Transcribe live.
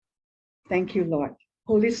Thank you, Lord.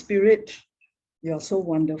 Holy Spirit, you're so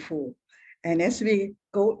wonderful. And as we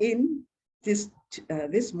go in this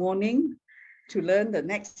morning to learn the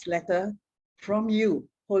next letter from you,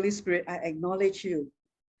 Holy Spirit, I acknowledge you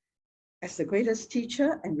as the greatest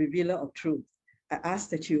teacher and revealer of truth. I ask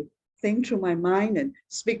that you think through my mind and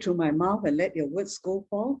speak through my mouth and let your words go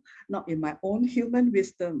forth, not in my own human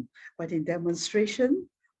wisdom, but in demonstration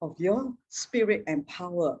of your spirit and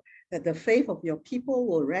power, that the faith of your people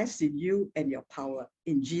will rest in you and your power.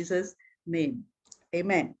 In Jesus' name,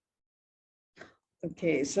 amen.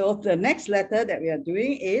 Okay, so the next letter that we are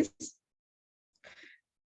doing is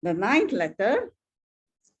the 9th letter,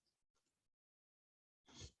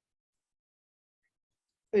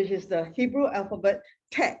 which is the Hebrew alphabet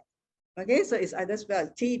Tet. Okay, so it's either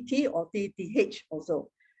spelled T or TTH also.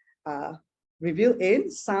 Revealed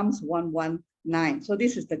in Psalms 119. So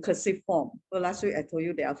this is the cursive form. So last week I told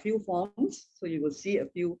you there are a few forms, so you will see a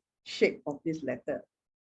few shapes of this letter.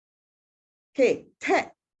 Okay,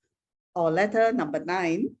 Tet, or letter number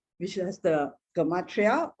 9, which has the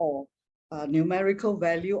gematria or numerical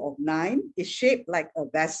value of 9, is shaped like a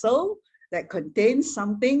vessel that contains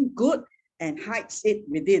something good and hides it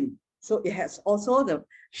within. So it has also the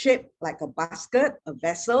shape like a basket, a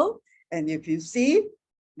vessel, and if you see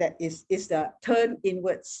that is the turn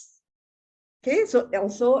inwards. Okay, so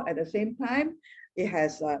also at the same time, it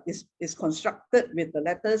has is constructed with the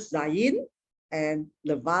letters Zayin and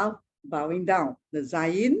the Vav bowing down. The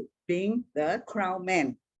Zayin being the crown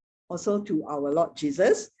man, also to our Lord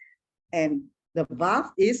Jesus, and the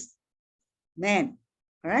Vav is man.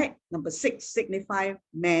 All right, number 6 signify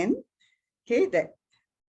man. Okay, that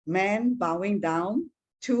man bowing down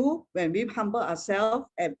to, when we humble ourselves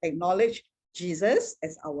and acknowledge Jesus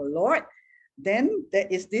as our Lord, then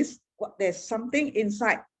there's something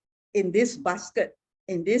inside in this basket,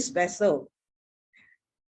 in this vessel,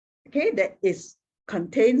 okay, that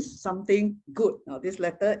contains something good. Now this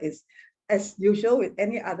letter is, as usual with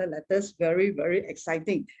any other letters, very, very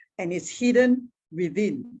exciting, and it's hidden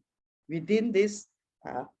within this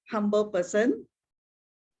humble person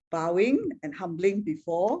bowing and humbling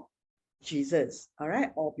before Jesus, all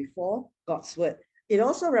right, or before God's word. It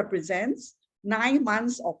also represents 9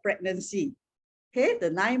 months of pregnancy. Okay,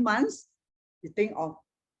 the 9 months, you think of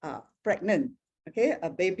pregnant. Okay, a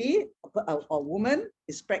baby, a woman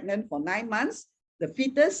is pregnant for 9 months. The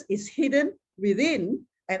fetus is hidden within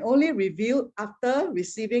and only revealed after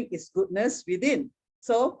receiving its goodness within.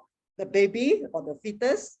 So the baby or the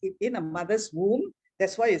fetus in a mother's womb,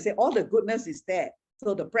 that's why you say all the goodness is there.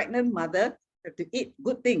 So the pregnant mother have to eat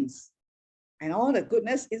good things, and all the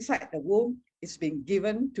goodness inside the womb is being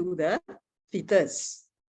given to the fetus.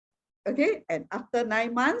 Okay, and after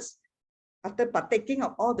 9 months, after partaking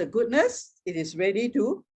of all the goodness, it is ready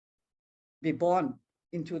to be born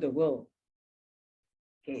into the world.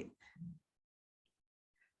 Okay,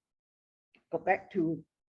 go back to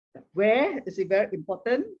where is it very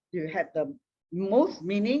important. You have the most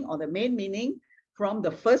meaning or the main meaning from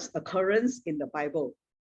the first occurrence in the Bible.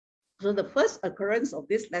 So the first occurrence of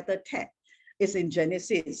this letter Tet is in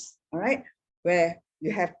Genesis, all right, where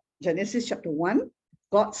you have Genesis chapter 1.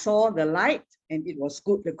 God saw the light and it was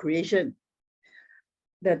good, the creation.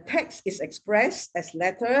 The text is expressed as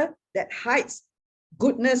letter that hides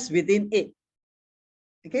goodness within it.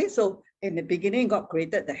 Okay, so in the beginning, God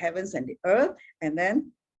created the heavens and the earth, and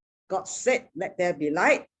then God said, let there be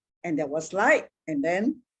light, and there was light, and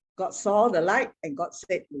then God saw the light and God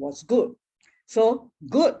said it was good. So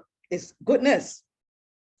good is goodness.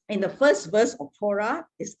 In the first verse of Torah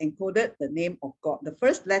is encoded the name of God. The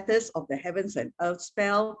first letters of the heavens and earth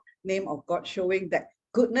spell name of God, showing that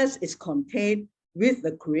goodness is contained with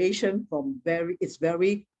the creation from its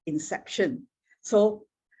very inception. So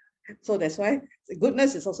that's why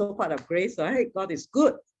goodness is also part of grace, right? God is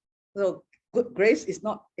good. So good grace is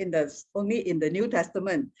not only in the New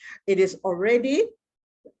Testament. It is already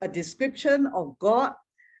a description of God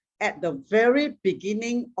at the very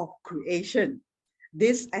beginning of creation.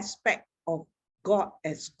 This aspect of God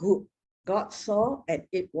as good. God saw and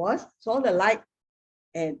saw the light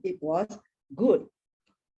and it was good.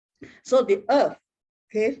 So the earth,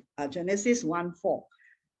 okay, Genesis 1:4.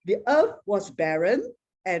 The earth was barren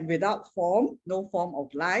and without form, no form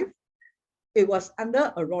of life. It was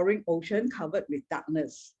under a roaring ocean covered with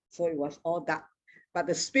darkness. So it was all dark. But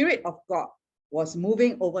the Spirit of God was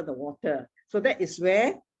moving over the water. So that is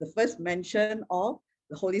where the first mention of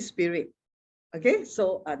the Holy Spirit. Okay,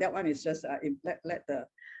 so that one is just let the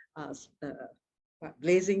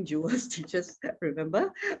Blazing Jewels teachers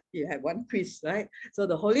remember. You have one quiz, right? So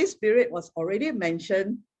the Holy Spirit was already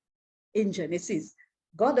mentioned in Genesis.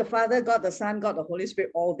 God the Father, God the Son, God the Holy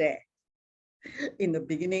Spirit, all there. in the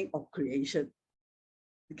beginning of creation.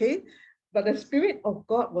 Okay, but the Spirit of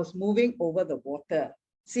God was moving over the water.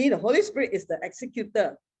 See, the Holy Spirit is the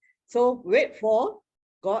executor. So wait for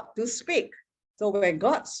God to speak. So when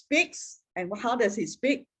God speaks, and how does he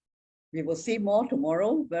speak? We will see more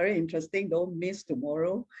tomorrow. Very interesting. Don't miss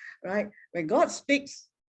tomorrow, right? When God speaks,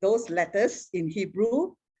 those letters in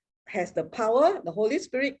Hebrew has the power, the Holy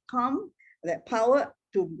Spirit come, that power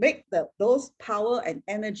to make those power and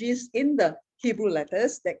energies in the Hebrew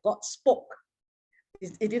letters that God spoke.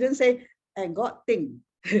 It didn't say, and God think.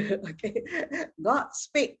 Okay, God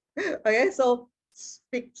speak. Okay, so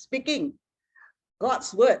speaking,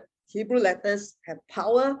 God's word, Hebrew letters have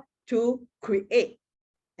power to create.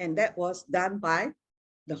 And that was done by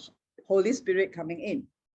the Holy Spirit coming in.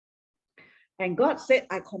 And God said,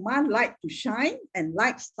 I command light to shine, and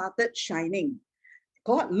light started shining.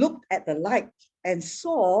 God looked at the light and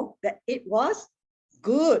saw that it was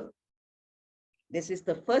good. This is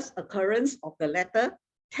the first occurrence of the letter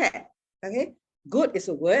Tet. Okay, good is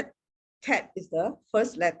a word. Tet is the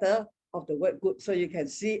first letter of the word good. So you can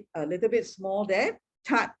see a little bit small there.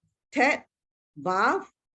 Tat, Tet, Vav,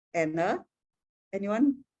 and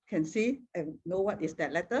anyone can see and know what is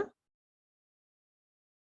that letter?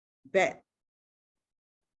 Bet.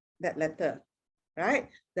 That letter, right?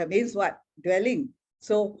 That means what? Dwelling.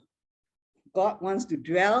 So God wants to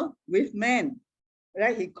dwell with man,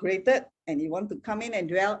 right? He created and he wants to come in and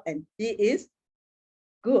dwell, and he is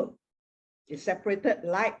good. He separated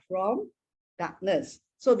light from darkness.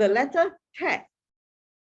 So the letter Tet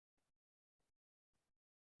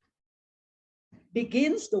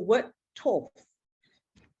begins the word Tov.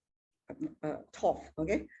 Tov,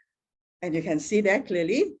 okay? And you can see that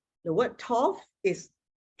clearly. The word Tov is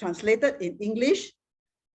translated in English,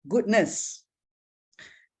 goodness.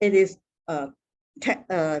 It is Tet,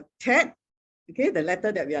 okay, the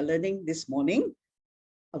letter that we are learning this morning,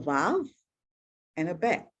 a Vav and a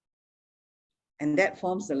Bet. And that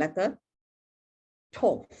forms the letter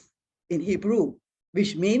Tov in Hebrew,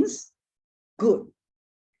 which means good.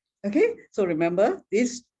 Okay, so remember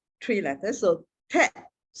these three letters. So Tet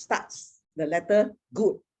starts the letter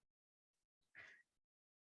good.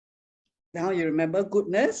 Now you remember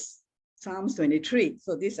goodness, Psalms 23.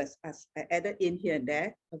 So this is I added in here and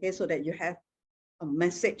there, okay, so that you have a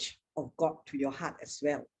message of God to your heart as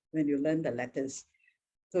well when you learn the letters.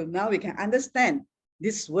 So now we can understand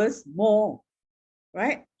this verse more,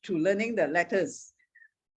 right? Through learning the letters.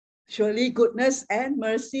 Surely goodness and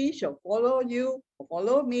mercy shall follow you,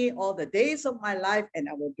 follow me all the days of my life, and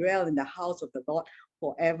I will dwell in the house of the Lord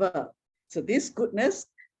forever. So this goodness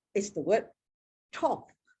is the word Tov,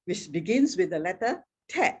 which begins with the letter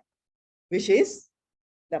Tet, which is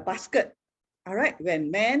the basket. All right, when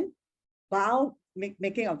man bow,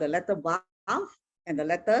 making of the letter Vav and the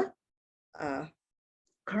letter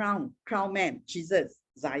crown man, Jesus,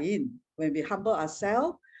 Zayin. When we humble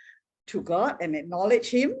ourselves to God and acknowledge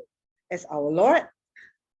him as our Lord,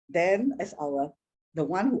 then as the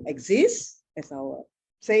one who exists, as our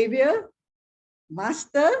Savior,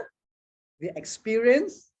 Master, we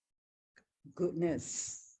experience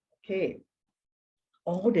goodness. Okay,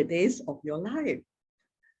 all the days of your life.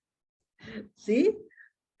 See,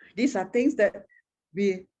 these are things that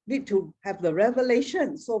we need to have the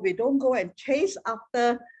revelation, so we don't go and chase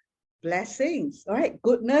after blessings. All right,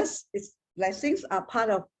 goodness is blessings are part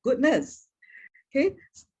of goodness. Okay,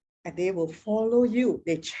 and they will follow you.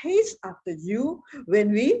 They chase after you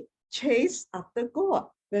when we chase after God,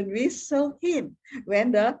 when we serve him,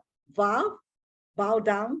 when the Vav bow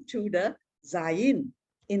down to the Zayin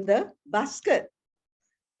in the basket,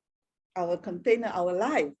 our container, our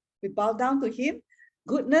life. We bow down to him.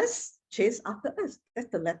 Goodness chase after us. That's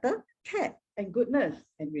the letter Tet, and goodness.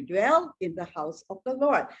 And we dwell in the house of the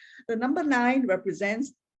Lord. The number 9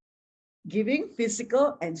 represents giving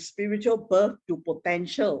physical and spiritual birth to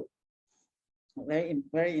potential. Very,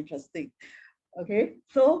 very interesting. Okay,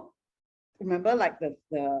 so remember, like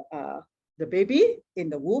the baby in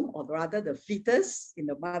the womb, or rather the fetus in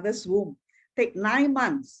the mother's womb, take 9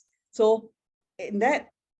 months. So in that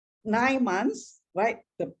 9 months, right,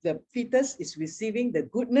 the fetus is receiving the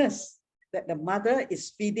goodness that the mother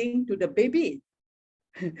is feeding to the baby.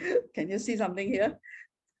 Can you see something here?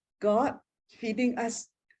 God feeding us,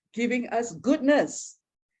 giving us goodness.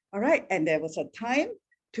 All right, and there was a time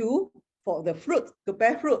for the fruit to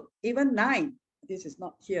bear fruit, even 9. This is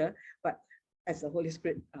not here, but as the Holy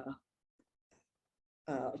Spirit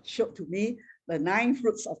showed to me, the 9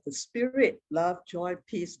 fruits of the Spirit, love, joy,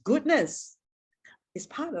 peace, goodness is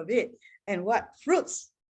part of it. And what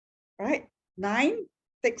fruits, right? 9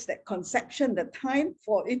 takes that conception, the time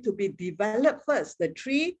for it to be developed first. The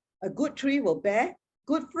tree a good tree will bear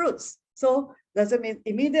good fruits. So doesn't mean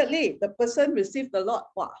immediately the person received the Lord,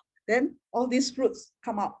 wow, then all these fruits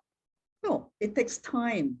come out. No, it takes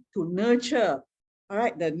time to nurture, all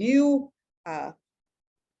right, the new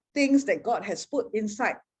things that God has put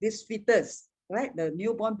inside this fetus, right? The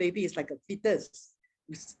newborn baby is like a fetus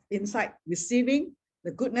inside, receiving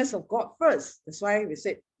the goodness of God first. That's why we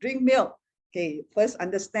said drink milk. Okay, first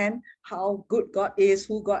understand how good God is,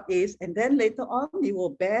 who God is, and then later on you will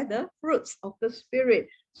bear the fruits of the Spirit.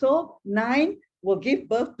 So 9 will give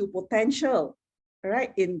birth to potential, all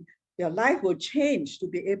right? In your life will change to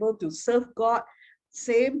be able to serve God,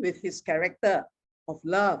 same with his character of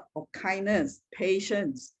love, of kindness,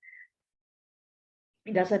 patience.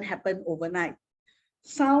 It doesn't happen overnight.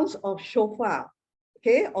 Sounds of shofar.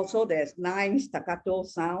 Okay, also there's 9 staccato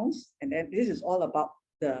sounds, and then this is all about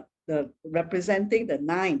the representing the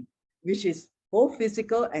 9, which is both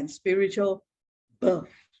physical and spiritual birth,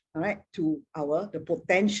 all right, to the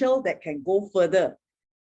potential that can go further,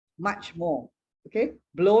 much more. Okay,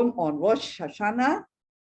 blown on Rosh Hashanah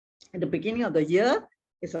at the beginning of the year.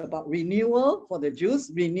 It's about renewal for the Jews,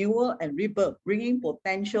 renewal and rebirth, bringing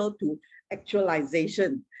potential to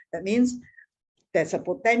actualization. That means there's a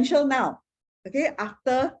potential now, okay,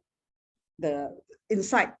 after the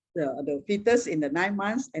inside the fetus in the 9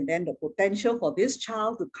 months, and then the potential for this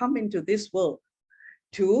child to come into this world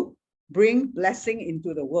to bring blessing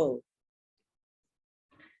into the world.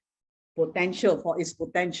 Potential for its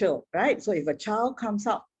potential, right? So if a child comes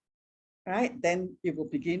out, right, then it will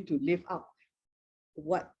begin to live out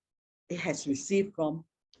what it has received from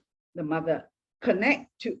the mother.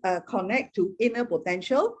 Connect to inner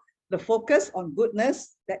potential, the focus on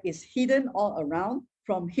goodness that is hidden all around.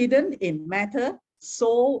 From hidden in matter,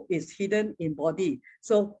 soul is hidden in body.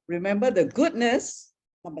 So remember the goodness,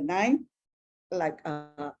 number 9, like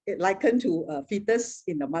it likened to a fetus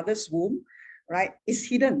in the mother's womb, right, is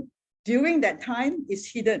hidden. During that time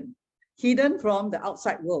is hidden from the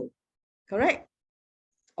outside world, correct?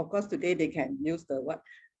 Of course, today they can use the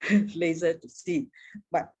laser to see,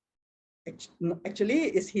 but actually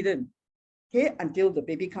it's hidden, okay, until the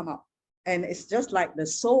baby come out. And it's just like the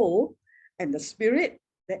soul and the spirit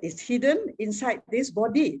that is hidden inside this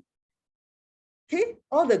body. Okay,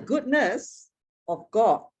 all the goodness of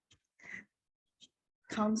God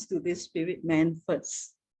comes to this spirit man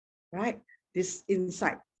first, right? This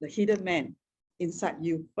inside, the hidden man inside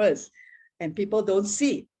you first, and people don't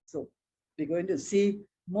see. So we're going to see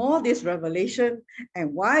more this revelation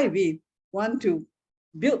and why we want to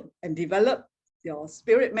build and develop your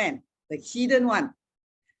spirit man, the hidden one.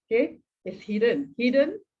 Okay, it's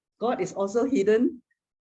hidden. God is also hidden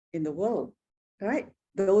in the world, right?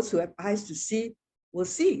 Those who have eyes to see will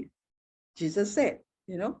see. Jesus said,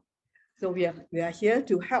 you know. So we are here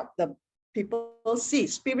to help the people see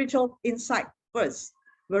spiritual insight first.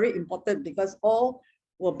 Very important, because all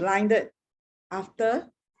were blinded after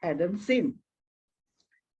Adam sinned.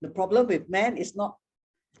 The problem with man is not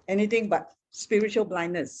anything but spiritual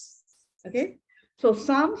blindness. Okay, so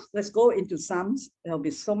Psalms, let's go into Psalms. There'll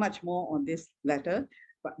be so much more on this letter,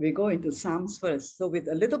 but we go into Psalms first. So with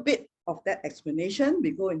a little bit of that explanation,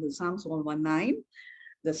 we go into Psalms 119,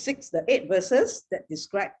 the 8 verses that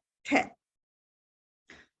describe Tet.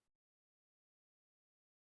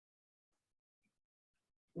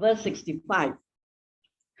 Verse 65.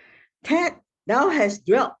 Tet, thou hast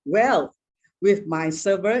dwelt well with my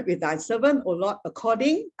servant, with thy servant, O Lord,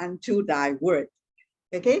 according unto thy word.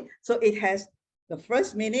 Okay, so it has the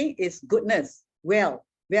first meaning is goodness. Well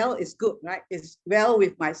is good, right? It's well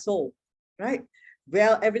with my soul, right?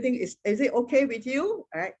 Well, everything is it okay with you?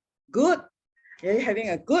 All right, good. Are you having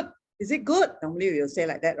a good? Is it good? Normally we'll say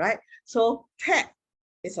like that, right? So Tet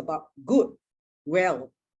is about good,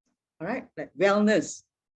 well, all right, like wellness,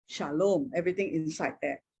 shalom, everything inside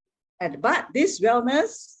there. But this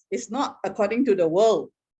wellness is not according to the world.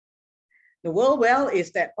 The world well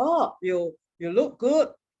is that, oh, you look good,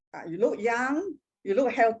 you look young, you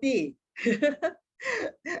look healthy.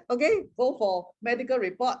 Okay, go for medical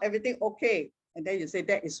report, everything okay. And then you say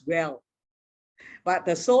that is well. But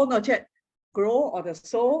the soul not yet grow, or the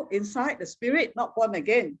soul inside, the spirit not born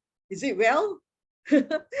again. Is it well?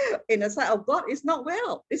 In the sight of God, it's not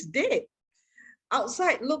well, it's dead.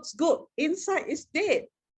 Outside looks good, inside is dead.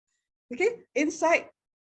 Okay, inside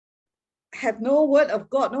have no word of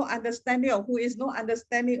God, no understanding of who is, no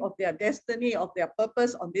understanding of their destiny, of their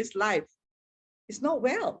purpose on this life. It's not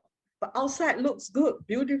well, but outside looks good,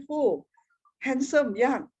 beautiful, handsome,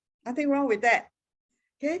 young, nothing wrong with that.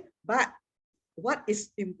 Okay, but what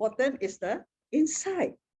is important is the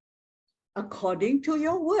inside, according to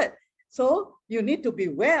your word. So you need to be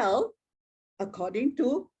well according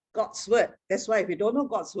to God's word. That's why if we don't know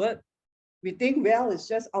God's word, we think, well, it's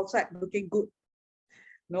just outside looking good.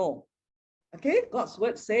 No. Okay, God's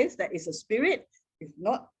word says that it's a spirit. If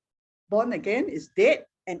not born again, is dead.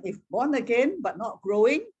 And if born again but not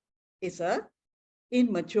growing, it's a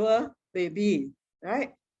immature baby,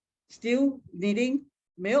 right? Still needing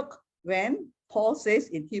milk, when Paul says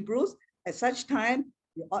in Hebrews, at such time,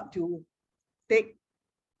 you ought to take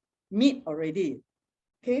meat already.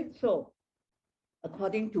 Okay, so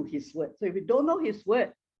according to his word. So if we don't know his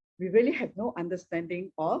word, we really have no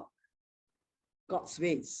understanding of God's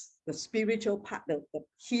ways, the spiritual part, the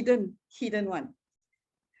hidden one.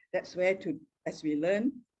 That's where, as we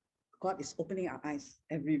learn, God is opening our eyes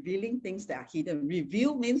and revealing things that are hidden.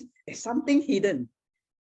 Reveal means there's something hidden,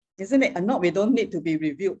 isn't it? And not, we don't need to be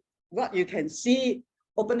revealed. What you can see,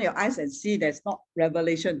 open your eyes and see, there's not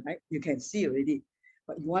revelation, right? You can see already,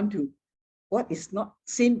 but you want to, what is not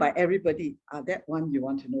seen by everybody, that one you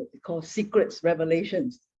want to know. It's called secrets,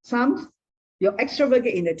 revelations. Some, your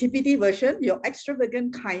extravagant, in the TPT version, your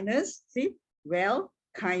extravagant kindness, see, well,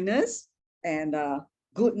 kindness and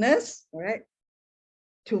goodness, all right?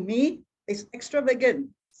 To me, it's extravagant.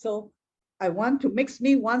 So I want to, makes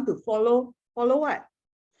me want to follow what?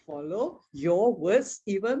 Follow your words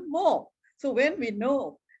even more. So when we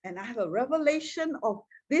know, and I have a revelation of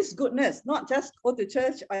this goodness, not just go to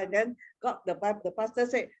church and then God, the pastor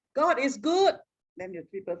say, God is good. Then your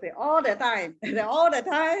people say all the time, and all the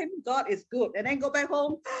time, God is good. And then go back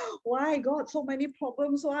home, why God, so many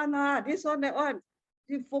problems, this one, that one.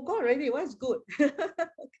 You forgot already what's good.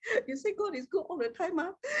 You say God is good all the time.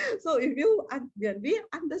 So if you, when we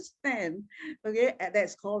understand, okay, and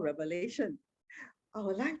that's called revelation,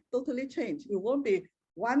 our life totally changed. It won't be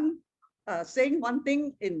one saying one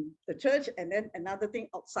thing in the church and then another thing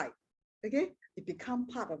outside. Okay, it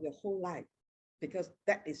becomes part of your whole life, because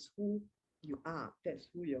that is who you are. That's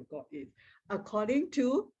who your God is, according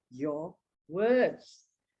to your words.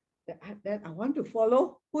 Then I want to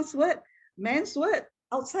follow whose word? Man's word?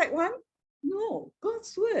 Outside one? No,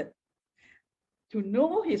 God's word. To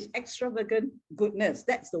know his extravagant goodness.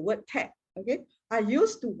 That's the word tag. Okay, I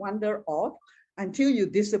used to wander off until you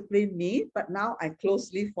disciplined me, but now I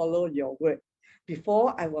closely follow your word.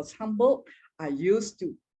 Before I was humbled, I used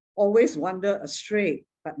to always wander astray,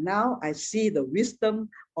 but now I see the wisdom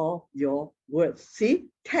of your words. See,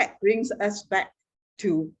 tag brings us back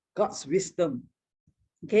to God's wisdom.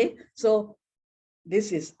 Okay, so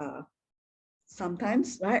this is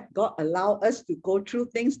sometimes, right, God allow us to go through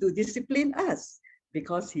things to discipline us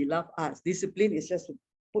because he loves us. Discipline is just to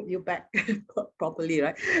put you back properly,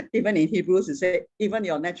 right? Even in Hebrews, it says, even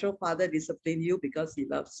your natural father discipline you because he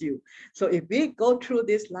loves you. So if we go through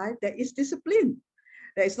this life, there is discipline.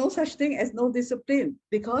 There is no such thing as no discipline,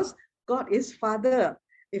 because God is Father.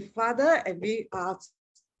 If Father and we are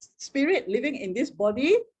spirit living in this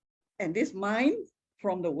body and this mind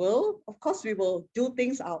from the world, of course we will do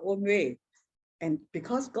things our own way. And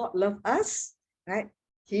because God loves us, right,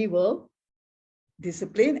 he will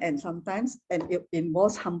discipline, and sometimes, and it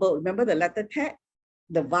involves humble. Remember the letter tag?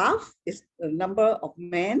 The Vav is the number of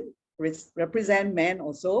men, represent man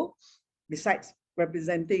also, besides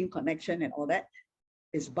representing connection and all that,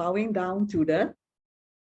 is bowing down to the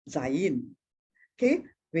Zayin. Okay,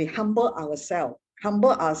 we humble ourselves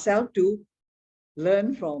to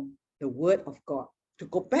learn from the word of God, to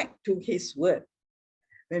go back to his word.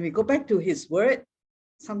 When we go back to his word,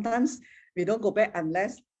 sometimes we don't go back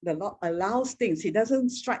unless the Lord allows things. He doesn't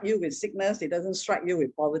strike you with sickness. He doesn't strike you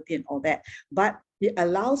with poverty and all that. But he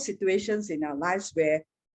allows situations in our lives where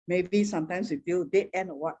maybe sometimes we feel dead end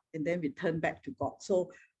or what, and then we turn back to God. So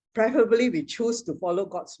preferably we choose to follow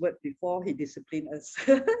God's word before he disciplines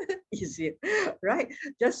us. Easier, right?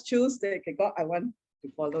 Just choose that, okay, God, I want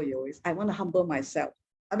to follow your ways. I want to humble myself.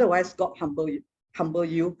 Otherwise, God humble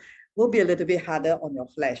you will be a little bit harder on your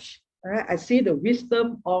flesh. All right, I see the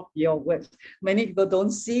wisdom of your words. Many people don't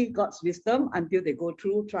see God's wisdom until they go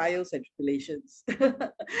through trials and tribulations.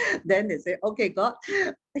 Then they say, okay, God,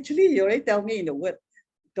 actually, you already tell me in the word,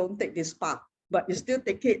 don't take this path, but you still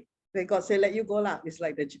take it. Then God say, let you go lah. It's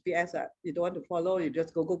like the GPS. You don't want to follow, you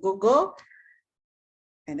just go.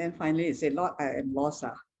 And then finally you say, Lord, I am lost.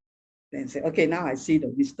 Then say, okay, now I see the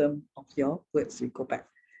wisdom of your words. We go back.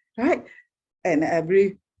 Right? And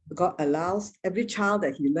God allows every child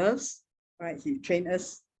that he loves, right? He trains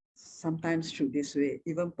us sometimes through this way.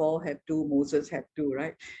 Even Paul had to, Moses had to,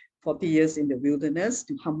 right? 40 years in the wilderness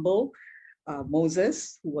to humble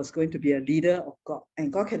Moses, who was going to be a leader of God.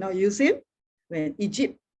 And God cannot use him when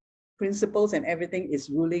Egypt principles and everything is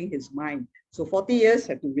ruling his mind. So 40 years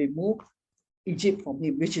have to remove Egypt from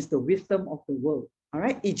him, which is the wisdom of the world. All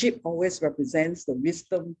right, Egypt always represents the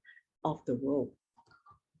wisdom of the world.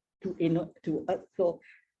 So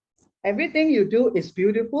everything you do is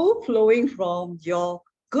beautiful, flowing from your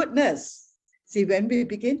goodness. See, when we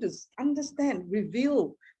begin to understand,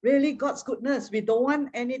 reveal really God's goodness, we don't want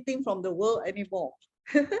anything from the world anymore.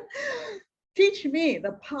 Teach me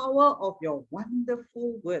the power of your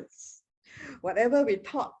wonderful words. Whatever we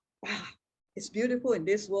taught, it's beautiful in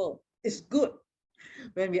this world. It's good.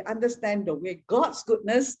 When we understand the way God's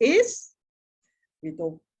goodness is, we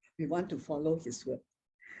want to follow his word.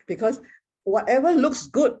 Because whatever looks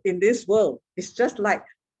good in this world is just like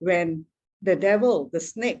when the devil, the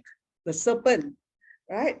snake, the serpent,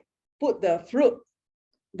 right, put the fruit,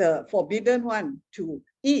 the forbidden one, to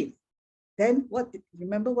Eve. Then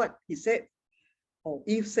remember what he said? Or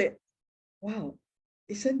Eve said, wow,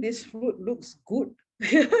 isn't this fruit looks good?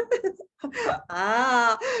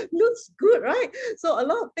 Looks good, right? So a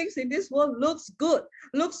lot of things in this world looks good.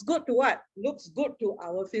 Looks good to what? Looks good to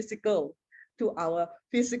our physical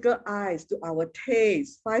eyes, to our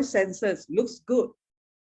taste, 5 senses. Looks good,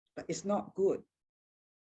 but it's not good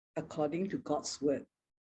according to God's word.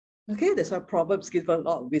 Okay, that's why Proverbs give a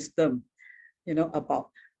lot of wisdom, about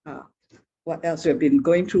what else. We've been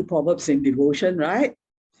going through Proverbs in devotion, right?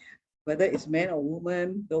 Whether it's man or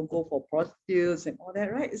woman, don't go for prostitutes and all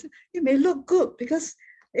that, right? It may look good because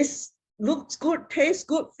it looks good, tastes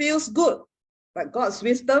good, feels good, but God's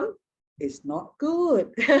wisdom is not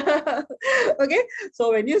good. Okay,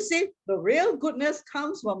 so when you see the real goodness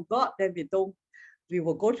comes from God, then we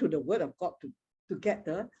will go to the word of God to get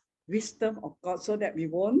the wisdom of God, so that we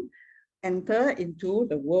won't enter into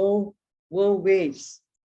the world ways.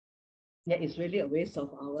 Yeah, it's really a waste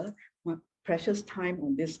of our precious time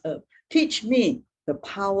on this earth. Teach me the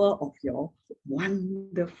power of your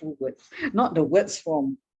wonderful words, not the words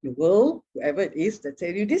from the world, whoever it is that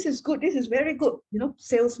tell you this is good, this is very good.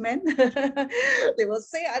 Salesmen, they will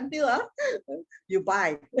say until you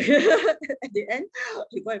buy. At the end,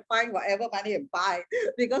 you go and find whatever money and buy,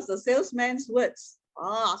 because the salesman's words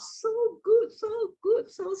are so good,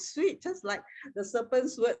 so sweet, just like the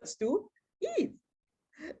serpent's words to Eve.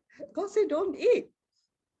 God said, don't eat.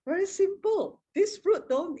 Very simple. This fruit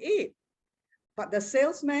don't eat. But the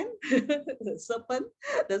salesman, the serpent,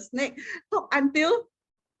 the snake, talk until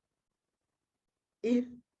Eve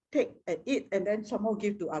take and eat, and then somehow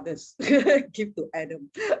give to others. Give to Adam,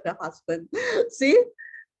 the husband. See?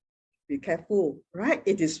 Be careful, right?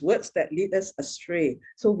 It is words that lead us astray.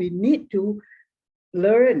 So we need to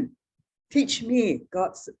learn. Teach me,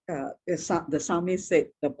 the psalmist said,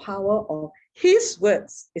 the power of his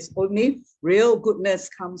words is only real goodness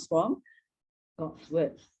comes from God's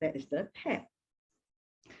words. That is the text.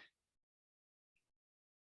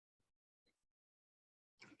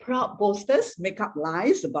 Proud boasters make up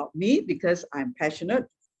lies about me because I'm passionate.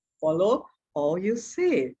 Follow all you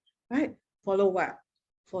say, right? Follow what?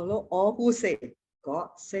 Follow all who say. God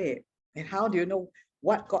said. And how do you know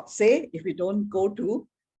what God say if we don't go to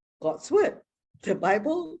God's word? The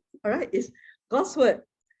Bible, all right, is God's word.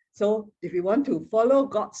 So if we want to follow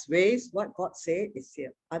God's ways, what God said is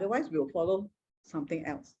here. Otherwise, we will follow something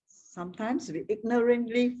else. Sometimes we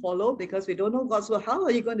ignorantly follow because we don't know God's word. How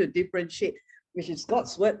are you going to differentiate which is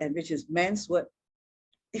God's word and which is man's word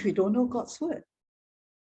if we don't know God's word?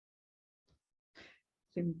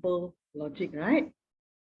 Simple logic, right?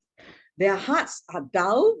 Their hearts are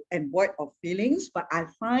dull and void of feelings, but I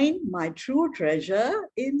find my true treasure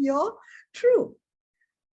in your truth.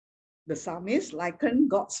 The psalmist likened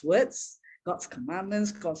God's words, God's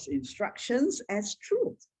commandments, God's instructions as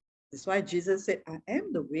truth. That's why Jesus said, I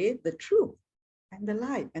am the way, the truth, and the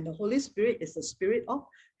life. And the Holy Spirit is the spirit of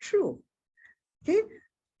truth. Okay,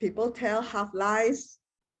 people tell half lies,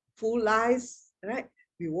 full lies, right?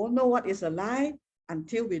 We won't know what is a lie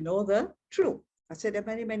until we know the truth. I said that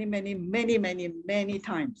many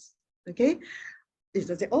times. Okay, is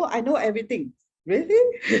to say, oh, I know everything.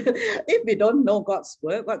 Really? If we don't know God's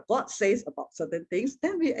word, what God says about certain things,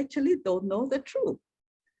 then we actually don't know the truth.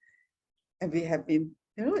 And we have been,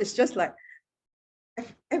 it's just like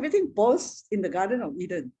everything boils in the Garden of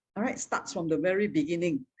Eden. All right, starts from the very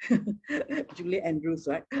beginning. Julie Andrews,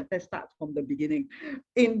 right? Let's start from the beginning.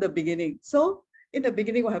 In the beginning. So in the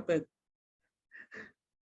beginning, what happened?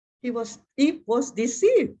 Eve was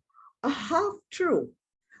deceived. A half truth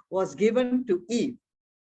was given to Eve.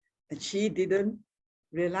 And she didn't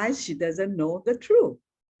realize she doesn't know the truth.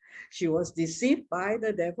 She was deceived by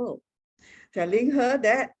the devil, telling her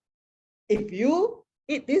that if you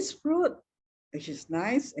eat this fruit, which is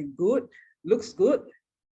nice and good, looks good,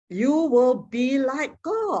 you will be like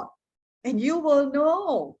God and you will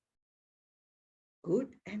know good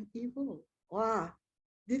and evil. Wow,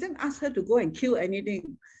 Didn't ask her to go and kill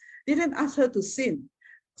anything. Didn't ask her to sin,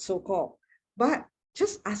 so-called. But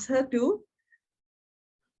just ask her to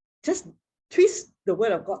just twist the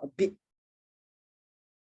word of God a bit.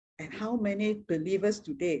 And how many believers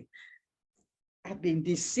today have been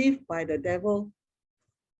deceived by the devil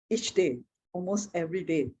each day, almost every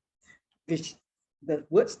day, which the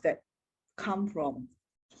words that come from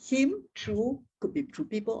him through, could be through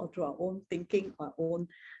people or through our own thinking, our own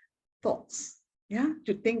thoughts. Yeah,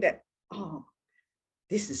 to think that, oh,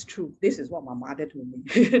 this is true. This is what my mother told me.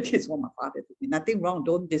 This is what my father told me. Nothing wrong.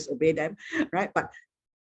 Don't disobey them, right? But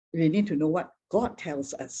we need to know what God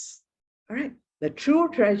tells us. All right. The true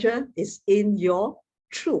treasure is in your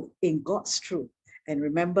truth, in God's truth. And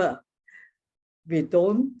remember, we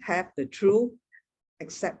don't have the truth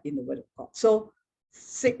except in the word of God. So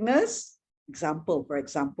sickness, for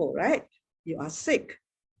example, right? You are sick.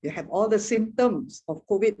 You have all the symptoms of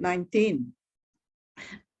COVID-19.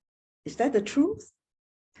 Is that the truth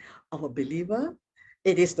of a believer?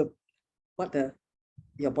 It is what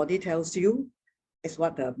your body tells you. It's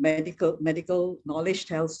what the medical knowledge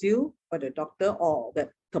tells you, what the doctor or the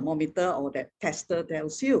thermometer or the tester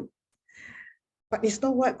tells you. But it's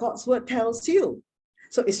not what God's word tells you.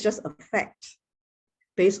 So it's just a fact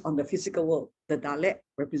based on the physical world, the Dalet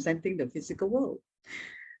representing the physical world.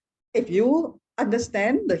 If you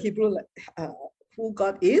understand the Hebrew, who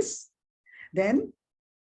God is, then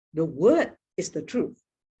the word is the truth.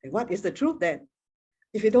 And what is the truth then?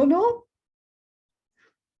 If you don't know,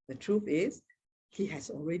 the truth is he has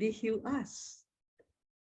already healed us.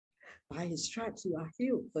 By his stripes you are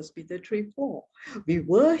healed. 1 Peter 3:4. We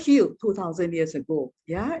were healed 2,000 years ago.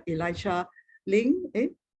 Yeah, Elisha Ling,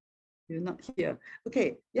 you're not here.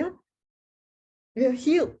 Okay, yeah. We are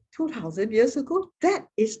healed 2,000 years ago. That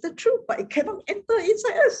is the truth, but it cannot enter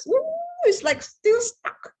inside us. Ooh, it's like still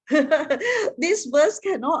stuck. This verse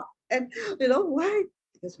cannot. And you know why?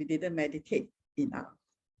 Because we didn't meditate enough.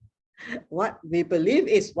 What we believe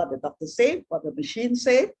is what the doctor say, what the machine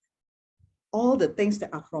say, all the things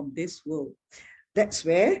that are from this world. That's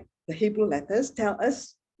where the Hebrew letters tell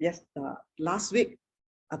us, yes, last week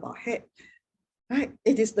about head, right?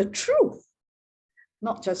 It is the truth,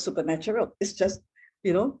 not just supernatural. It's just,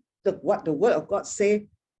 you know, what the word of God say,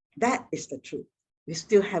 that is the truth. We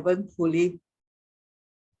still haven't fully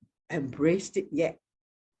embraced it yet.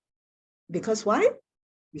 Because why?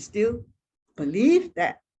 We still believe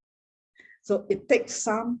that. So it takes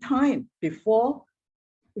some time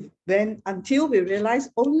until we realize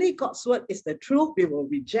only God's word is the truth, we will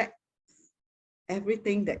reject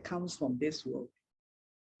everything that comes from this world.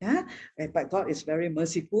 Yeah, but God is very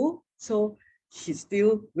merciful, so he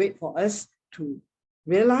still waits for us to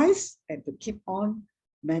realize and to keep on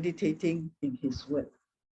meditating in his word.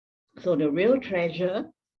 So the real treasure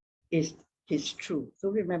is his truth. So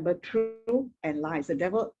remember, truth and lies. The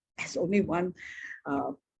devil has only one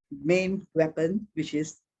main weapon, which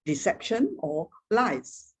is deception or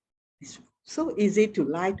lies. It's so easy to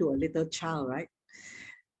lie to a little child, right?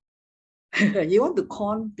 You want to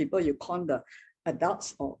con people, you con the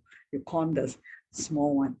adults or you con the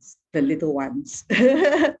small ones, the little ones.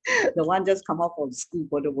 The one just come out from school,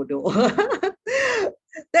 bodo.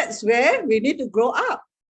 That's where we need to grow up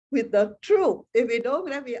with the truth. If we don't,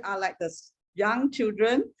 then we are like the young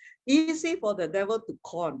children, easy for the devil to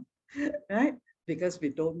con, right? Because we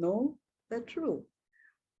don't know the truth.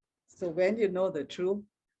 So when you know the truth,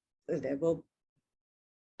 the devil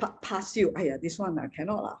pass you. This one I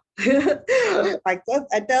cannot. I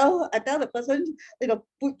tell the person, you know,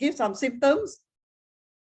 give some symptoms,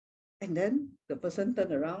 and then the person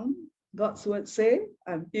turn around. God's word say,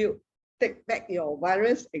 I'm healed. Take back your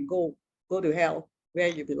virus and go to hell where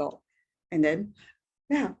you belong. And then,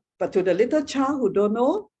 yeah. But to the little child who don't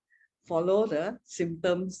know, follow the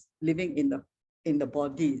symptoms living in the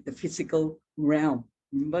body, the physical realm.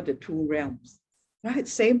 Remember the two realms, right?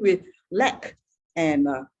 Same with lack and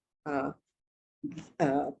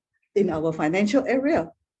in our financial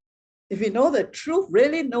area. If we know the truth,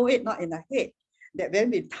 really know it, not in the head, that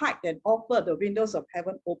when we tithe and offer, the windows of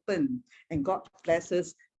heaven open and God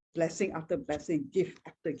blesses, blessing after blessing, gift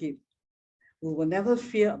after gift. We will never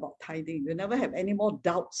fear about tithing. We'll never have any more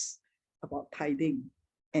doubts about tithing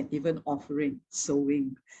and even offering,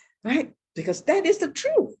 sowing, right? Because that is the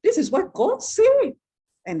truth. This is what God said.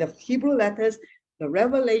 And the Hebrew letters, the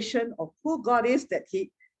revelation of who God is, that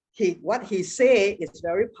what he say is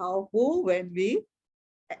very powerful when we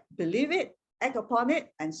believe it, act upon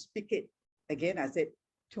it, and speak it. Again, I said,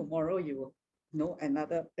 tomorrow you will know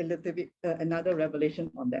another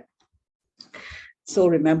revelation on that. So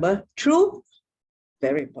remember, truth,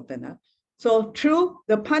 very important. So truth,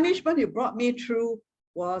 the punishment you brought me through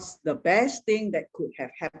was the best thing that could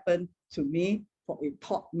have happened to me, for it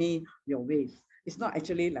taught me your ways. It's not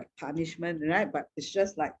actually like punishment, right? But it's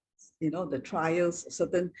just like, the trials,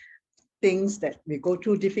 certain things that we go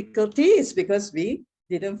through difficulties because we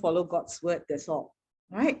didn't follow God's word, that's all,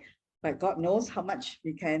 right? But God knows how much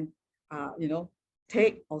we can,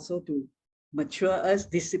 take also to mature us,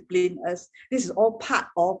 discipline us. This is all part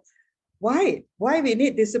of why we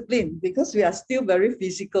need discipline, because we are still very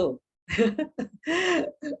physical.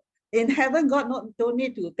 In heaven, God don't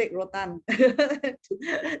need to take rotan.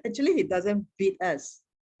 Actually, he doesn't beat us.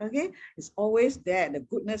 Okay, it's always there. The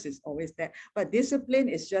goodness is always there. But discipline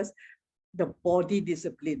is just the body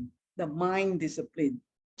discipline, the mind discipline,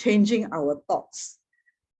 changing our thoughts.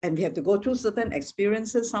 And we have to go through certain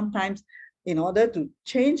experiences sometimes in order to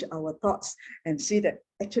change our thoughts and see that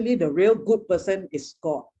actually the real good person is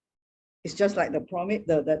God. It's just like the promise,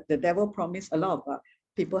 the devil promised. A lot of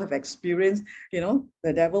people have experienced,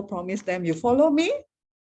 the devil promised them, you follow me,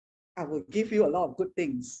 I will give you a lot of good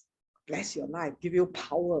things, bless your life, give you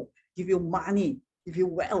power, give you money, give you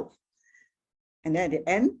wealth. And then at the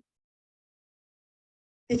end,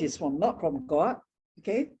 it is not from God,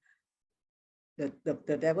 okay?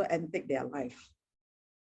 The devil and take their life.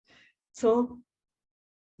 So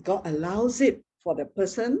God allows it for the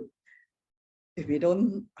person, if we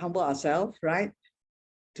don't humble ourselves, right,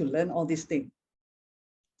 to learn all these things.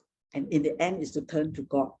 And in the end is to turn to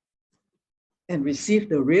God and receive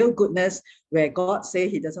the real goodness, where God says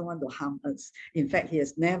he doesn't want to harm us. In fact, he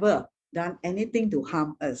has never done anything to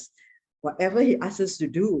harm us. Whatever he asks us to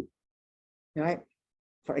do, right?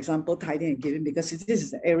 For example, tithing and giving, because this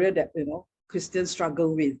is the area that, Christians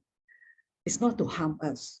struggle with. It's not to harm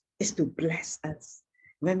us, it's to bless us.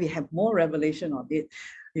 When we have more revelation of it,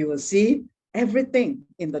 you will see everything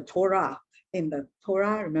in the Torah. In the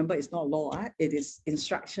Torah, remember, it's not law, it is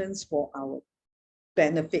instructions for our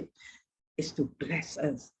benefit. It's to bless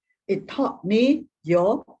us. It taught me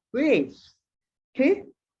your ways. Okay?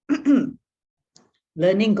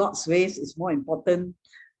 Learning God's ways is more important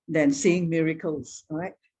than seeing miracles. All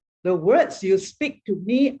right? The words you speak to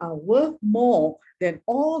me are worth more than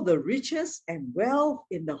all the riches and wealth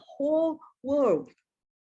in the whole world.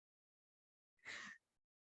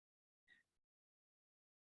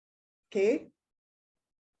 Okay?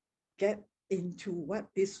 Get into what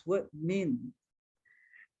this word means.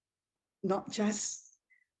 Not just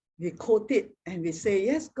we quote it and we say,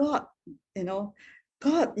 yes, God,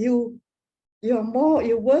 God, you're more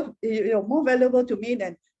valuable to me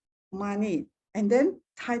than money. And then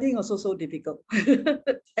tithing also so difficult.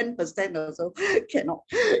 10% also cannot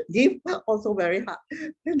give, also very hard.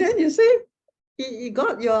 And then you say,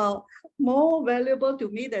 God, you're more valuable to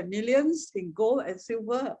me than millions in gold and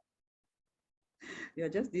silver. We are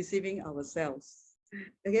just deceiving ourselves.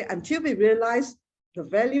 Okay, until we realize the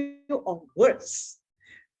value of words,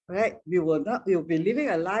 right? We will be living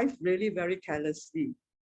a life really very carelessly.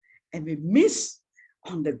 And we miss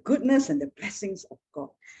on the goodness and the blessings of God.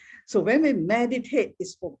 So when we meditate,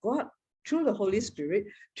 it's for God, through the Holy Spirit,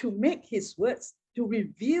 to make his words, to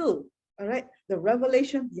reveal, all right, the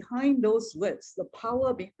revelation behind those words, the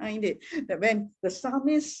power behind it. That when the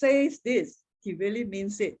psalmist says this, he really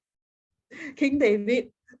means it. King David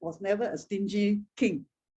was never a stingy king.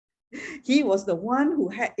 He was the one who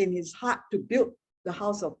had in his heart to build the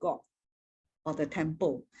house of God, or the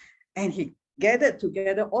temple. And he gathered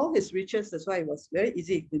together all his riches. That's why it was very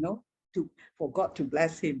easy, for God to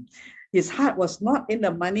bless him. His heart was not in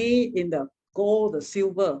the money, in the gold, the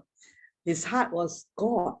silver. His heart was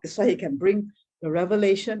God. That's why he can bring the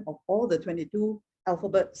revelation of all the 22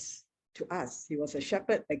 alphabets to us. He was a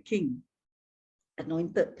shepherd, a king,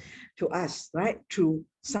 anointed to us, right? Through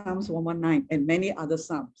Psalms 119 and many other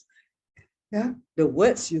Psalms. Yeah, the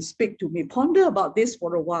words you speak to me. Ponder about this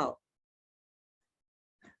for a while.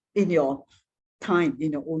 In your time,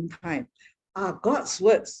 in your own time. Are God's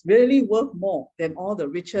words really worth more than all the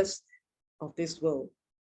riches of this world?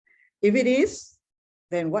 If it is,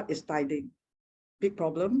 then what is tithing? Big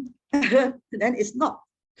problem. Then it's not.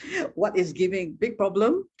 What is giving? Big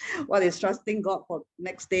problem. What is trusting God for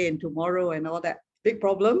next day and tomorrow and all that? Big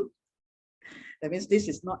problem. That means this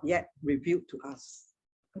is not yet revealed to us.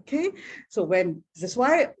 Okay, so that's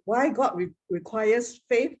why God requires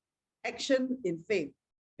faith, action in faith,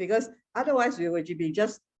 because otherwise we will be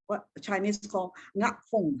just what the Chinese call ngak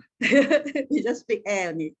feng. We just speak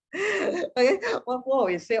air only. Okay, what for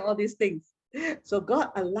we say all these things? So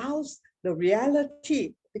God allows the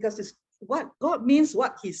reality, because it's what God means,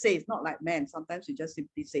 what he says, not like man. Sometimes we just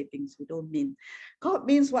simply say things we don't mean. God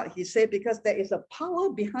means what he said, because there is a power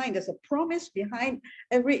behind, there's a promise behind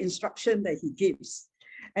every instruction that he gives.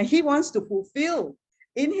 And he wants to fulfill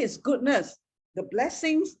in his goodness, the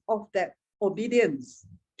blessings of that obedience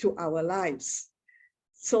to our lives,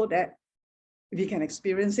 so that we can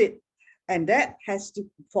experience it. And that has to,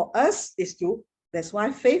 for us, is to, that's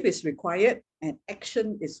why faith is required and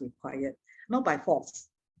action is required, not by force.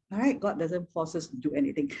 All right, God doesn't force us to do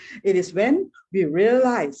anything. It is when we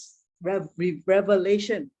realize,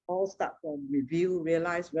 revelation, all start from review,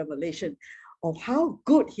 realize, revelation of how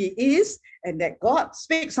good he is, and that God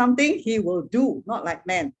speaks something, he will do, not like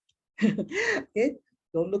man. Okay,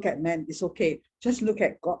 don't look at man, it's okay. Just look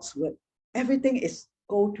at God's word. Everything is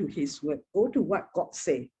go to his word, go to what God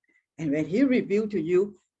say. And when he revealed to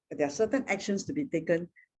you that there are certain actions to be taken,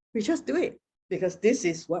 we just do it, because this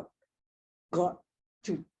is what God,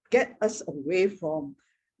 to get us away from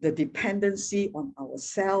the dependency on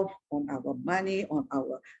ourselves, on our money, on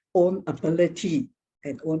our own ability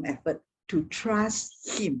and own effort, to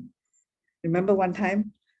trust him. Remember one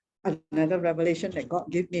time, another revelation that God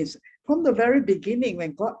gave me is from the very beginning,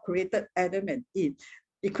 when God created Adam and Eve,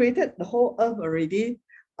 he created the whole earth already,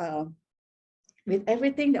 with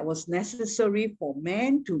everything that was necessary for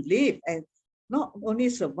man to live, and not only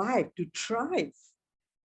survive, to thrive.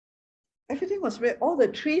 Everything was ready. All the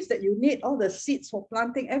trees that you need, all the seeds for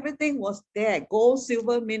planting, everything was there. Gold,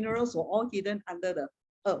 silver, minerals were all hidden under the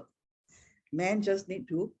earth. Man just need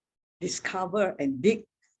to discover and dig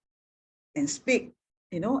and speak,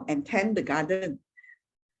 and tend the garden.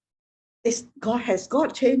 Has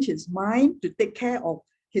God changed his mind to take care of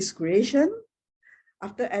his creation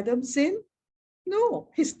after Adam's sin? No,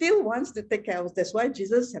 he still wants to take care of us. That's why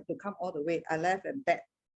Jesus had to come all the way, Aleph and Bet,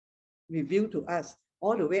 revealed to us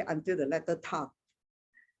all the way until the letter Tav.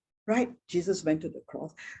 Right? Jesus went to the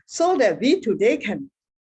cross so that we today can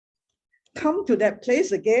come to that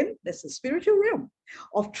place again. That's the spiritual realm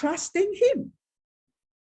of trusting him.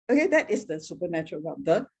 Okay, that is the supernatural realm,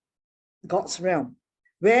 the God's realm,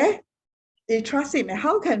 where we trust him. And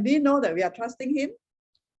how can we know that we are trusting him?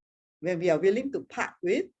 When we are willing to part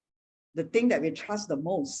with the thing that we trust the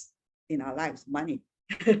most in our lives, money.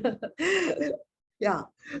 Yeah.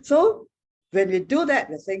 So when we do that,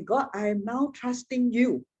 we're saying, God, I am now trusting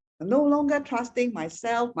you. I'm no longer trusting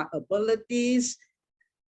myself, my abilities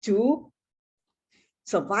to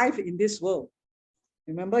survive in this world.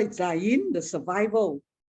 Remember, it's Zayin, the survival.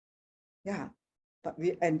 Yeah. But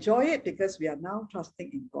we enjoy it because we are now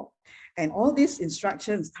trusting in God. And all these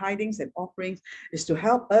instructions, tithings and offerings, is to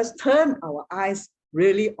help us turn our eyes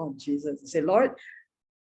really on Jesus. Say, Lord,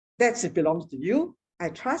 that's it belongs to you. I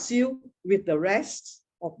trust you with the rest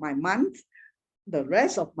of my month, the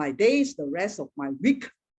rest of my days, the rest of my week,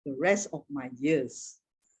 the rest of my years.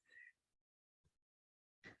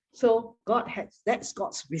 So that's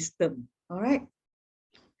God's wisdom. All right.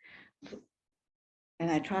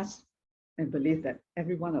 And I trust and believe that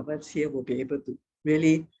every one of us here will be able to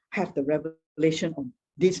really have the revelation of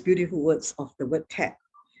these beautiful words of the word tap,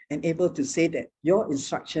 and able to say that your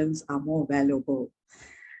instructions are more valuable.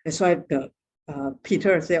 That's why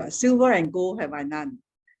Peter said, silver and gold have I none.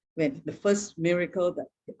 When the first miracle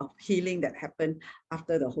of healing that happened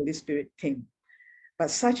after the Holy Spirit came. But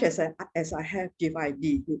such as I have, give I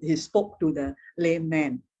thee. He spoke to the lame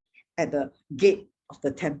man at the gate of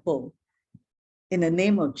the temple. In the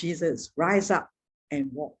name of Jesus, rise up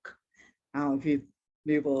and walk. Now, we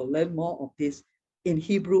will learn more of this. In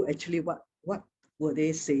Hebrew, actually, what were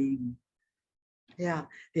they saying? Yeah,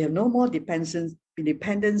 they have no more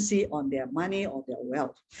dependency on their money or their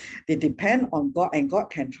wealth. They depend on God, and God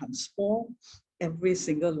can transform every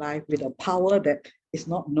single life with a power that is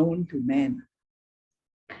not known to man.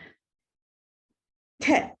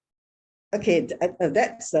 Okay,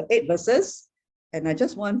 that's 8 verses. And I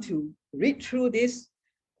just want to read through this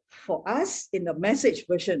for us in the Message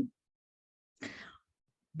version.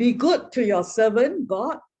 Be good to your servant,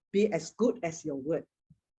 God, be as good as your word.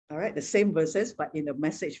 All right, the same verses, but in the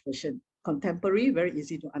Message version. Contemporary, very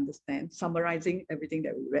easy to understand, summarizing everything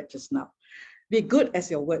that we read just now. Be good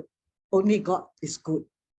as your word. Only God is good.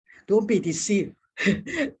 Don't be deceived.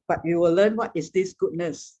 But you will learn what is this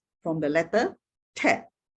goodness from the letter Tet.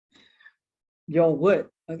 Your word,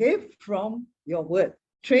 okay, from your word.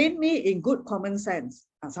 Train me in good common sense.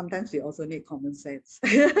 Sometimes we also need common sense.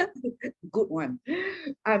 Good one.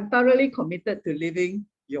 I'm thoroughly committed to living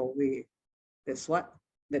your way. That's what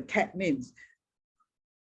the Tet means.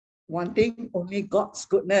 Wanting only God's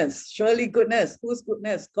goodness. Surely goodness. Whose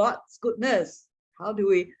goodness? God's goodness. How do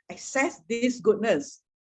we access this goodness?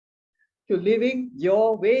 To living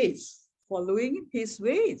your ways, following his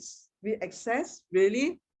ways. We access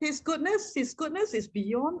really his goodness. His goodness is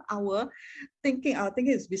beyond our thinking. Our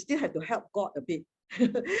thinking is we still have to help God a bit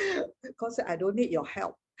God said, I don't need your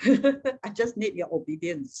help. I just need your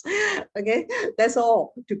obedience. Okay, that's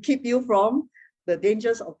all to keep you from the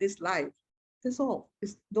dangers of this life. That's all.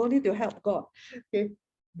 Don't need to help God. Okay.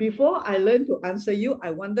 Before I learned to answer you,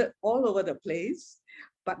 I wandered all over the place.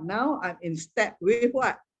 But now I'm in step with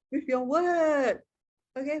what? With your word.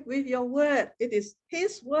 Okay, with your word. It is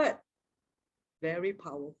His word. Very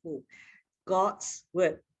powerful. God's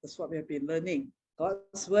word. That's what we have been learning.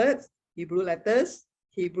 God's words, Hebrew letters,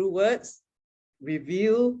 Hebrew words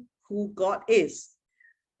reveal who God is.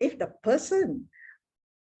 If the person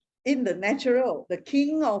in the natural, the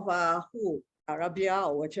king of Arabia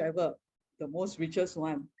or whichever, the most richest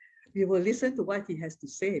one, we will listen to what he has to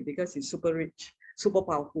say because he's super rich, super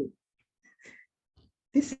powerful.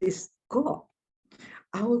 This is God,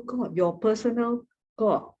 our God, your personal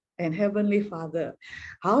God and Heavenly Father.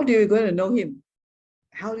 How do you going to know him?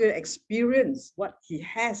 How do you experience what he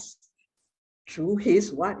has through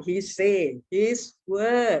his what he said, his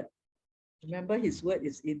word? Remember, his word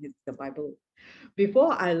is in the Bible.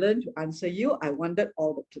 Before I learned to answer you, I wandered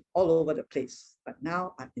all over the place. But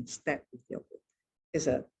now I'm in step with your word. It's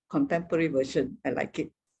a contemporary version. I like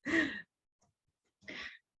it.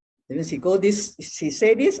 When he go this, he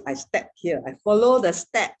say this, I step here. I follow the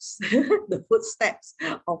steps, the footsteps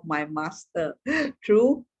of my master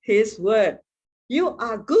through his word. You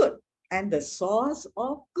are good and the source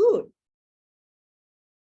of good.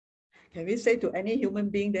 Can we say to any human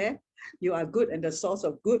being there, you are good and the source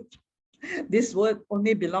of good? This word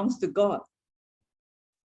only belongs to God.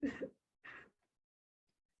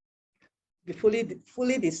 We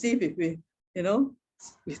fully deceived if we,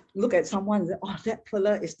 we look at someone and say, oh, that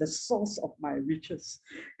fella is the source of my riches.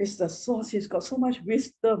 It's the source. He's got so much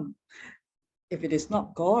wisdom. If it is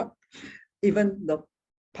not God, even the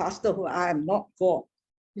pastor who I am not God.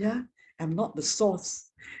 Yeah, I'm not the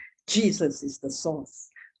source. Jesus is the source.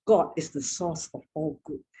 God is the source of all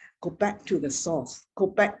good. Go back to the source. Go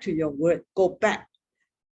back to your word. Go back,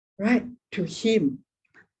 right, to him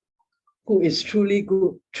who is truly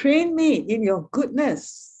good. Train me in your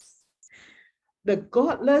goodness. The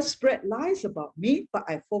godless spread lies about me, but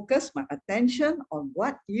I focus my attention on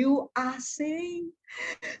what you are saying.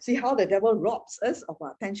 See how the devil robs us of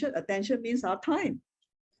our attention? Attention means our time.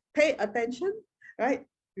 Pay attention, right?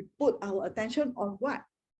 We put our attention on what?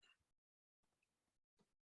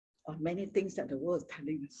 On many things that the world is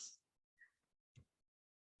telling us.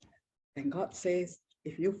 And God says,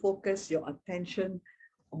 if you focus your attention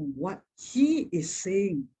on what he is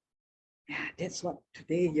saying, yeah, that's what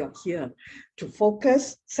today you're here to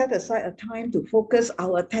focus, set aside a time to focus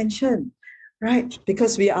our attention, right?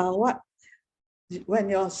 Because we are what? When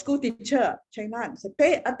your school teacher, Cheng Lan, say,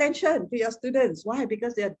 pay attention to your students. Why?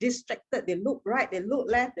 Because they are distracted. They look right, they look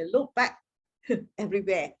left, they look back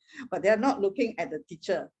everywhere, but they're not looking at the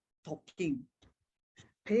teacher talking.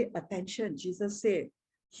 Pay attention. Jesus said,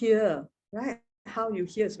 hear, right? How you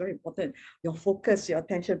hear is very important. Your focus, your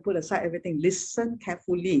attention, put aside everything. Listen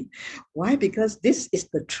carefully. Why? Because this is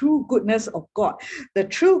the true goodness of God. The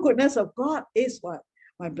true goodness of God is what?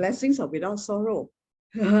 My blessings are without sorrow.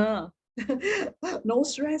 No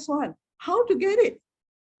stress one. How to get it?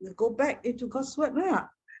 Go back into God's word,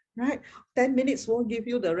 right? 10 minutes won't give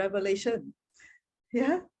you the revelation.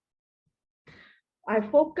 Yeah. I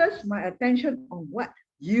focus my attention on what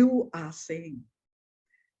you are saying.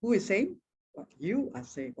 Who is saying? What you are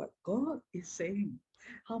saying, what God is saying.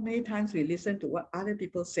 How many times we listen to what other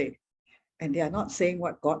people say and they are not saying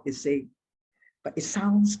what God is saying, but it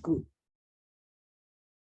sounds good.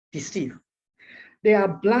 Deceive. They are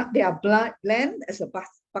bland as a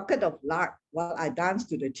bucket of lard while I dance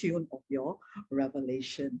to the tune of your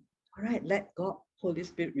revelation. All right, let God, Holy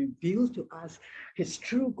Spirit, reveal to us his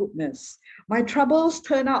true goodness. My troubles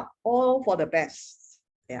turn out all for the best.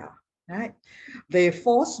 Yeah. Right? They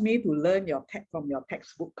forced me to learn from your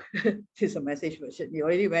textbook. This is a message version. You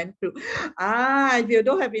already went through. If you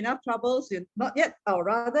don't have enough troubles, you're not yet, or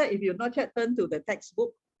rather, if you're not yet turned to the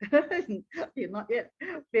textbook, you're not yet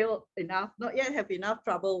feel enough, not yet have enough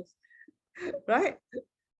troubles, right?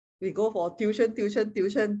 We go for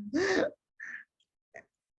tuition.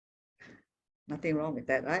 Nothing wrong with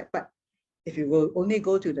that, right? But if you will only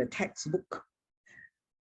go to the textbook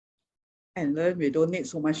and learn, we don't need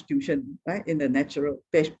so much tuition, right? In the natural,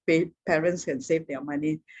 parents can save their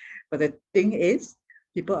money. But the thing is,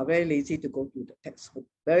 people are very lazy to go to the textbook,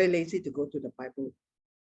 very lazy to go to the Bible,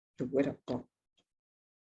 the word of God.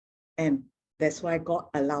 And that's why God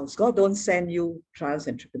allows. God don't send you trials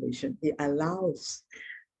and tribulation. He allows.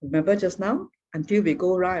 Remember just now? Until we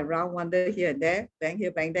go round and round, wander here and there, bang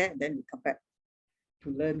here, bang there, and then we come back to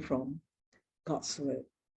learn from God's word.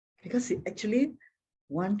 Because it actually,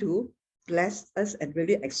 want to bless us and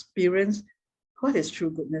really experience what is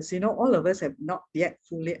true goodness. All of us have not yet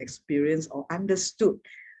fully experienced or understood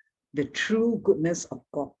the true goodness of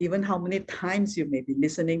God, even how many times you may be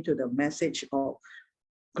listening to the message of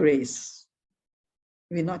grace.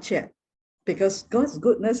 We're not yet, because God's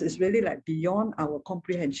goodness is really like beyond our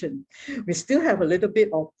comprehension. We still have a little bit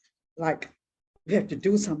of like, we have to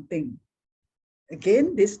do something.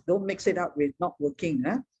 Again, this don't mix it up with not working.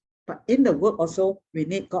 But in the work also, we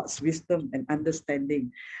need God's wisdom and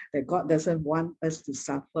understanding that God doesn't want us to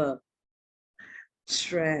suffer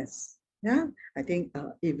stress. Yeah, I think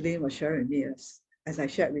Evelyn was sharing with me, as I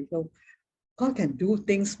shared with you, God can do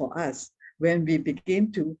things for us when we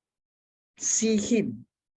begin to see Him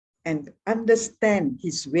and understand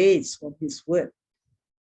His ways from His word.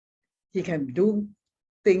 He can do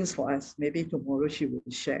things for us. Maybe tomorrow she will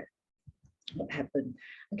share what happened.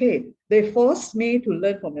 Okay, they forced me to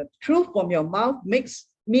learn from the truth from your mouth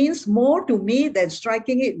means more to me than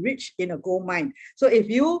striking it rich in a gold mine. So if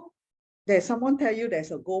there's someone tell you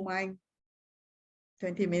there's a gold mine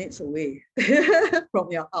 20 minutes away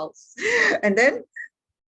from your house, and then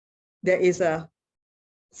there is a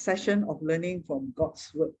session of learning from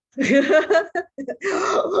God's word,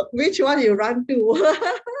 which one you run to?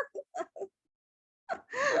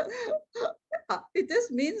 It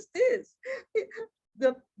just means this.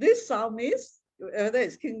 This psalmist, whether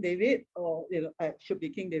it's King David or it should be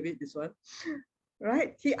King David, this one,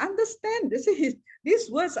 right? He understands. These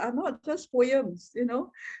words are not just poems,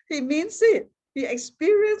 he means it. He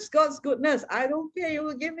experienced God's goodness. I don't care. You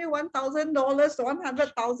will give me $1,000,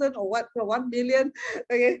 100,000, or what, for 1 million.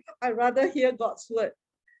 Okay, I'd rather hear God's word.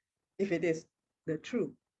 If it is the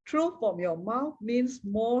truth. Truth from your mouth means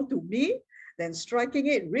more to me than striking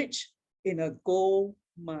it rich in a gold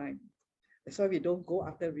mine. That's why we don't go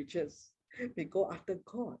after riches. We go after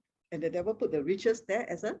God. And the devil put the riches there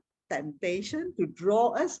as a temptation to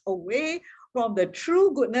draw us away from the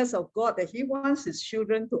true goodness of God that He wants His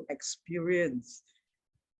children to experience.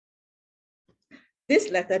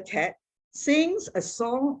 This letter Tet sings a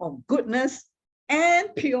song of goodness and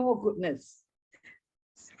pure goodness.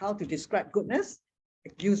 How to describe goodness?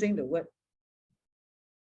 Using the word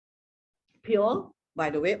pure, by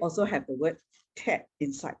the way, also have the word Tet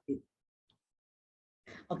inside it.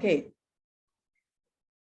 Okay.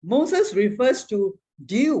 Moses refers to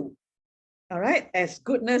dew, all right, as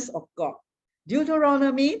goodness of God.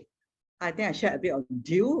 Deuteronomy, I think I shared a bit of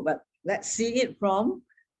dew, but let's see it from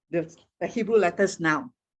the Hebrew letters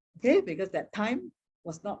now, okay, because that time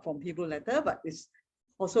was not from Hebrew letter, but it's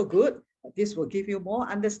also good. But this will give you more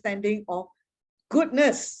understanding of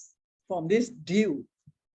goodness from this dew.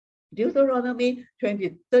 Deuteronomy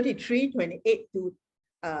 33, 28 to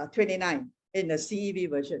 29 in the CEV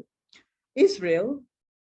version. Israel,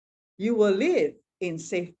 you will live in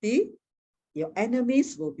safety. Your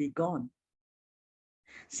enemies will be gone.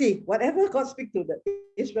 See, whatever God speaks to the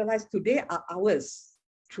Israelites today are ours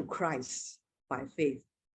through Christ by faith.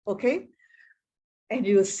 Okay? And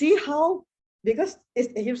you will see how, because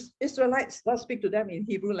Israelites, God speak to them in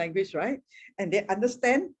Hebrew language, right? And they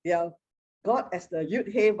understand their God as the Yud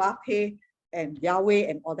He, Vav He, and Yahweh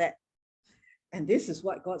and all that. And this is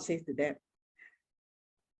what God says to them.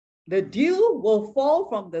 The dew will fall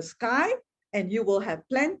from the sky and you will have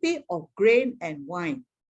plenty of grain and wine.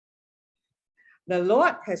 The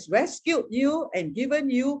Lord has rescued you and given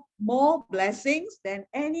you more blessings than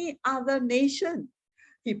any other nation.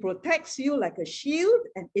 He protects you like a shield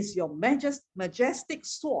and is your majestic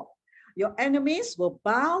sword. Your enemies will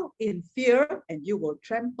bow in fear and you will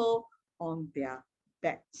trample on their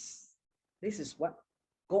backs. This is what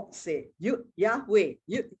God said. Yahweh,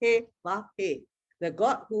 Yud-He, Vav-He, the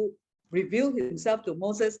God who revealed Himself to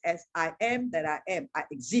Moses as I am that I am. I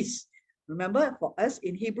exist. Remember, for us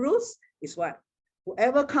in Hebrews, is what?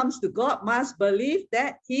 Whoever comes to God must believe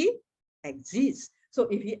that He exists. So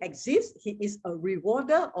if He exists, He is a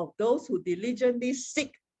rewarder of those who diligently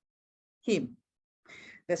seek Him.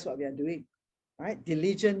 That's what we are doing, right?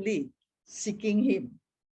 Diligently seeking Him.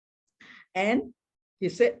 And He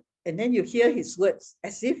said, and then you hear His words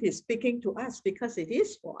as if He's speaking to us, because it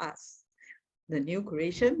is for us. The new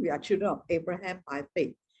creation, we are children of Abraham by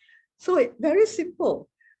faith. So it's very simple.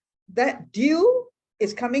 That dew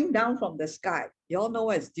is coming down from the sky. You all know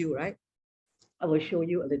what is dew, right? I will show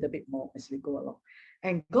you a little bit more as we go along.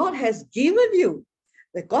 And God has given you,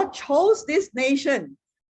 that God chose this nation.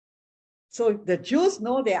 So the Jews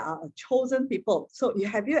know they are a chosen people. So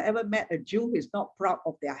have you ever met a Jew who is not proud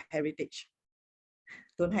of their heritage?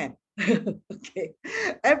 Don't have. Okay.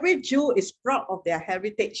 Every Jew is proud of their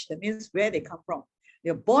heritage. That means where they come from.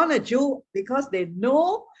 They're born a Jew because they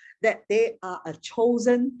know that they are a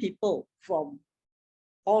chosen people from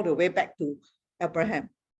all the way back to Abraham.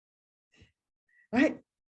 Right?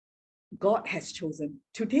 God has chosen.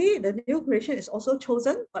 Today, the new creation is also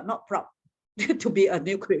chosen, but not proud to be a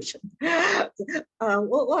new creation.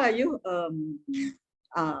 What are you?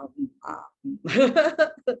 A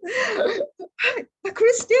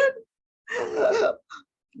Christian,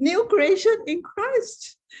 new creation in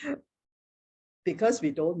Christ. Because we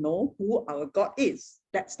don't know who our God is.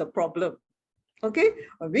 That's the problem. Okay,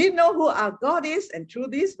 we know who our God is, and through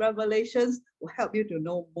these revelations will help you to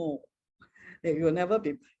know more. That you will never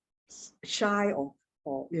be shy or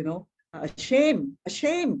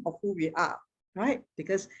ashamed of who we are, right?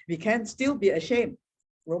 Because we can still be ashamed.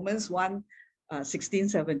 Romans 1, 16,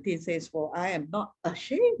 17 says, "For I am not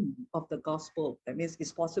ashamed of the gospel." That means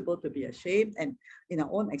it's possible to be ashamed, and in our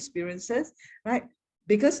own experiences, right?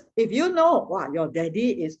 Because if you know, wow, your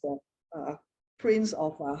daddy is the prince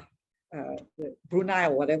of Brunei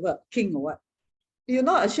or whatever, king or what, you're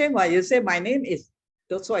not ashamed. Why? You say, my name is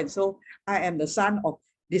so and so. I am the son of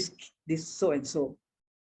this so and so.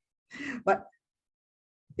 But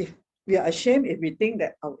if we are ashamed, if we think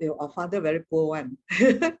that our father very poor one,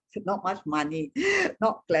 not much money,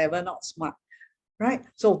 not clever, not smart, right?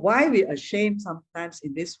 So why we ashamed sometimes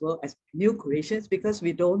in this world as new creations? Because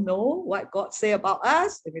we don't know what God say about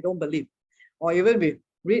us, and we don't believe, or even we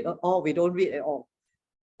read or we don't read at all.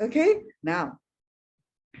 Okay, now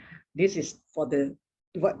this is for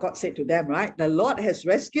what God said to them, right? The Lord has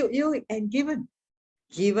rescued you and given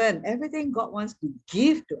everything God wants to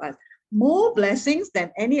give to us, more blessings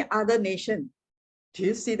than any other nation. Do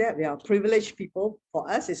you see that? We are privileged people. For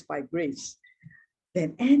us, it's by grace.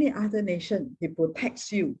 Than any other nation, He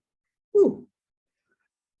protects you. Ooh.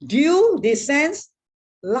 Dew descends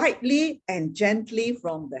lightly and gently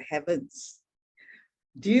from the heavens.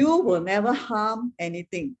 Dew will never harm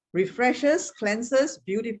anything. Refreshes, cleanses,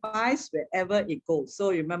 beautifies wherever it goes.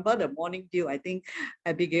 So remember the morning dew. I think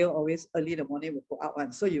Abigail always early in the morning will go out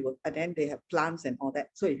one. So you will, and then they have plants and all that.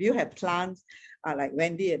 So if you have plants like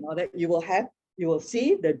Wendy and all that, you will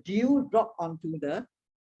see the dew drop onto the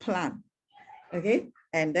plant. Okay,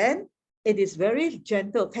 and then it is very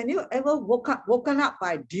gentle. Can you ever woken up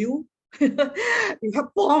by dew? You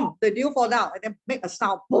have boom, the dew fall down and then make a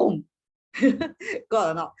sound, boom.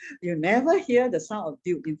 God or not, you never hear the sound of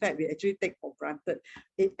dew. In fact, we actually take for granted.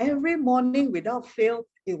 Every morning without fail,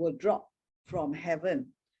 it will drop from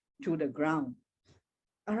heaven to the ground.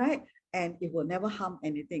 All right, and it will never harm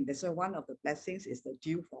anything. That's why one of the blessings is the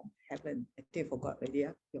dew from heaven. I think I forgot already,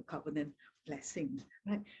 your covenant blessings,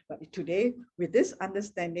 right? But today, with this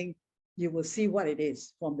understanding, you will see what it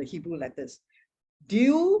is from the Hebrew letters.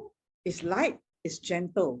 Dew is light, is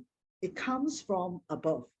gentle. It comes from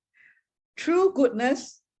above. True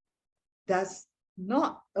goodness does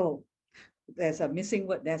not, oh, there's a missing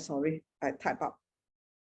word there, sorry, I type up.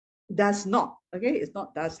 Does not, okay, it's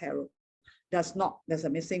not does herald. Does not, there's a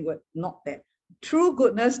missing word, not there. True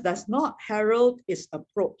goodness does not herald its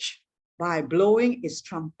approach by blowing its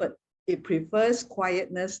trumpet. It prefers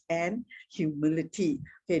quietness and humility.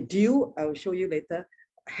 Okay, dew, I will show you later,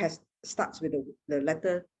 starts with the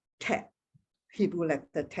letter tet, Hebrew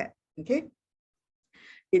letter tet, okay?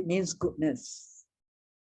 It means goodness.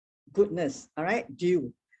 Goodness, all right,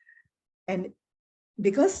 dew. And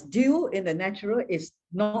because dew in the natural is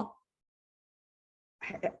not,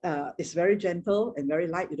 it's very gentle and very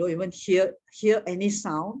light. You don't even hear any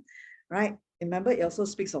sound, right? Remember, it also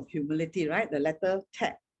speaks of humility, right? The letter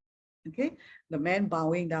tet, okay? The man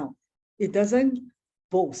bowing down. It doesn't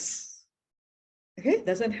boast, okay? It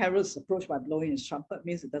doesn't herald its approach by blowing its trumpet,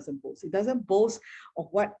 means it doesn't boast. It doesn't boast of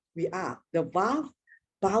what we are. The Vav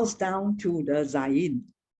bows down to the Zayin.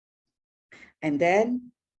 And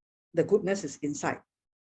then the goodness is inside.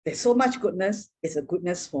 There's so much goodness. It's a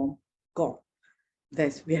goodness from God.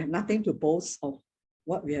 We have nothing to boast of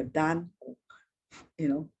what we have done,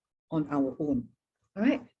 on our own. All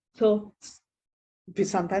right. So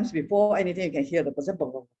sometimes before anything, you can hear the person,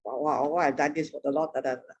 wow, I've done this for the Lord.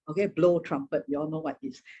 Okay, blow trumpet. You all know what it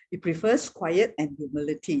is. It prefers quiet and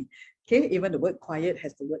humility. Okay, even the word quiet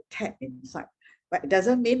has the word tet inside. But it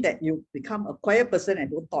doesn't mean that you become a quiet person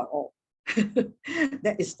and don't talk at all.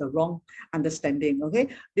 That is the wrong understanding. Okay,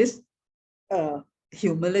 this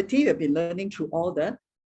humility we've been learning through all the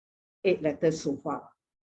 8 letters so far.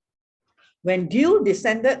 When dew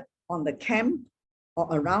descended on the camp or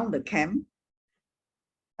around the camp,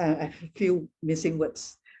 a few missing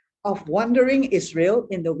words, of wandering Israel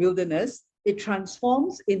in the wilderness, it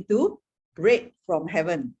transforms into bread from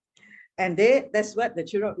heaven. And that's what the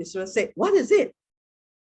children of Israel said. What is it?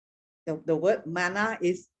 The word manna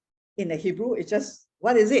is in the Hebrew, it's just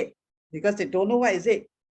What is it? Because they don't know what is it.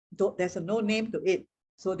 There's no name to it.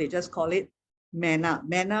 So they just call it manna.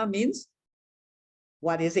 Manna means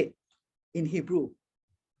what is it in Hebrew?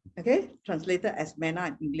 Okay, translated as manna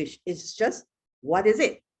in English. It's just what is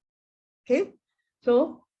it? Okay,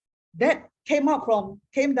 so that came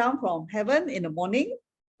down from heaven in the morning.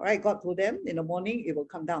 All right, God told them in the morning it will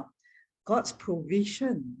come down. God's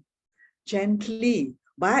provision, gently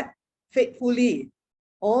but faithfully.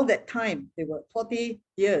 All that time, they were 40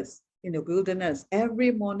 years in the wilderness.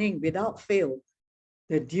 Every morning, without fail,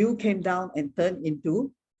 the dew came down and turned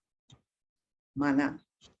into manna,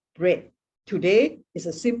 bread. Today is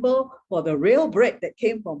a symbol for the real bread that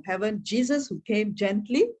came from heaven. Jesus, who came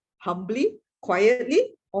gently, humbly,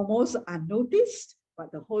 quietly, almost unnoticed,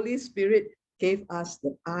 but the Holy Spirit gave us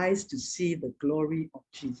the eyes to see the glory of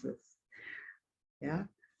Jesus. Yeah,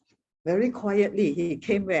 very quietly, he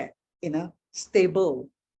came where? In a stable.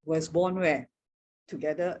 Was born where?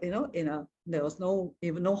 Together, there was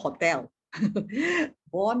even no hotel.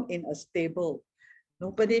 Born in a stable.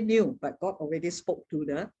 Nobody knew, but God already spoke to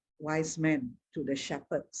the wise men, to the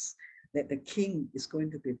shepherds, that the king is going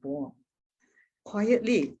to be born.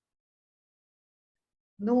 Quietly.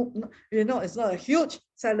 No, it's not a huge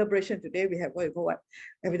celebration today. We have what?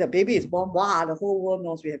 If the baby is born, wow, the whole world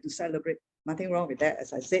knows we have to celebrate. Nothing wrong with that,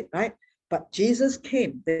 as I said, right? But Jesus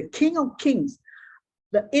came, the King of Kings,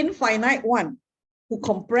 the infinite one, who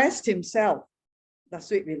compressed himself.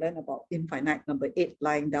 Last week we learned about infinite, number 8,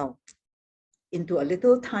 lying down, into a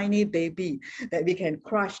little tiny baby that we can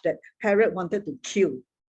crush, that Herod wanted to kill.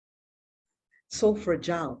 So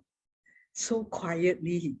fragile, so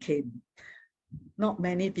quietly he came. Not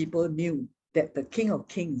many people knew that the King of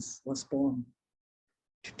Kings was born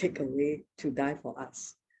to take away, to die for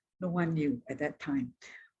us. No one knew at that time.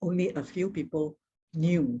 Only a few people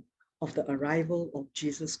knew of the arrival of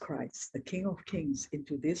Jesus Christ, the King of Kings,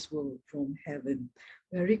 into this world from heaven.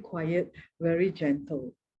 Very quiet, very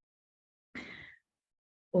gentle.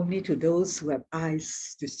 Only to those who have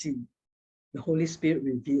eyes to see, the Holy Spirit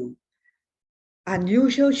revealed.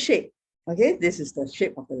 Unusual shape. Okay, this is the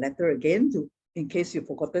shape of the letter again, in case you've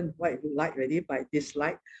forgotten what you like already by this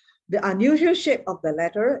slide. The unusual shape of the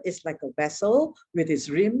letter is like a vessel with its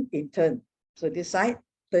rim in turn. So this side,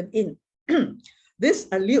 turn in. This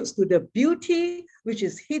alludes to the beauty which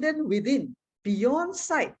is hidden within, beyond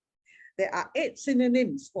sight. There are 8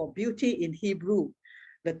 synonyms for beauty in Hebrew.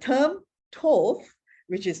 The term tov,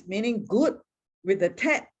 which is meaning good, with the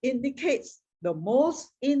tet indicates the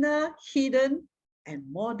most inner, hidden, and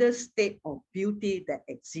modest state of beauty that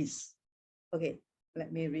exists. Okay,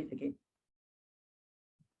 let me read again.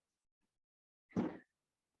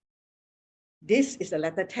 This is the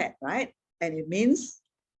letter tet, right? And it means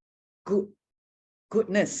good,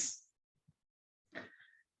 goodness.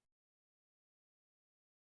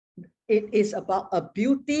 It is about a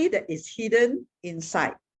beauty that is hidden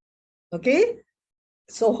inside. Okay,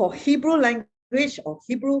 so for Hebrew language or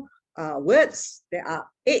Hebrew words, there are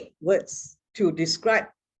 8 words to describe,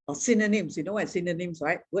 or synonyms. You know what synonyms,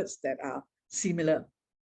 right? Words that are similar,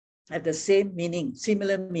 have the same meaning,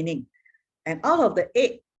 similar meaning. And out of the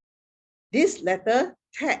 8, this letter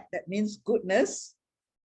tet, that means goodness,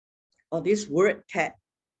 or this word tet,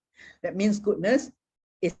 that means goodness,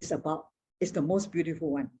 is the most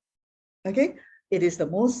beautiful one. Okay, it is the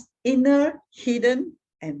most inner, hidden,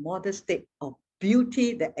 and modest state of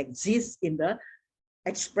beauty that exists in the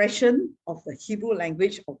expression of the Hebrew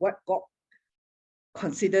language of what God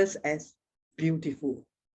considers as beautiful.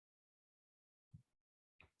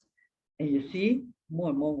 And you see more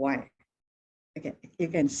and more why. Okay, you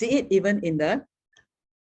can see it even in the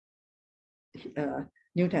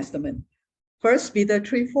New Testament. 1 Peter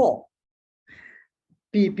 3:4.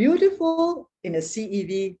 Be beautiful in the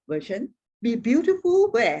CEV version. Be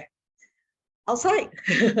beautiful where? Outside.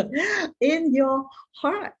 In your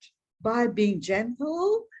heart, by being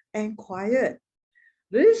gentle and quiet.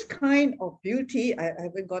 This kind of beauty, I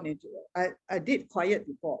haven't gone into it. I did quiet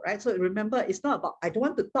before, right? So remember, it's not about, I don't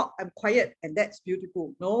want to talk, I'm quiet, and that's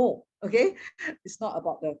beautiful. No, okay? It's not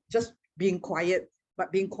about just being quiet,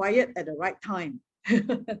 but being quiet at the right time.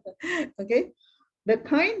 Okay?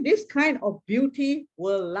 This kind of beauty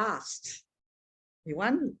will last. You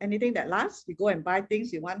want anything that lasts? You go and buy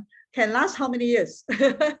things you want. Can last how many years?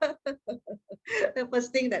 The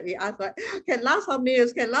first thing that we ask, right? Can last how many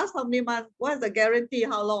years? Can last how many months? What is the guarantee?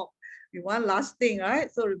 How long? You want lasting,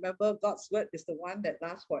 right? So remember, God's word is the one that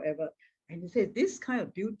lasts forever. And he said, this kind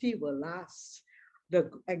of beauty will last.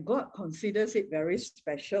 And God considers it very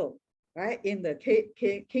special, right? In the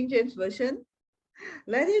King James Version,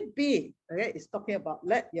 let it be. Okay, it's talking about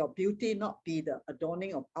let your beauty not be the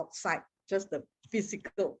adorning of outside, just the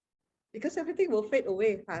physical, because everything will fade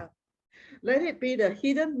away. Let it be the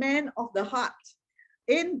hidden man of the heart,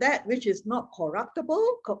 in that which is not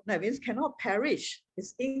corruptible, that means cannot perish,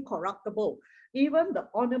 is incorruptible. Even the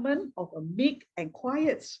ornament of a meek and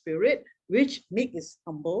quiet spirit, which meek is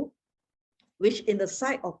humble, which in the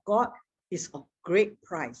sight of God is of great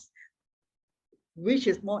price. Which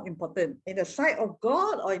is more important, in the sight of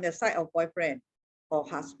God or in the sight of boyfriend or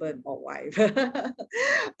husband or wife?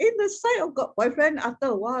 In the sight of God, boyfriend after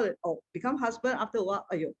a while, or become husband after a while,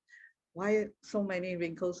 ayo, why so many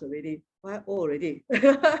wrinkles already? Why old already?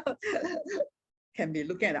 Can be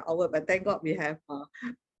looking at the hour, but thank God we have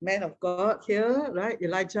man of God here, right?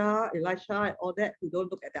 Elijah, Elisha, and all that, who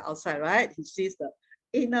don't look at the outside, right? He sees the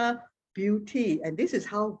inner beauty, and this is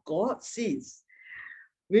how God sees,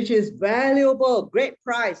 which is valuable, great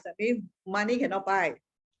price. That means money cannot buy.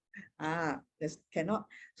 This cannot.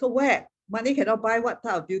 So where money cannot buy what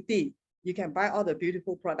type of beauty? You can buy all the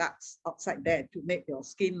beautiful products outside there to make your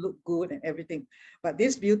skin look good and everything. But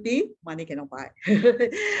this beauty, money cannot buy.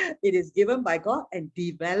 It is given by God and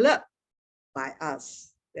developed by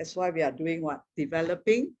us. That's why we are doing what?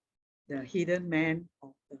 Developing the hidden man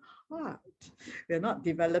of the heart. We're not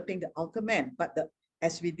developing the outer man, but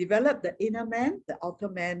as we develop the inner man, the outer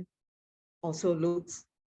man also looks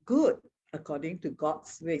good according to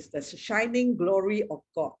God's ways. The shining glory of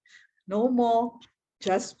God. No more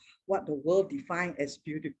just what the world defines as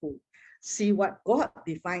beautiful. See what God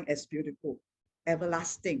defined as beautiful.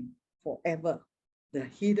 Everlasting, forever. The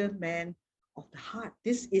hidden man of the heart.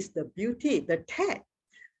 This is the beauty, the tet,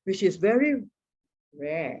 which is very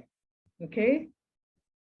rare. Okay.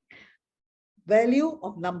 Value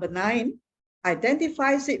of number 9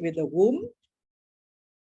 identifies it with the womb.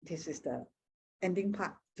 This is the ending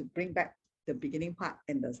part to bring back the beginning part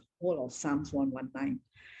and the whole of Psalms 119.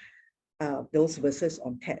 Those verses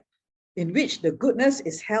on tet, in which the goodness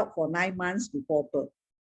is held for 9 months before birth.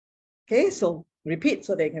 Okay, so repeat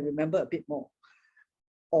so they can remember a bit more,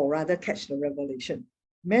 or rather catch the revelation.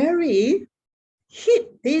 Mary hid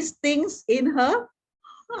these things in her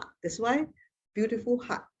heart. That's why beautiful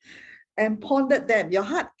heart. And pondered them. Your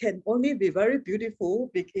heart can only be very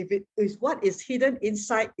beautiful if it is what is hidden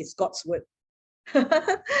inside is God's word.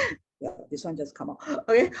 Yeah, this one just come out.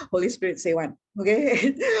 Okay, Holy Spirit say one.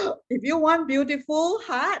 Okay, if you want beautiful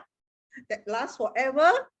heart that lasts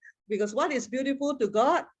forever, because what is beautiful to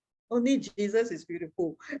God? Only Jesus is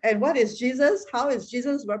beautiful. And what is Jesus? How is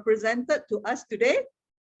Jesus represented to us today?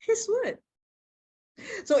 His word.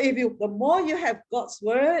 So if you, the more you have God's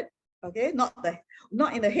word, okay, not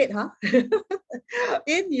in the head, huh?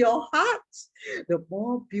 In your heart, the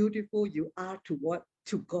more beautiful you are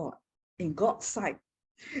to God, in God's sight.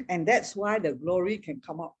 And that's why the glory can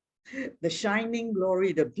come up. The shining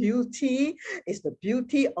glory, the beauty is the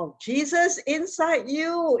beauty of Jesus inside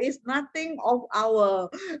you. It's nothing of our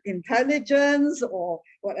intelligence or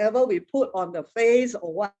whatever we put on the face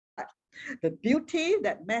or what. The beauty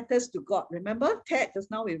that matters to God. Remember, Ted,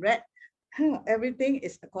 just now we read, everything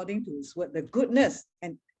is according to his word, the goodness.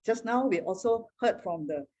 And just now we also heard from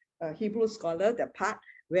the Hebrew scholar, the part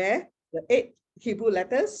where the 8 Hebrew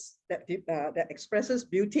letters that expresses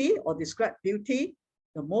beauty or describe beauty.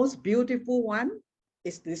 The most beautiful one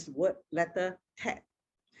is this word letter Tet,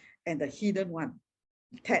 and the hidden one.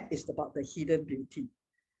 Tet is about the hidden beauty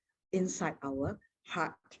inside our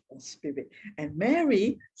heart or spirit. And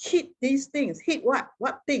Mary hid these things. Hid what?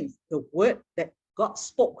 What things? The word that God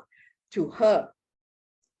spoke to her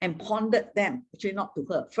and pondered them. Actually, not to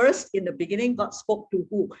her. First, in the beginning, God spoke to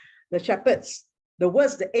who? The shepherds. The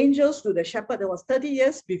words, the angels to the shepherd. That was 30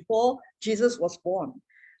 years before Jesus was born,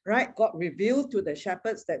 right? God revealed to the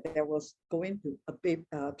shepherds that there was going to a baby,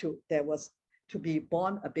 there was to be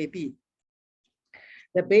born a baby.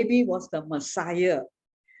 The baby was the Messiah.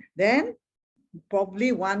 Then,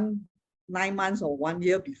 probably 9 months or 1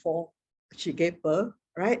 year before she gave birth,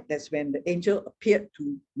 right? That's when the angel appeared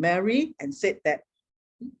to Mary and said that,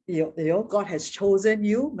 God has chosen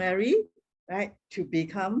you, Mary, right, to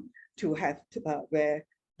become, to have, where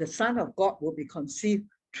the Son of God will be conceived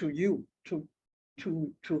through you,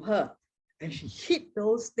 to her. And she hid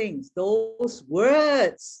those things, those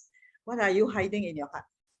words. What are you hiding in your heart?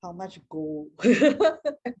 How much gold?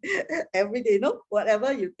 Every day,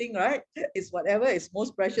 whatever you think, right, is whatever is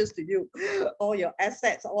most precious to you. All your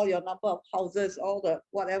assets, all your number of houses, all the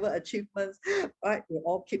whatever achievements, right, we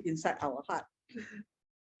all keep inside our heart.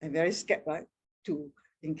 I'm very scared, right,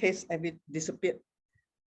 in case every disappeared.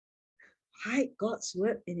 Hide God's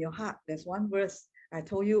word in your heart. There's one verse I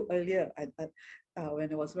told you earlier,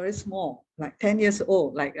 when I was very small, like 10 years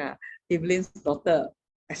old, like Evelyn's daughter,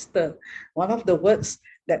 Esther. One of the words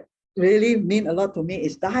that really mean a lot to me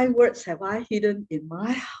is, thy words have I hidden in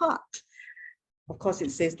my heart. Of course,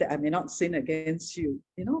 it says that I may not sin against you,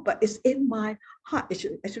 but it's in my heart.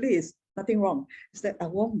 Actually, it's nothing wrong. It's that I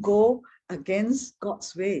won't go against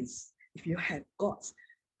God's ways. If you have God's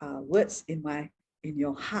words in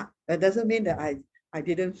your heart, that doesn't mean that I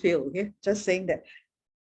didn't fail. Okay, just saying that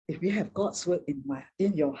if you have God's word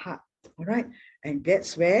in your heart, all right, and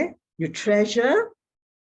that's where you treasure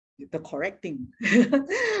the correct thing.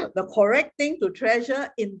 The correct thing to treasure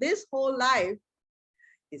in this whole life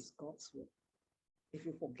is God's word. If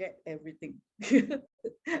you forget everything,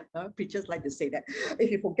 preachers like to say that. If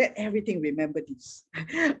you forget everything, remember this.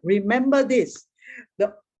 Remember this.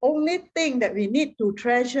 The only thing that we need to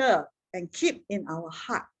treasure and keep in our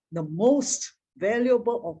heart, the most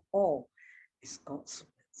valuable of all, is God's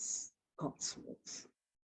words. God's words.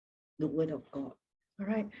 The word of God. All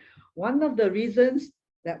right. One of the reasons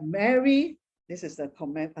that Mary, this is a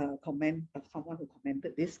comment of someone who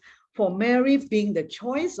commented this, for Mary being the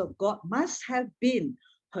choice of God must have been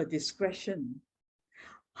her discretion,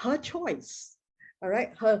 her choice, all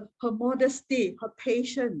right, her modesty, her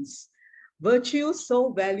patience, virtue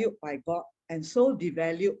so valued by God and so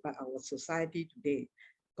devalued by our society today.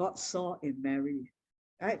 God saw in Mary,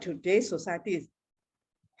 right? Today's society is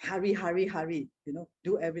hurry, hurry, hurry,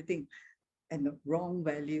 do everything, and the wrong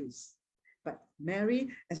values. But Mary,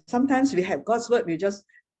 and sometimes we have God's word, we just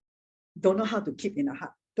don't know how to keep in our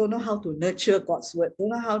heart, don't know how to nurture God's word, don't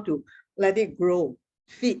know how to let it grow,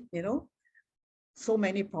 feed, so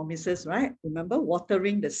many promises, right? Remember,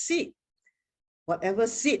 watering the seed, whatever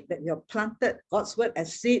seed that you've planted, God's word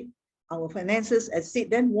as seed, our finances as seed,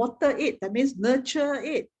 then water it. That means nurture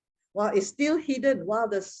it while it's still hidden, while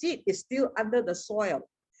the seed is still under the soil,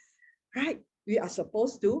 right? We are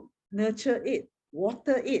supposed to nurture it,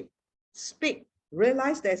 water it, speak,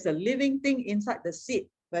 realize there's a living thing inside the seed,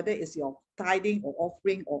 whether it's your tithing or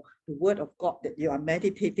offering or the word of God that you are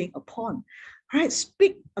meditating upon. Right?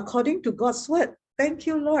 Speak according to God's word. Thank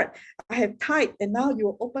you, Lord. I have tithed, and now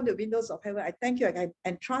you open the windows of heaven. I thank you. I can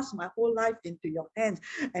entrust my whole life into your hands,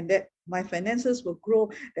 and that my finances will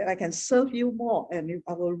grow, that I can serve you more, and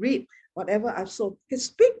I will reap whatever I've sown.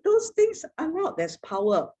 Speak those things out. There's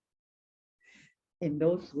power in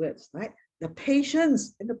those words, right? The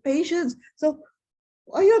patience and the patience. So,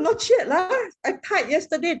 oh, you're not shit, lah. I tied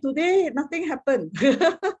yesterday, today, nothing happened.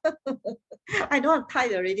 I know I'm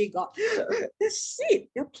tired already, God. The seed,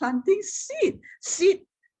 you're planting seed. Seed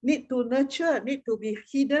need to nurture, need to be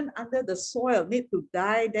hidden under the soil, need to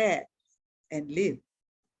die there and live.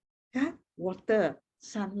 Yeah, water,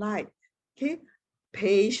 sunlight, okay,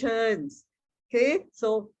 patience. Okay,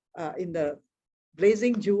 so in the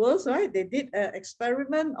Blazing Jewels, right? They did an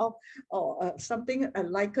experiment of something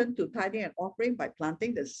likened to tithing and offering by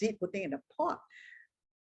planting the seed, putting in a pot.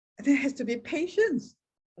 And there has to be patience.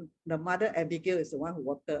 The mother Abigail is the one who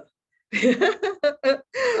watered.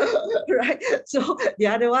 Right? So the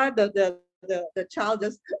other one, the child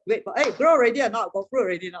just wait for, hey, grow already or not? Go grow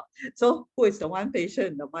already or not? So who is the one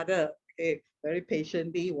patient? The mother. Okay, very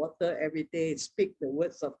patiently water every day, speak the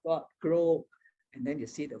words of God, grow, and then you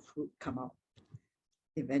see the fruit come out.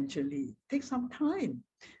 Eventually, take some time,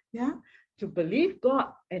 yeah, to believe God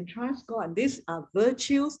and trust God. And these are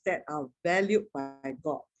virtues that are valued by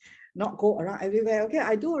God. Not go around everywhere. Okay,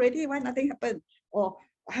 I do already. Why nothing happened? Or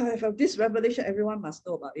I have this revelation. Everyone must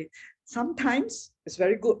know about it. Sometimes it's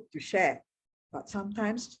very good to share, but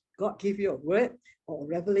sometimes God give you a word or a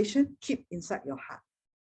revelation. Keep inside your heart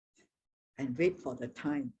and wait for the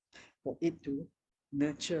time for it to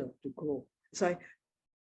nurture, to grow. So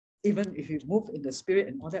even if you move in the spirit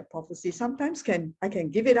and all that prophecy, sometimes I can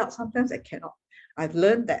give it out, sometimes I cannot. I've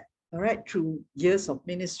learned that, all right, through years of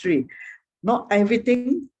ministry. Not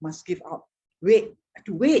everything must give out. Wait,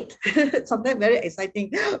 to wait. Sometimes very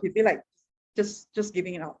exciting. You feel like just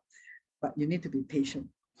giving it out. But you need to be patient.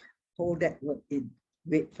 Hold that word in.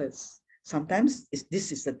 Wait first. Sometimes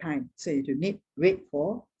this is the time. So you need wait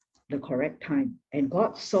for the correct time. And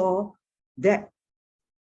God saw that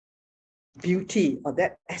beauty or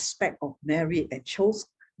that aspect of Mary and chose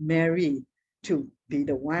Mary to be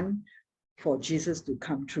the one for Jesus to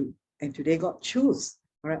come true. And today God choose,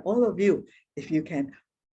 all right, all of you, if you can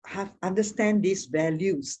understand these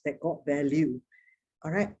values that God value,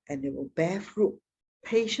 all right, and it will bear fruit.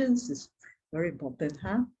 Patience is very important,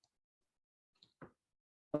 huh?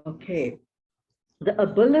 Okay, the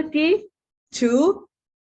ability to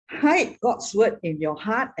hide God's word in your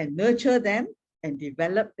heart and nurture them and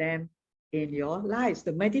develop them in your lives.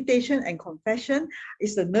 The meditation and confession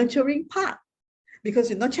is the nurturing part because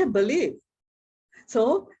you nurture belief.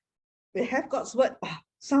 So we have God's word. Oh,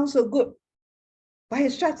 sounds so good. By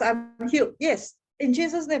his stripes, I'm healed. Yes, in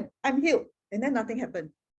Jesus' name, I'm healed. And then nothing happened.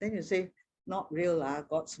 Then you say, not real,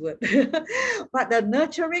 God's word. But the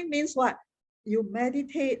nurturing means what? You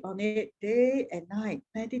meditate on it day and night.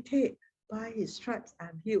 Meditate. By his stripes,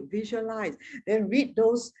 I'm healed. Visualize. Then read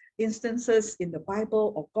those instances in the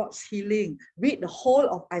Bible of God's healing. Read the whole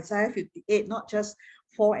of Isaiah 58, not just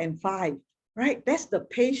 4 and 5. Right? That's the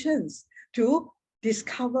patience to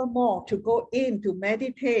discover more, to go in, to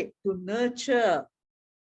meditate, to nurture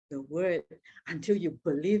the word until you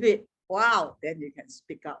believe it. Wow, then you can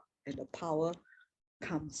speak out and the power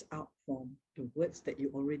comes out from the words that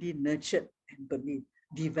you already nurtured and believe,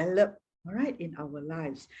 develop, all right, in our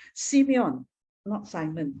lives. Simeon, not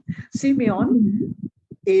Simon. Simeon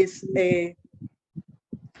is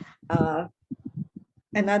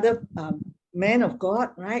another man of God,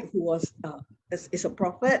 right, who was is a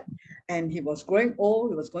prophet, and he was growing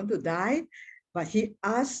old, he was going to die, but he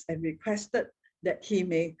asked and requested that he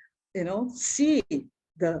may, see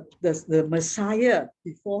the Messiah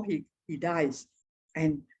before he dies.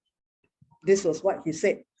 And this was what he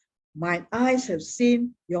said: my eyes have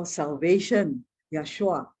seen your salvation,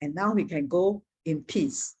 Yeshua, and now we can go in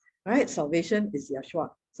peace, right? Salvation is Yeshua.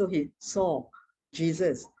 So he saw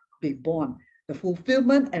Jesus be born, the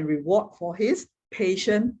fulfillment and reward for his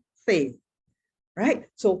patient faith, right?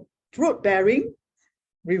 So fruit bearing,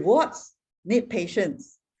 rewards need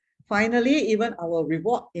patience. Finally, even our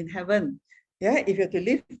reward in heaven. Yeah, if you have to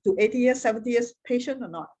live to 80 years, 70 years, patient or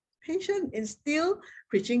not? Patient in still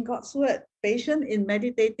preaching God's word, patient in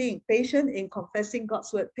meditating, patient in confessing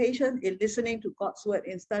God's word, patient in listening to God's word,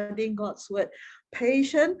 in studying God's word,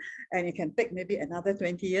 patient, and it can take maybe another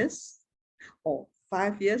 20 years or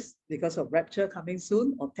 5 years because of rapture coming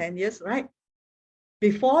soon, or 10 years, right?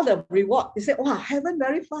 Before the reward, you say, wow, heaven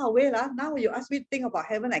very far away. Now you ask me to think about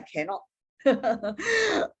heaven, I cannot.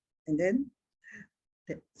 And then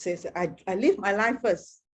it says, I live my life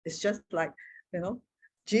first. It's just like,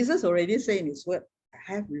 Jesus already said in his word,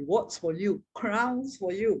 I have rewards for you, crowns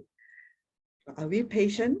for you. Are we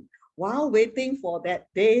patient while waiting for that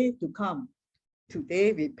day to come?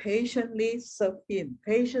 Today, we patiently serve him,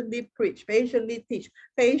 patiently preach, patiently teach,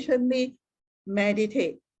 patiently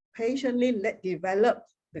meditate, patiently develop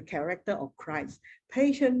the character of Christ,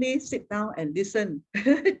 patiently sit down and listen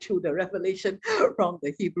to the revelation from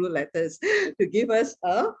the Hebrew letters to give us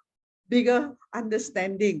a bigger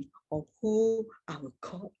understanding of who our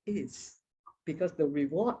God is, because the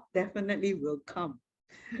reward definitely will come.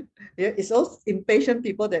 Yeah, it's those impatient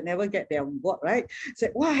people that never get their reward, right?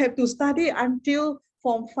 Say, well, I have to study until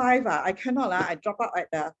Form 5. I cannot. I drop out at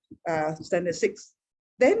the standard 6.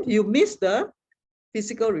 Then you miss the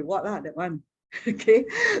physical reward, that one. Okay,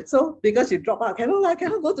 so because you drop out, I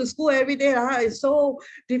cannot go to school every day. It's so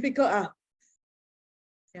difficult.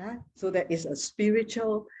 Yeah, so there is a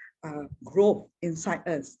spiritual growth inside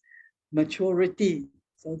us, maturity.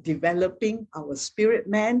 So developing our spirit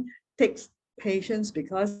man takes patience,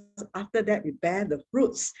 because after that we bear the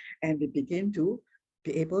fruits and we begin to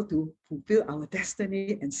be able to fulfill our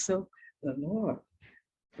destiny and serve the Lord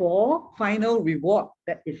for final reward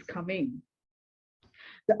that is coming.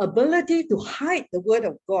 The ability to hide the word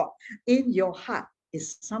of God in your heart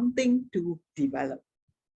is something to develop.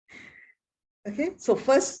 Okay, so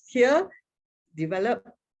first here, develop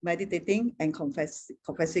meditating and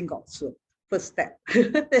confessing God's word. First step.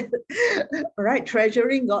 All right,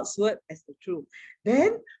 treasuring God's word as the truth.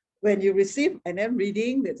 Then when you receive and then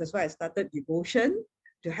reading, that's why I started devotion,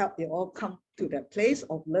 to help you all come to that place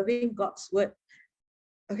of loving God's word.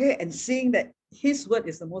 Okay, and seeing that his word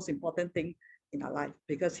is the most important thing in our life,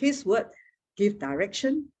 because his word give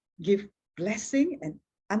direction, give blessing and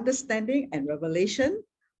understanding and revelation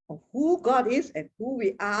of who God is and who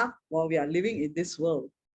we are while we are living in this world.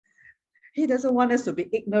 He doesn't want us to be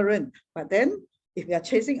ignorant, but then if we are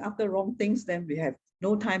chasing after wrong things, then we have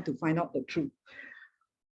no time to find out the truth.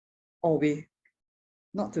 Or we,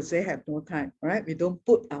 not to say have no time, right? We don't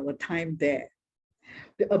put our time there.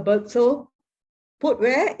 So put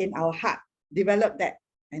where? In our heart. Develop that.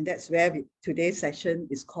 And that's where today's session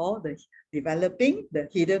is called the Developing the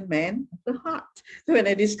Hidden Man of the Heart. So when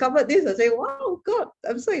I discovered this, I say, wow, God,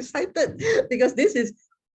 I'm so excited, because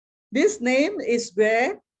this name is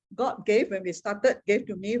where God gave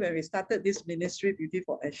to me when we started this ministry, Beauty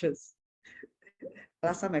for Ashes.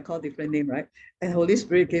 Last time I called different name, right? And Holy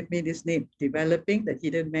Spirit gave me this name, Developing the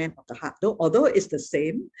Hidden Man of the Heart. Although it's the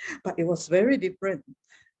same, but it was very different.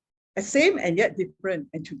 Same and yet different.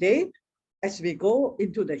 And today, as we go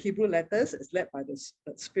into the Hebrew letters, it's led by the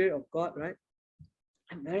Spirit of God, right?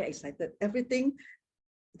 I'm very excited. Everything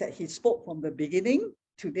that he spoke from the beginning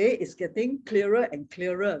today is getting clearer and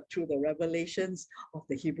clearer through the revelations of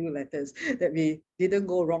the Hebrew letters that we didn't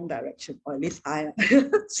go wrong direction, or at least I,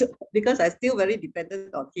 so, because I'm still very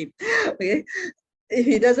dependent on him. Okay, if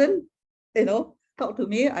he doesn't, talk to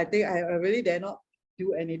me, I think I really dare not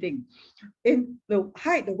do anything.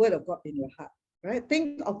 Hide the word of God in your heart, right?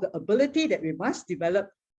 Think of the ability that we must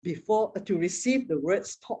develop before to receive the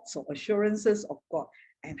words, thoughts, or assurances of God,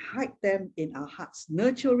 and hide them in our hearts,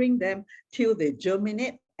 nurturing them till they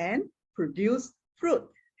germinate and produce fruit.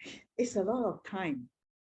 It's a lot of time.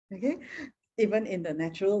 Okay, even in the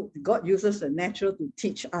natural, God uses the natural to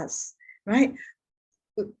teach us, right?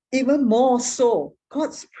 Even more so,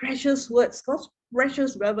 God's precious words, God's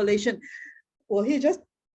precious revelation, will he just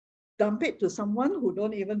dump it to someone who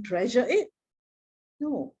don't even treasure it?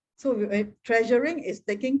 No. So treasuring is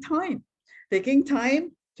taking time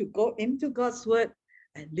to go into God's word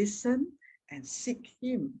and listen and seek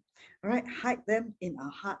him. All right, hide them in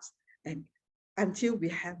our hearts and until we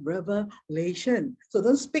have revelation. So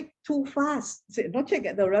don't speak too fast. Say, not yet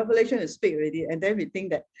get the revelation and speak already, and then we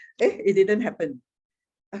think that it didn't happen.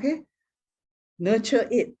 Okay, nurture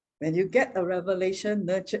it. When you get a revelation,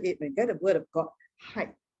 nurture it. When you get a word of God,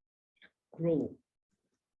 hide, grow.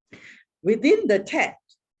 Within the text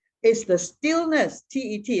is the stillness,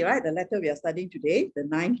 T-E-T, right? The letter we are studying today, the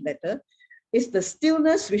 9th letter, is the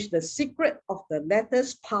stillness which the secret of the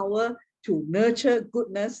letter's power to nurture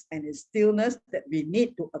goodness and its stillness that we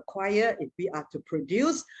need to acquire if we are to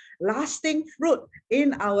produce lasting fruit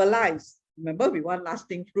in our lives. Remember, we want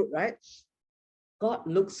lasting fruit, right? God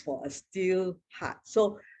looks for a still heart.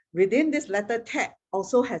 So within this letter, text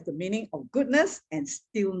also has the meaning of goodness and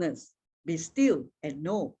stillness. Be still and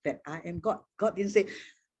know that I am God. God didn't say,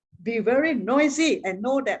 be very noisy and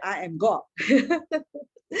know that I am God.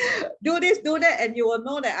 Do this, do that, and you will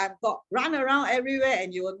know that I'm God. Run around everywhere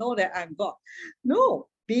and you will know that I'm God. No,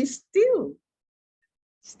 be still.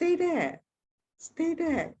 Stay there. Stay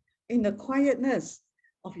there in the quietness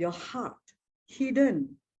of your heart,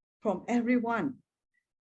 hidden from everyone,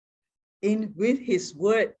 with his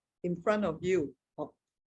word in front of you.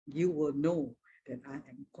 You will know that I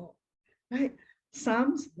am God. Right?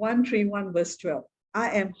 Psalms 131 verse 12.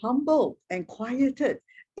 I am humbled and quieted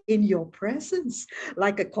in your presence,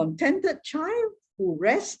 like a contented child who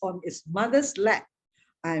rests on its mother's lap.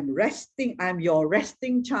 I'm your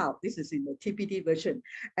resting child. This is in the TPT version.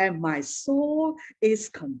 And my soul is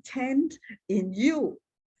content in you.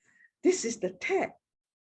 This is the text,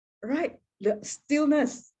 right? The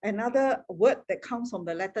stillness, another word that comes from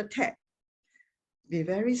the letter text. Be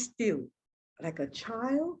very still, like a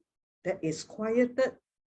child that is quieted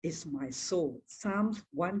is my soul. Psalms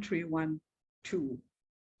 131:2.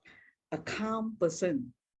 A calm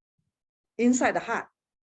person inside the heart.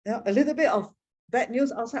 A little bit of bad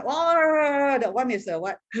news outside. Oh, that one is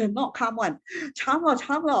what? Not calm one. Charm,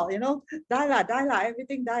 die la,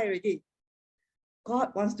 everything die already.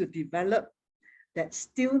 God wants to develop that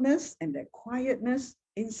stillness and that quietness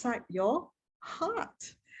inside your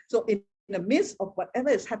heart. So in the midst of whatever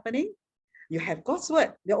is happening, you have God's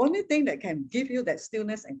word. The only thing that can give you that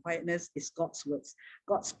stillness and quietness is God's words,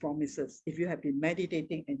 God's promises, if you have been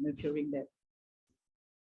meditating and nurturing that.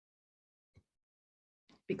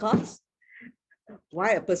 Because why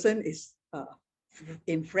a person is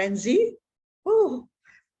in frenzy, oh,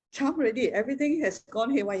 charm already, everything has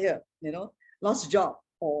gone haywire, lost job,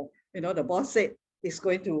 or the boss said it's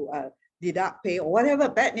going to deduct pay, or whatever,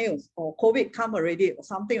 bad news, or COVID come already, or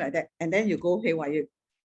something like that, and then you go haywire.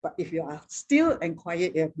 But if you are still and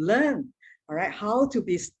quiet, you have learned, all right, how to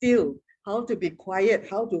be still, how to be quiet,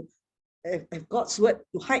 how to have God's word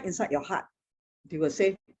to hide inside your heart. He will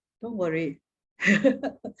say, don't worry.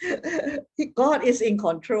 God is in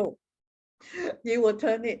control. He will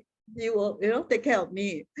turn it. He will, take care of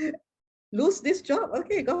me. Lose this job.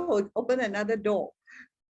 Okay, God will open another door.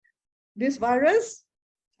 This virus,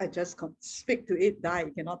 I just speak to it, die.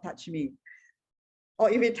 It cannot touch me. Or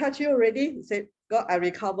if it touch you already, he said, God, I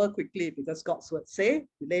recover quickly, because God's word say,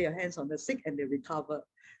 you lay your hands on the sick and they recover.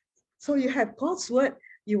 So you have God's word,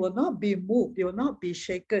 you will not be moved, you will not be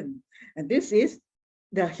shaken. And this is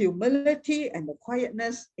the humility and the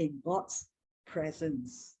quietness in God's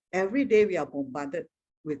presence. Every day we are bombarded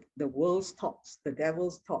with the world's thoughts, the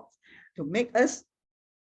devil's thoughts, to make us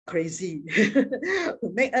crazy,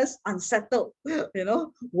 to make us unsettled,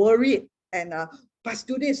 worried, and must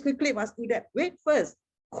do this quickly, must do that. Wait first,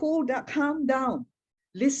 cool down, calm down,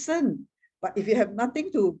 listen. But if you have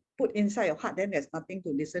nothing to put inside your heart, then there's nothing to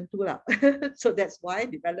listen to. So that's why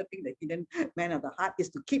developing the hidden man of the heart is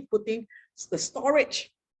to keep putting the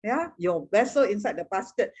storage, your vessel inside the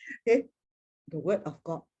basket. Okay, the word of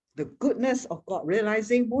God. the goodness of God,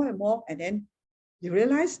 realizing more and more, and then you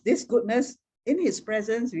realize this goodness in his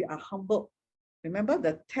presence, we are humbled. Remember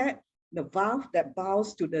the tet, the valve that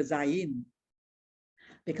bows to the Zayin,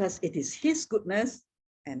 because it is his goodness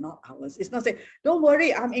and not ours. It's not saying, don't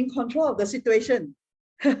worry, I'm in control of the situation.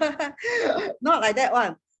 Not like that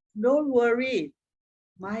one. Don't worry,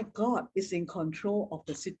 my God is in control of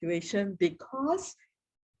the situation, because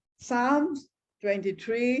Psalms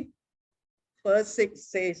 23 verse 6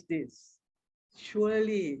 says this: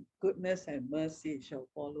 surely goodness and mercy shall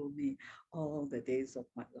follow me all the days of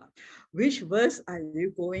my life. Which verse are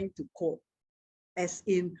you going to quote? As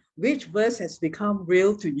in, which verse has become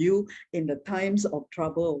real to you in the times of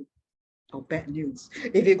trouble or bad news?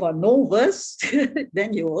 If you got no verse,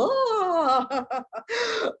 then you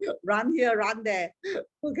run here, run there.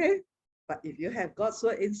 Okay. But if you have God's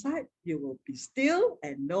word inside, you will be still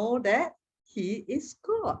and know that he is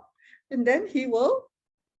God. And then he will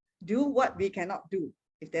do what we cannot do.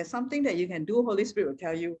 If there's something that you can do, Holy Spirit will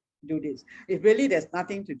tell you, do this. If really there's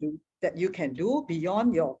nothing to do that you can do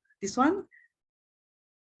beyond your, this one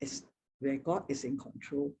is where God is in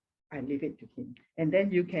control. I leave it to him. And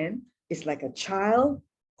then you can, it's like a child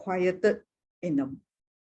quieted in the,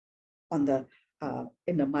 on the,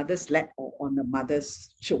 in the mother's lap or on the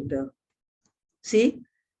mother's shoulder. See,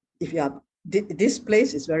 if you are, this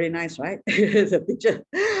place is very nice, right? The picture.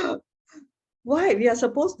 Why? We are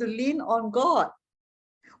supposed to lean on God.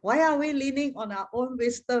 Why are we leaning on our own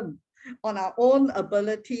wisdom, on our own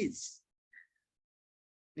abilities?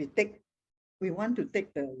 We want to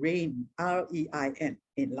take the rein, R-E-I-N,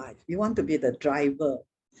 in life. We want to be the driver.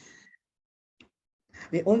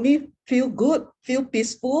 We only feel good, feel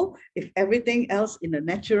peaceful if everything else in the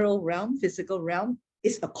natural realm, physical realm,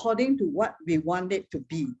 is according to what we want it to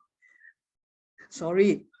be.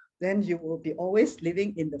 Sorry, then you will be always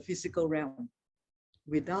living in the physical realm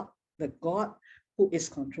without the God who is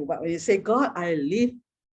control. But when you say, God, I live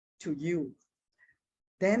to you,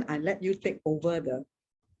 then I let you take over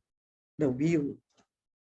the wheel.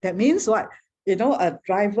 That means what? You know, a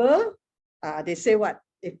driver, they say what?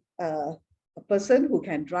 If a person who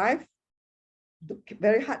can drive,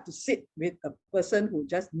 very hard to sit with a person who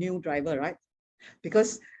just new driver, right?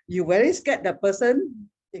 Because you very scared the person,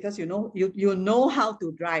 because you know how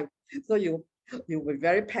to drive. So you will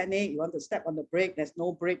very panic, you want to step on the brake, there's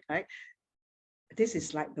no brake, right? This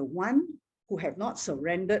is like the one who have not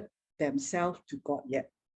surrendered themselves to God yet.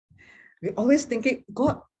 We're always thinking,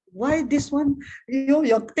 God, why this one?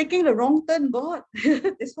 You're taking the wrong turn, God.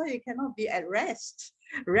 That's why you cannot be at rest.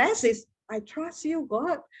 Rest is, I trust you,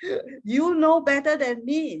 God. You know better than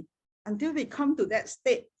me. Until we come to that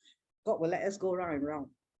state, God will let us go round and round.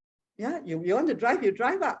 Yeah, you want to drive, you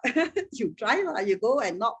drive up. You drive, you go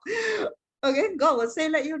and knock. Okay, God will say,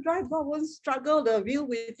 let you drive. God won't struggle the wheel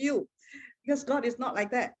with you, because God is not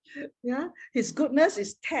like that. Yeah, his goodness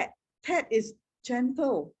is tet. Tet is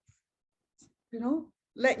gentle.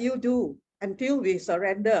 Let you do until we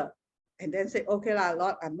surrender, and then say, okay lah,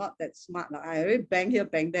 Lord, I'm not that smart. I already bang here,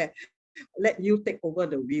 bang there. Let you take over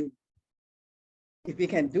the wheel. If we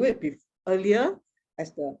can do it earlier,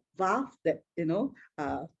 as the valve that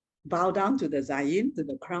bow down to the Zayin, to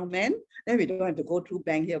the crown man, then we don't have to go through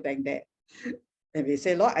bang here, bang there. And we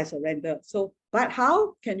say, Lord, I surrender. So, but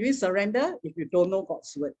how can we surrender if you don't know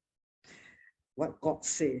God's word? What God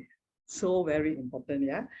say? So very important,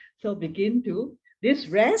 yeah. So begin to, this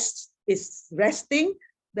rest is resting.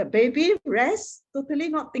 The baby rests, totally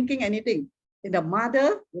not thinking anything. And the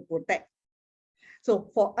mother will protect.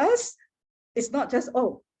 So for us, it's not just,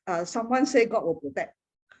 someone say God will protect.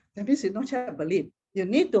 That means you not just believe. You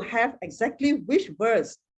need to have exactly which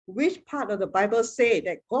verse, which part of the Bible say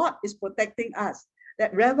that God is protecting us,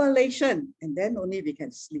 that revelation, and then only we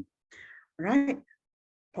can sleep, right?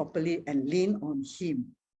 Properly and lean on him.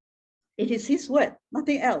 It is his word,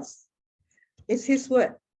 nothing else. It's his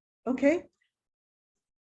word, okay?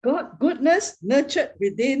 God, goodness nurtured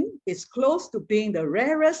within is close to being the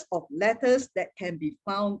rarest of letters that can be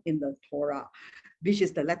found in the Torah, which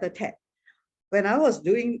is the letter Tet. When I was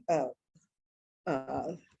doing,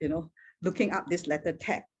 looking up this letter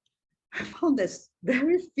Tet, I found there's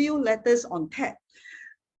very few letters on Tet.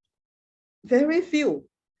 Very few,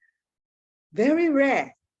 very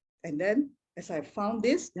rare. And then as I found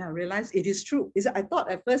this, then I realized it is true. I thought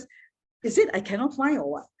at first, is it I cannot find or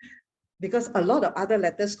what? Because a lot of other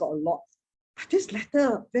letters got a lot. But this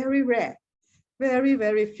letter, very rare. Very,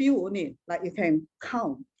 very few only, like you can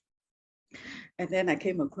count. And then I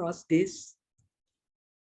came across this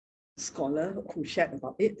scholar who shared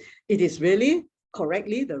about it. It is really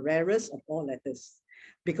correctly the rarest of all letters,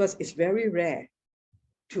 because it's very rare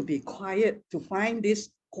to be quiet, to find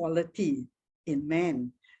this quality in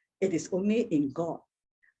man. It is only in God.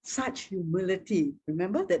 Such humility,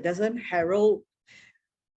 remember, that doesn't herald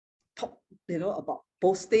talk, about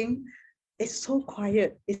boasting. It's so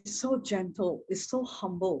quiet, it's so gentle, it's so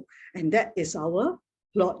humble. And that is our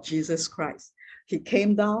Lord Jesus Christ. He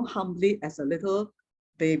came down humbly as a little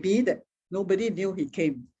baby that nobody knew he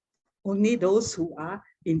came. Only those who are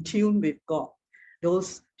in tune with God,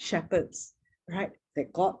 those shepherds, right,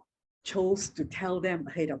 that God chose to tell them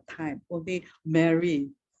ahead of time. Only Mary,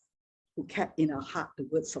 who kept in her heart the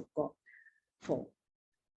words of God for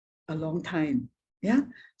a long time. Yeah.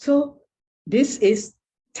 So this is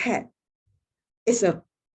Ted. It's a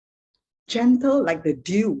gentle like the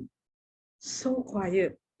dew, so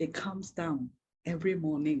quiet, it comes down every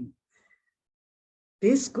morning.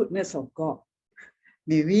 This goodness of God,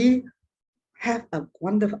 may we have a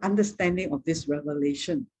wonderful understanding of this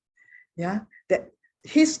revelation. Yeah, that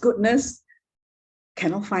his goodness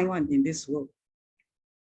cannot find one in this world.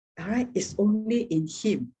 All right, it's only in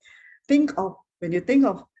him. Think of, when you think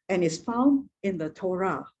of, and it's found in the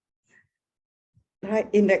Torah, right?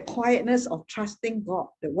 In that quietness of trusting God,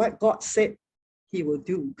 that what God said he will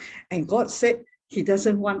do. And God said he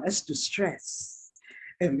doesn't want us to stress.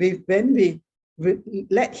 And when we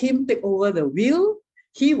let him take over the wheel,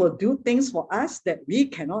 he will do things for us that we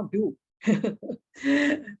cannot do.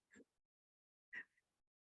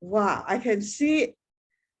 Wow, I can see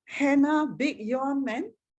Hannah, big yawn,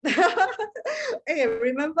 man. Hey,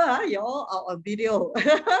 remember, you all are on video.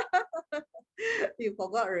 You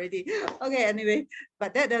forgot already. Okay, anyway,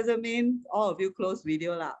 but that doesn't mean all of you close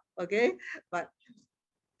video lah. Okay, but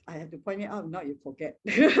I have to point it out, not you forget.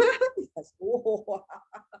 Yes. Oh.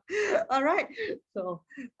 All right. So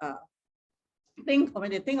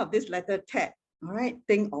when you think of this letter Tet, all right,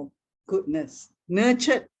 think of goodness,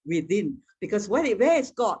 nurtured within. Because where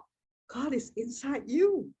is God? God is inside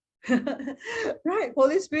you. Right?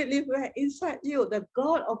 Holy Spirit lives inside you. The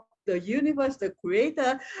God of the universe, the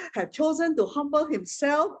creator, have chosen to humble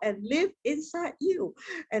himself and live inside you.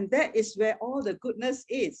 And that is where all the goodness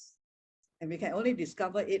is. And we can only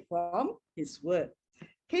discover it from his word.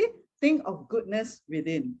 Okay, think of goodness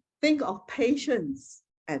within. Think of patience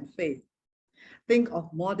and faith. Think of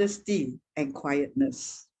modesty and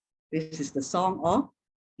quietness. This is the song of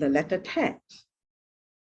the letter Tet.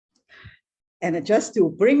 And just to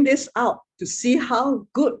bring this out, to see how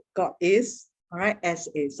good God is, all right, as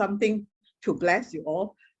a something to bless you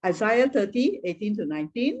all. Isaiah 30, 18 to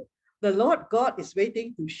 19, the Lord God is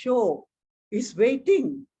waiting to show, is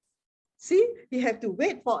waiting. See, he have to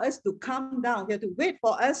wait for us to come down. He have to wait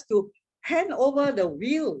for us to hand over the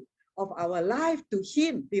wheel of our life to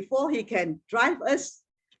him before he can drive us.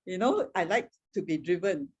 You know, I like to be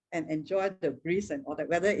driven and enjoy the breeze and all that,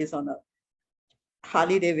 whether it's on a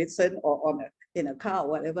Harley Davidson or in a car or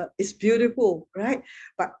whatever. It's beautiful, right?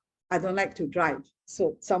 But I don't like to drive.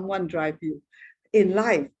 So someone drive you. In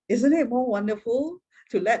life, isn't it more wonderful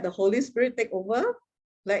to let the Holy Spirit take over?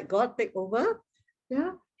 Let God take over?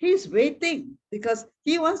 Yeah, he's waiting because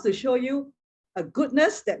he wants to show you a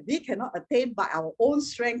goodness that we cannot attain by our own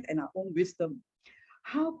strength and our own wisdom.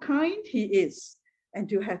 How kind he is, and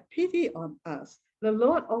to have pity on us. The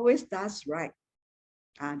Lord always does right.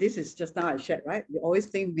 This is just now I shared, right? We always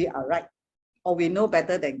think we are right, or we know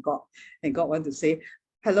better than God. And God wants to say,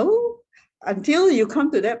 hello, until you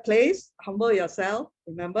come to that place, humble yourself.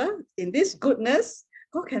 Remember, in this goodness,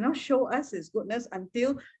 God cannot show us his goodness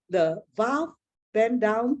until the vow bend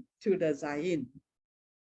down to the Zayin.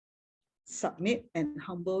 Submit and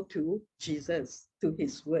humble to Jesus, to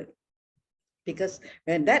his word. Because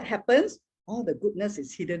when that happens, all the goodness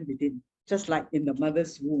is hidden within, just like in the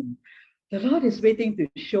mother's womb. The Lord is waiting to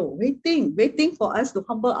show, waiting for us to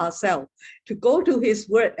humble ourselves, to go to his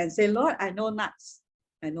word and say, Lord, I know nuts.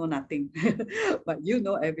 I know nothing, but you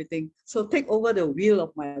know everything. So take over the wheel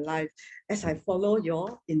of my life as I follow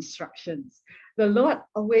your instructions. The Lord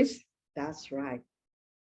always does right.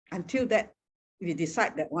 Until that, we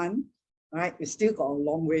decide that one, right? We still got a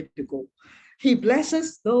long way to go. He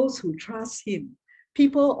blesses those who trust him.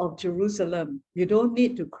 People of Jerusalem, you don't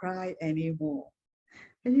need to cry anymore.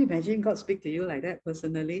 Can you imagine God speak to you like that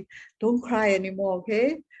personally? Don't cry anymore,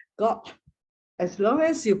 okay? God, as long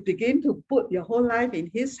as you begin to put your whole life in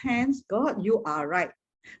his hands, God, you are right.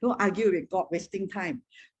 Don't argue with God, wasting time.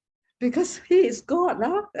 Because he is God.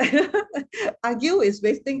 Huh? Argue is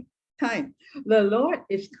wasting time. The Lord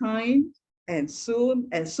is kind, and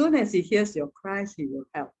as soon as he hears your cries, he will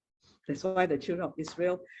help. That's why the children of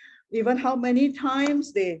Israel, even how many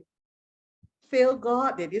times they fail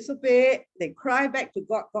God, they disobey, they cry back to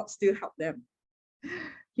God, God still help them.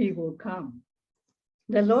 He will come.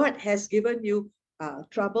 The Lord has given you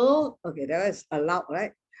trouble, okay, that was allowed,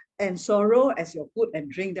 right? And sorrow as your food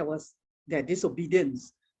and drink, that was their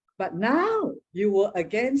disobedience. But now you will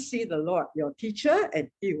again see the Lord, your teacher, and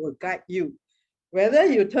he will guide you. Whether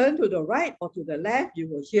you turn to the right or to the left, you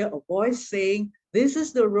will hear a voice saying, this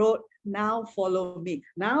is the road, now follow me.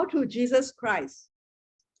 Now to Jesus Christ.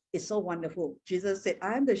 It's so wonderful. Jesus said,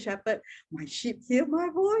 I am the shepherd. My sheep hear my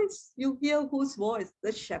voice. You hear whose voice?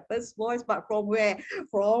 The shepherd's voice. But from where?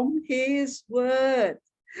 From his word.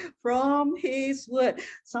 From his word.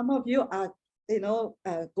 Some of you are,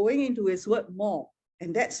 going into his word more.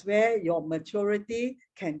 And that's where your maturity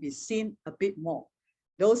can be seen a bit more.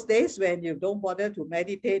 Those days when you don't bother to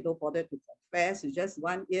meditate, don't bother to confess, you just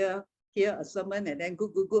one ear hear a sermon and then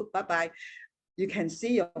good, bye-bye. You can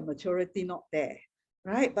see your maturity not there,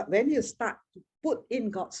 right? But when you start to put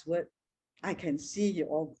in God's word, I can see you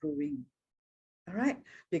all growing, all right?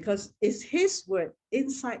 Because it's his word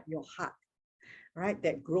inside your heart, right,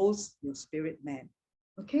 that grows your spirit man,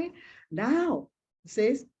 okay? Now, it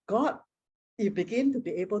says, God, you begin to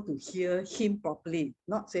be able to hear him properly,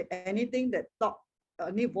 not say anything that talk,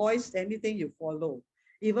 any voice, anything you follow.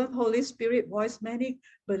 Even Holy Spirit voice, many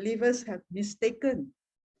believers have mistaken,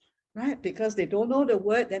 right? Because they don't know the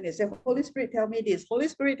word, then they say, Holy Spirit, tell me this. Holy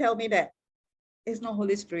Spirit, tell me that. It's not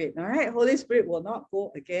Holy Spirit, all right? Holy Spirit will not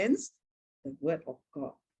go against the word of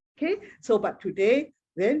God, okay? So, but today,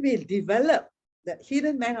 when we develop that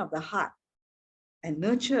hidden man of the heart and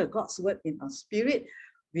nurture God's word in our spirit,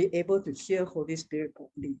 we're able to hear Holy Spirit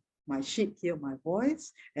properly. My sheep hear my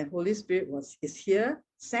voice, and Holy Spirit is here,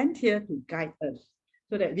 sent here to guide us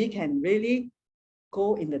so that we can really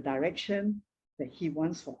go in the direction that he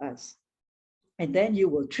wants for us. And then you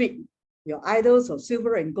will treat your idols of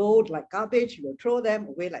silver and gold like garbage. You will throw them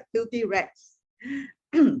away like filthy rags.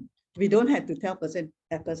 We don't have to tell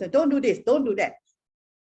that person, don't do this, don't do that,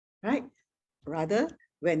 right? Rather,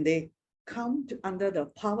 when they come under the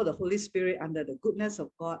power of the Holy Spirit, under the goodness of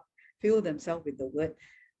God, fill themselves with the word,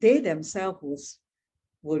 they themselves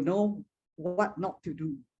will know what not to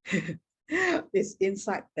do. It's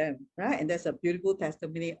inside them, right? And there's a beautiful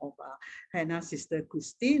testimony of Hannah's sister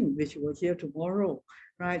Christine, which we'll hear tomorrow,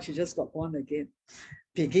 right? She just got born again.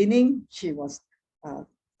 Beginning, she was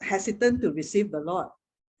hesitant to receive the Lord.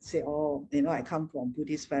 Say, oh, I come from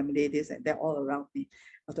Buddhist family, this and that all around me.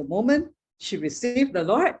 At the moment she received the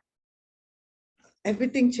Lord,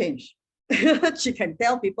 everything changed. She can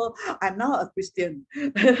tell people, I'm now a Christian.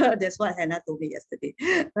 That's what Hannah told me yesterday,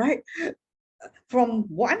 right? From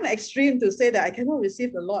one extreme to say that I cannot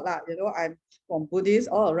receive the Lord, I'm from Buddhist,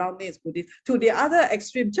 all around me is Buddhist, to the other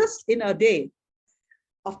extreme, just in a day,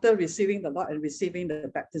 after receiving the Lord and receiving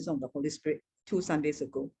the baptism of the Holy Spirit 2 Sundays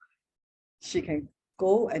ago, she can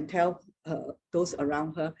go and tell those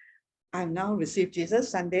around her, I've now received Jesus.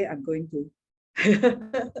 Sunday, I'm going to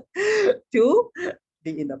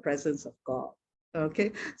be in the presence of God.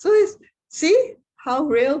 Okay, so see how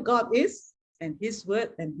real God is, and his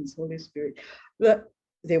word and his Holy Spirit. But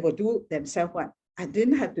they will do themselves what? I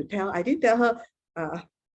didn't tell her,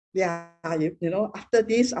 after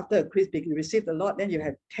this, after a Christian, you receive the Lord, then you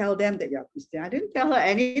have to tell them that you're Christian. I didn't tell her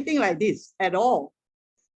anything like this at all.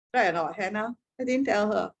 Right or not, Hannah? I didn't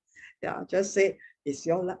tell her. Yeah, just say, it's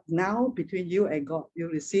your now between you and God. You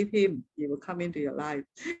receive him, he will come into your life.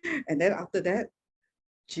 And then after that,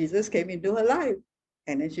 Jesus came into her life.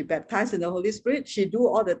 And then she baptized in the Holy Spirit. She do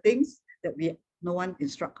all the things that no one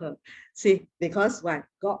instruct her. See, because why?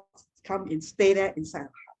 God come and stay there inside her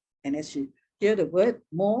heart. And as she hear the word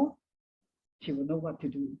more, she will know what to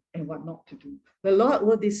do and what not to do. The Lord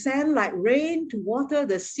will descend like rain to water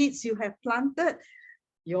the seeds you have planted.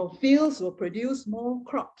 Your fields will produce more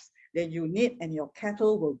crops than you need, and your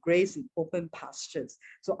cattle will graze in open pastures.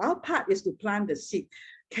 So our part is to plant the seed.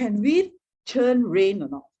 Can we churn rain or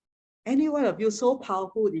not? Any one of you so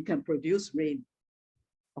powerful you can produce rain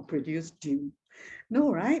or produce dew?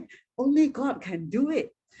 No, right? Only God can do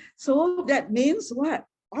it. So that means what?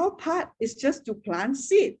 Our part is just to plant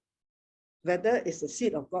seed. Whether it's the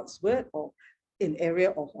seed of God's word or in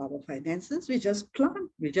area of our finances, we just plant,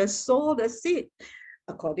 we just sow the seed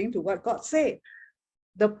according to what God said.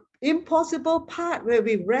 The impossible part where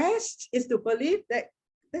we rest is to believe that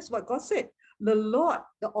that's what God said. The Lord,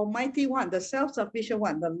 the Almighty One, the self-sufficient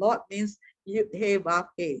one, the Lord means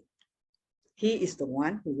Yud-He-Vav-He. He is the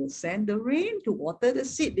one who will send the rain to water the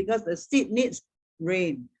seed, because the seed needs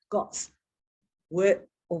rain, God's word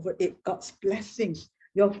over it, God's blessings.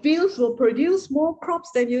 Your fields will produce more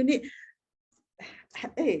crops than you need.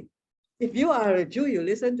 Hey, if you are a Jew, you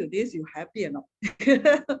listen to this, you happy or not?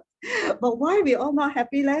 But why we all not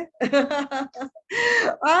happy, leh?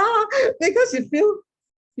 Because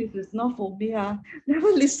this is not for me.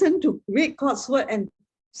 Never listen to read God's word and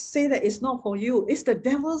say that it's not for you. It's the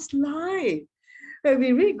devil's lie. When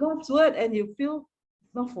we read God's word and you feel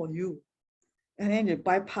it's not for you, and then you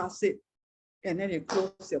bypass it, and then you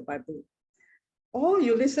close your Bible. Or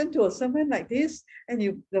you listen to a sermon like this, and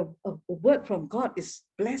a word from God is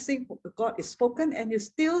blessing, God is spoken, and you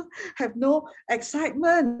still have no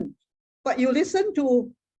excitement. But you listen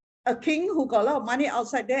to a king who got a lot of money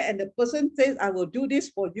outside there, and the person says, I will do this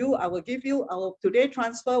for you, I will give you, I will today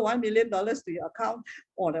transfer $1 million to your account,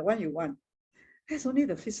 or the one you want. That's only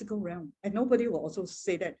the physical realm, and nobody will also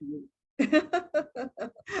say that to you.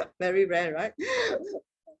 Very rare, right?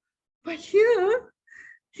 But here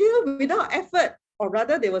without effort, or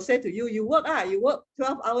rather they will say to you, you work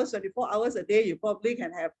 12 hours, 24 hours a day, you probably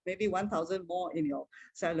can have maybe 1,000 more in your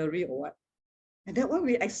salary or what. And that one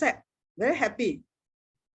we accept, very happy.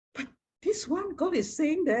 But this one, God is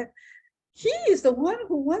saying that He is the one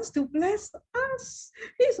who wants to bless us.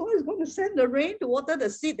 He's always going to send the rain to water the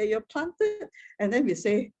seed that you've planted. And then we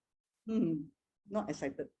say, not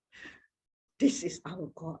excited. This is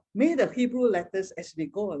our God. May the Hebrew letters as we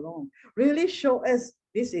go along really show us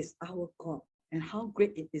this is our God and how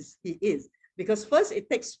great it is. He is. Because first it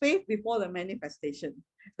takes faith before the manifestation.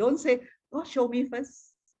 Don't say, God, show me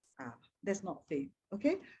first. That's not faith.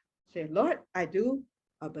 Okay? Say, Lord, I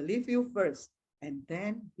believe you first. And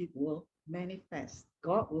then it will manifest.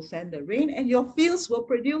 God will send the rain and your fields will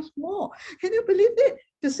produce more. Can you believe it?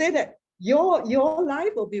 To say that your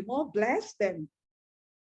life will be more blessed than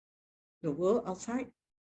the world outside.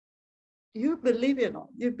 You believe it or not?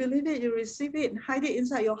 You believe it, you receive it, and hide it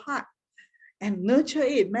inside your heart and nurture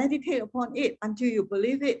it, meditate upon it until you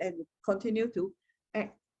believe it and continue to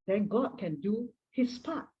act. Then God can do His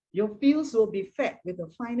part. Your fields will be fed with the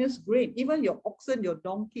finest grain. Even your oxen, your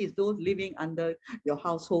donkeys, those living under your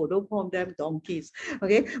household, don't call them donkeys,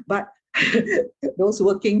 okay? But those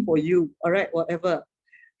working for you, all right, whatever,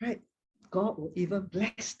 right? God will even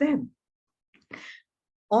bless them.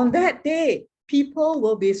 On that day, people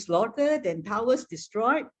will be slaughtered and towers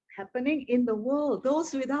destroyed, happening in the world,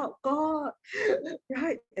 those without God,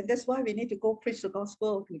 right? And that's why we need to go preach the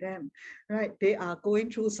gospel to them, right? They are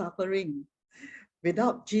going through suffering.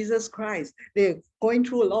 Without Jesus Christ, they're going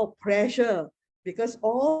through a lot of pressure because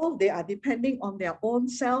all they are depending on their own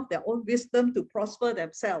self, their own wisdom to prosper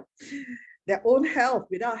themselves, their own health.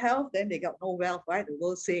 Without health, then they got no wealth, right? The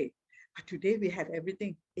world say. But today we have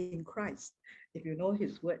everything in Christ. If you know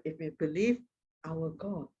His word, if you believe our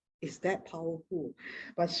God is that powerful.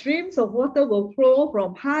 But streams of water will flow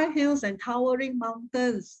from high hills and towering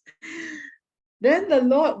mountains. Then the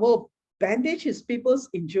Lord will bandage His people's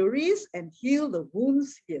injuries and heal the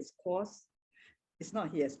wounds He has caused. It's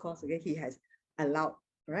not He has caused, okay? He has allowed,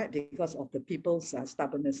 right? Because of the people's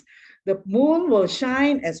stubbornness. The moon will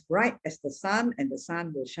shine as bright as the sun, and the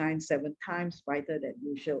sun will shine 7 times brighter than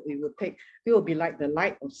usual. It will be like the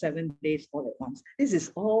light of 7 days all at once. This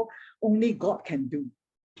is all only God can do.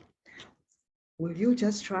 Will you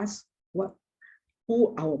just trust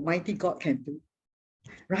who our mighty God can do,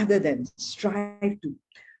 rather than strive to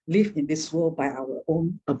live in this world by our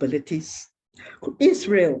own abilities?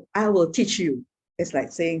 Israel, I will teach you. It's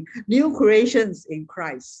like saying, new creations in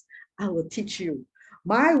Christ, I will teach you.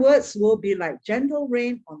 My words will be like gentle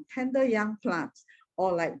rain on tender young plants,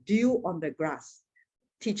 or like dew on the grass.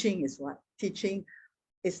 Teaching is what? Teaching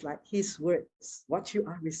is like His words, what you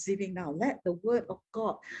are receiving now. Let the word of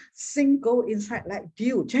God go inside like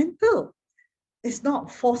dew, gentle. It's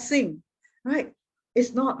not forcing, right?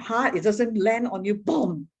 It's not hard. It doesn't land on you,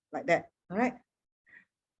 boom, like that, all right?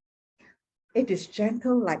 It is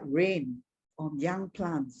gentle like rain on young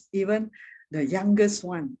plants. Even the youngest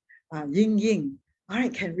one, Ying Ying, all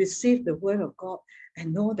right, can receive the word of God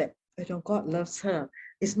and know that God loves her.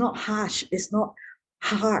 It's not harsh. It's not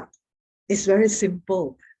hard. It's very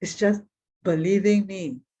simple. It's just believing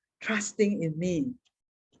me, trusting in me.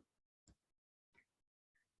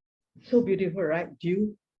 So beautiful, right?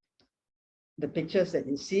 Dew, the pictures that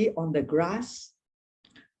you see on the grass.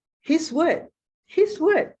 His word,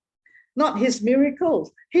 not His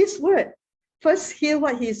miracles, His word. First, hear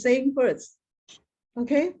what He's saying first.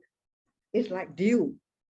 Okay? It's like dew.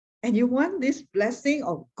 And you want this blessing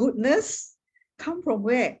of goodness come from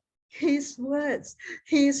where? His words.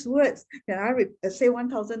 His words. Can I say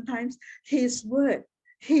 1,000 times? His word.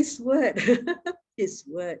 His word. His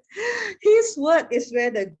word. His word is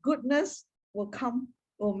where the goodness will come,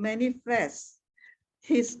 will manifest.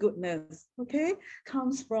 His goodness, okay,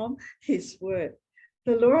 comes from His word.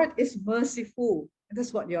 The Lord is merciful.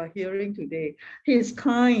 That's what you're hearing today. He is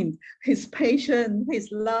kind. He's patient. His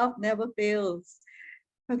love never fails.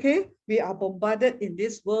 Okay, we are bombarded in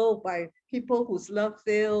this world by people whose love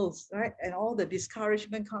fails, right? And all the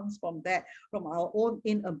discouragement comes from that, from our own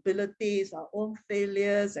inabilities, our own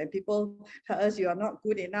failures, and people tell us you are not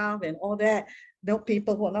good enough and all that. No,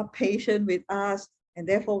 people who are not patient with us, and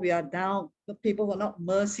therefore we are down. The people who are not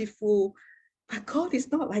merciful. But God is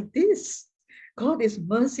not like this. God is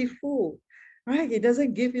merciful, right? He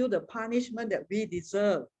doesn't give you the punishment that we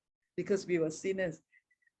deserve because we were sinners.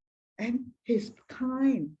 And he's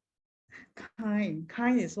kind.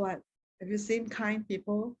 Kind is what? Have you seen kind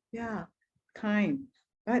people? Yeah, kind.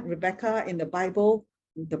 Right? Rebecca in the Bible,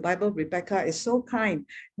 Rebecca is so kind.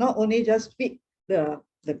 Not only just feed the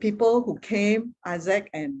people who came, Isaac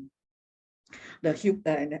and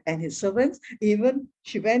and his servants, even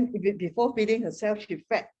she went before feeding herself, she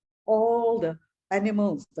fed all the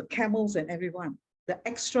animals, the camels and everyone. The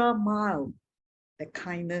extra mile, the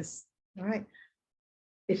kindness, right?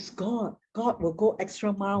 It's God. God will go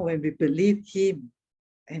extra mile when we believe him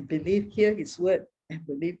and hear his word and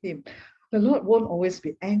believe him. The Lord won't always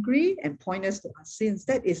be angry and point us to our sins.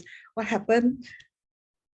 That is what happened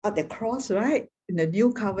at the cross, right? In the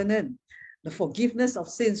new covenant, the forgiveness of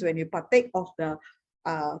sins when you partake of the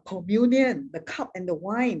communion, the cup and the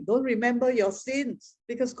wine. Don't remember your sins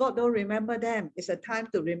because God don't remember them. It's a time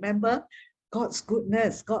to remember God's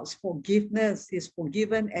goodness, God's forgiveness. He's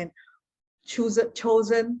forgiven and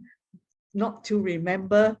chosen not to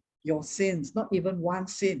remember your sins, not even one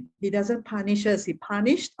sin. He doesn't punish us. He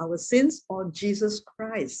punished our sins on Jesus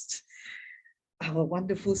Christ, our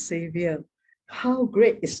wonderful Savior. How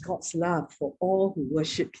great is God's love for all who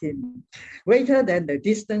worship him, greater than the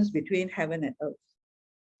distance between heaven and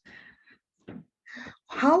earth.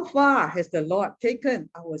 How far has the Lord taken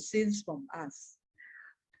our sins from us?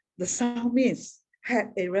 The psalmist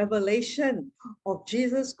had a revelation of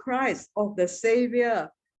Jesus Christ, of the Savior,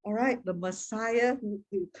 all right, the Messiah who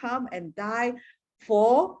will come and die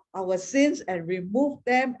for our sins and remove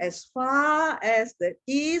them as far as the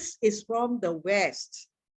east is from the west.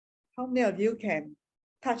 How many of you can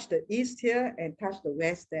touch the east here and touch the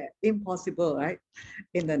west there? Impossible, right?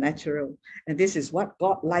 In the natural. And this is what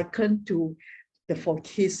God likened to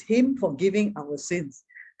him forgiving our sins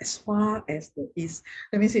as far as the east.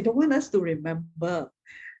 That means he don't want us to remember.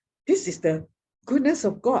 This is the goodness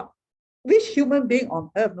of God. Which human being on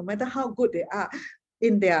earth, no matter how good they are,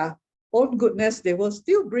 in their own goodness, they will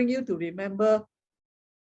still bring you to remember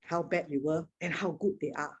how bad you were and how good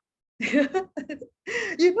they are.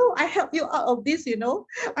 I help you out of this,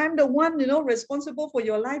 I'm the one, responsible for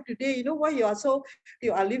your life today. You know why you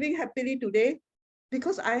are living happily today?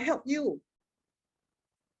 Because I help you.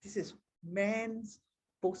 This is man's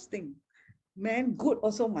boasting. Man good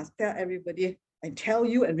also must tell everybody and tell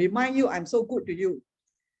you and remind you, I'm so good to you.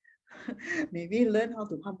 May we learn how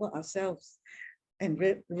to humble ourselves and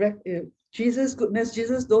Jesus' goodness.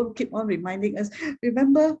 Jesus don't keep on reminding us.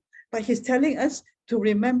 Remember, but he's telling us to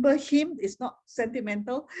remember him. It's not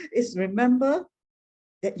sentimental. It's remember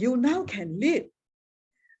that you now can live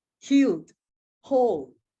healed,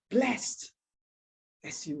 whole, blessed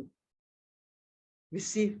as you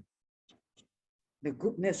receive the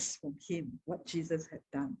goodness from him, what Jesus had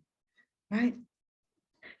done, right?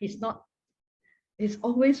 He's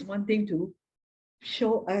always wanting to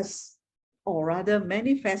show us, or rather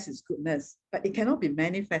manifest his goodness, but it cannot be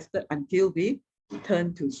manifested until we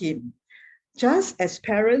turn to him. Just as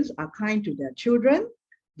parents are kind to their children,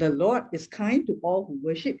 the Lord is kind to all who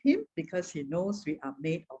worship him because he knows we are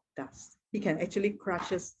made of dust. He can actually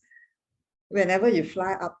crush us whenever you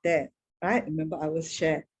fly up there, right? Remember I was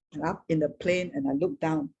shared up in the plane and I look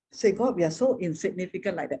down. Say, God, we are so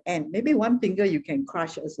insignificant like the ant. Maybe one finger you can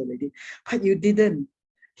crush us already, but you didn't.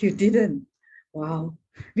 You didn't. Wow.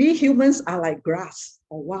 We humans are like grass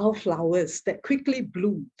or wildflowers that quickly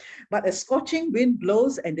bloom, but a scorching wind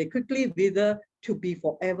blows and they quickly wither to be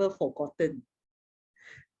forever forgotten.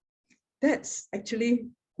 That's actually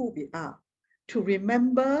who we are, to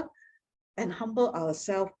remember and humble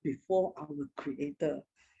ourselves before our Creator.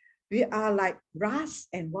 We are like grass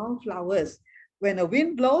and wildflowers. When a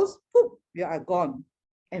wind blows, poof, we are gone.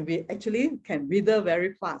 And we actually can wither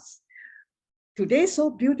very fast. Today, so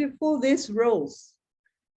beautiful, this rose,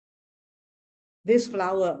 this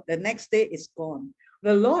flower, the next day is gone.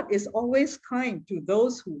 The Lord is always kind to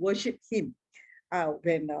those who worship him.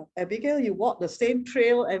 When Abigail, you walk the same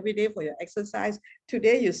trail every day for your exercise.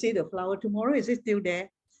 Today you see the flower. Tomorrow, is it still there?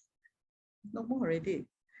 No more already.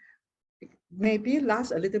 Maybe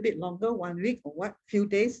last a little bit longer, 1 week or what, few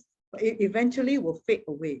days, but it eventually will fade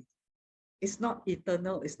away. It's not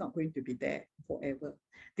eternal. It's not going to be there forever.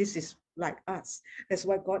 This is like us. That's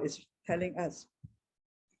what God is telling us.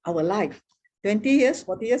 Our life, 20 years,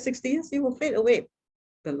 40 years, 60 years, it will fade away.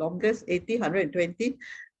 The longest, 80, 120,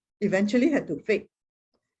 eventually had to fade.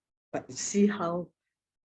 But see how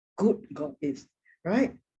good God is,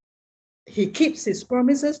 right? He keeps his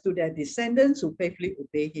promises to their descendants who faithfully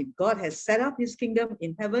obey him. God has set up his kingdom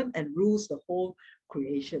in heaven and rules the whole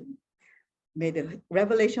creation. May the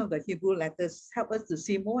revelation of the Hebrew letters help us to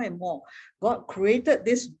see more and more. God created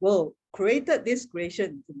this world, created this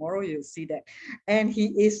creation. Tomorrow you'll see that. And he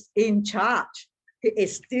is in charge. He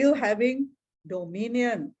is still having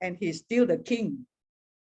dominion, and he's still the king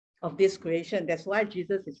of this creation. That's why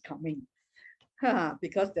Jesus is coming.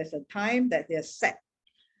 Because there's a time that they're set.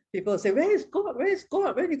 People say, where is God? Where is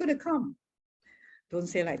God? When are you going to come? Don't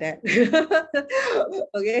say like that.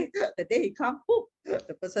 Okay, the day he comes,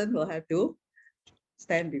 the person will have to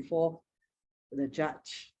stand before the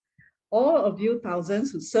judge. All of you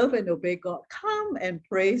thousands who serve and obey God, come and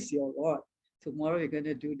praise your Lord. Tomorrow you're going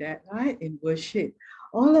to do that, right? In worship.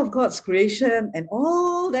 All of God's creation and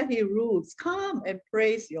all that he rules, come and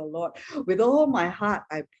praise your Lord. With all my heart,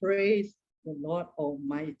 I praise the Lord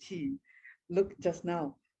Almighty. Look just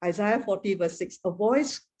now, Isaiah 40 verse 6, a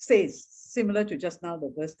voice says, similar to just now,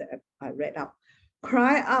 the verse that I read out,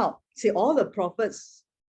 cry out. See, all the prophets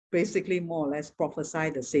basically more or less prophesy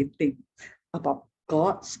the same thing about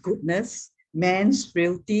God's goodness, man's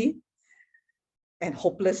frailty and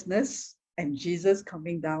hopelessness, and Jesus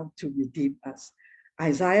coming down to redeem us.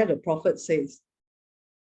 Isaiah the prophet says,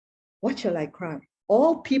 what shall I cry?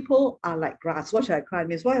 All people are like grass. What shall I cry?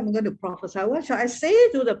 Means what am I going to prophesy? What shall I say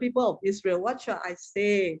to the people of Israel? What shall I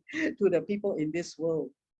say to the people in this world?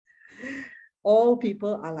 All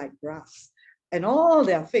people are like grass, and all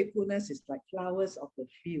their faithfulness is like flowers of the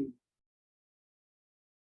field.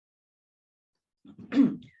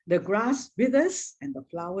 The grass withers and the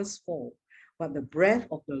flowers fall, but the breath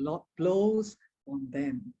of the Lord blows on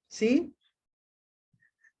them. See?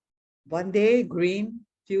 One day green,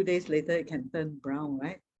 few days later it can turn brown,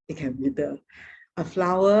 right? It can wither. A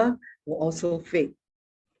flower will also fade.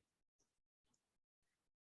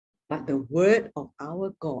 But the word of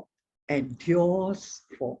our God endures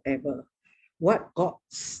forever. What God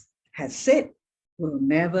has said will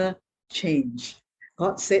never change.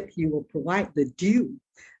 God said he will provide the dew.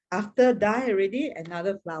 After die already,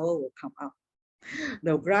 another flower will come up.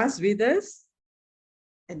 The grass withers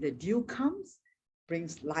and the dew comes,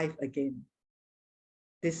 brings life again.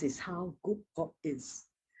 This is how good God is.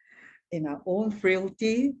 In our own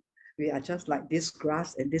frailty, we are just like this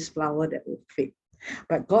grass and this flower that will fade.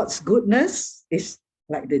 But God's goodness is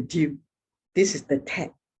like the dew. This is the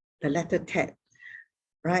tet, the letter tet,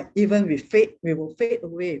 right? Even we fade, we will fade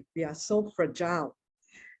away. We are so fragile.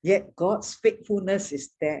 Yet God's faithfulness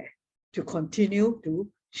is there to continue to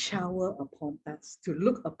shower upon us, to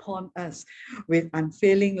look upon us with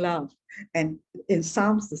unfailing love. And in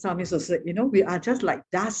Psalms, the psalmist also said, you know, we are just like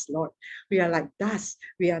dust, Lord. We are like dust.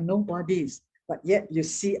 We are nobodies, but yet you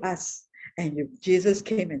see us, and Jesus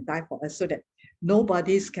came and died for us so that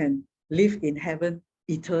nobodies can live in heaven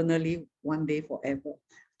eternally one day forever,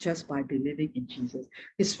 just by believing in Jesus.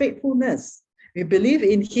 His faithfulness, we believe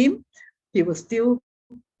in him, he will still,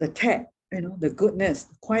 the tet, you know, the goodness,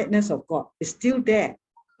 the quietness of God is still there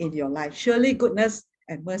in your life. Surely goodness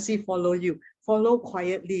and mercy follow you. Follow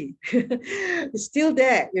quietly. It's still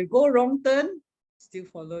there. You go wrong turn, still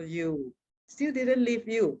follow you. Still didn't leave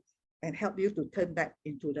you and help you to turn back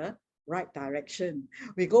into the right direction.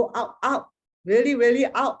 We go out, really, really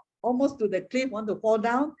out, almost to the cliff, want to fall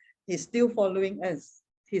down. He's still following us.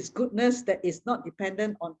 His goodness that is not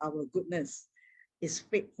dependent on our goodness. Is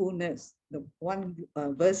faithfulness. The one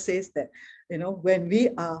verse says that, you know, when we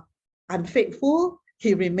are unfaithful,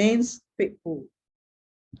 he remains faithful.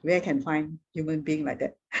 Where can find human being like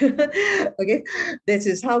that? Okay, this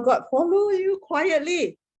is how God follow you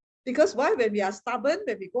quietly. Because why? When we are stubborn,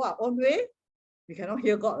 when we go our own way, we cannot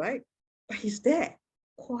hear God, right? But he's there,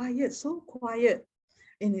 quiet, so quiet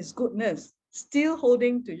in his goodness, still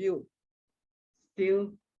holding to you,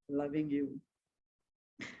 still loving you.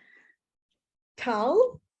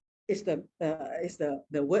 Tal is the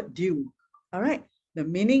word dew. All right, the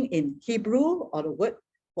meaning in Hebrew or the word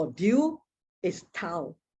for dew is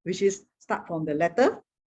tal, which is start from the letter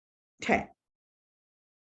tet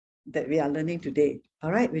that we are learning today.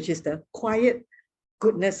 All right, which is the quiet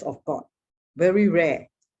goodness of God, very rare.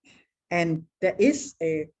 And there is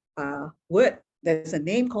a word, there's a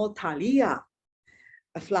name called Thalia,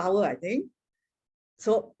 a flower, I think.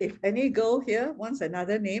 So if any girl here wants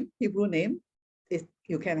another name, Hebrew name,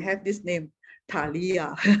 you can have this name,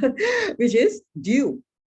 Thalia, which is dew,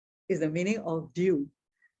 is the meaning of dew,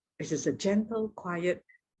 which is a gentle, quiet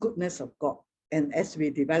goodness of God. And as we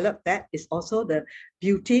develop that, is also the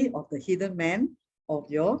beauty of the hidden man of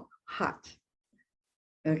your heart.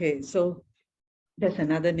 Okay, so that's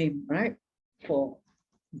another name, right, for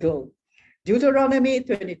girl. Deuteronomy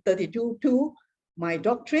 32:2, my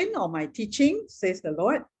doctrine or my teaching, says the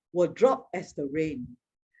Lord, will drop as the rain.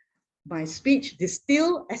 My speech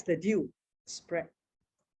distill as the dew spread.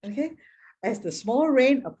 Okay, as the small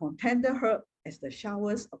rain upon tender herb, as the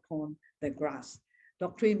showers upon the grass.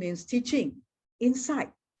 Doctrine means teaching,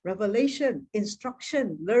 insight, revelation,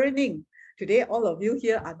 instruction, learning. Today, all of you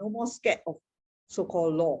here are no more scared of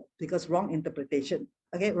so-called law because wrong interpretation,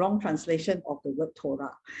 okay, wrong translation of the word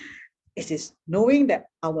Torah. It is knowing that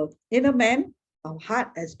our inner man, our heart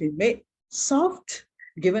has been made soft,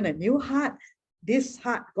 given a new heart. This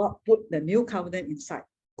heart, God put the new covenant inside.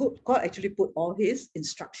 God actually put all his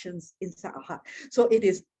instructions inside our heart. So it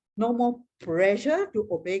is no more pressure to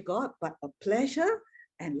obey God, but a pleasure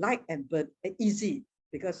and light and easy.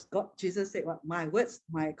 Because Jesus said, well, my words,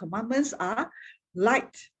 my commandments are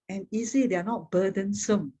light and easy. They are not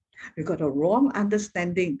burdensome. We got a wrong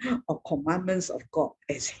understanding of commandments of God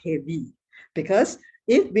as heavy. Because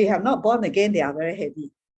if we have not born again, they are very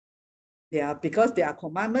heavy. They are because they are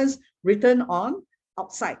commandments written on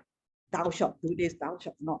outside. Thou shalt do this, thou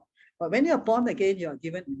shalt not. But when you are born again, you are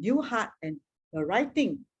given a new heart, and the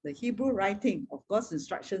writing, the Hebrew writing of God's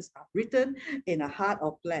instructions are written in a heart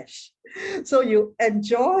of flesh. So you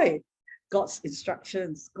enjoy God's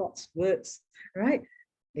instructions, God's words, right?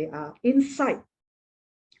 They are inside.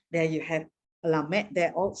 There you have Lamed.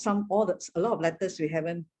 There are a lot of letters we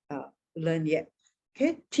haven't learned yet.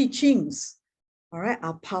 Okay, teachings. All right,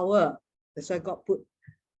 our power. That's why God put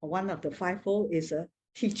one of the fivefold is a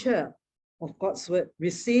teacher of God's word.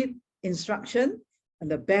 Receive instruction, and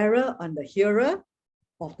the bearer and the hearer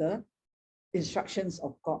of the instructions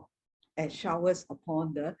of God, as showers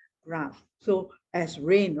upon the ground. So as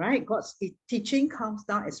rain, right? God's teaching comes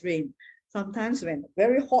down as rain. Sometimes when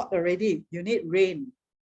very hot already, you need rain,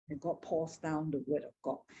 and God pours down the word of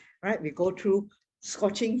God, right? We go through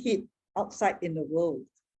scorching heat outside in the world,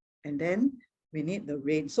 and then we need the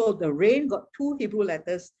rain. So the rain got two Hebrew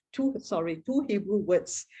letters, two Hebrew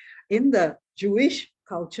words. In the Jewish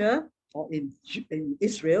culture, or in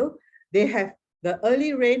Israel, they have the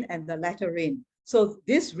early rain and the latter rain. So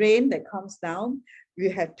this rain that comes down, we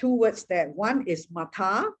have two words there. One is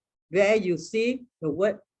matah, where you see the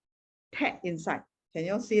word tet inside. Can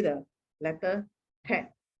you see the letter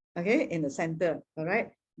tet? Okay, in the center, all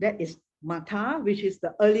right? That is matah, which is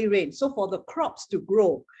the early rain. So for the crops to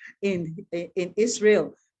grow in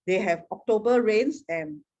Israel, they have October rains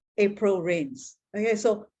and April rains. Okay,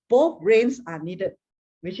 so both rains are needed,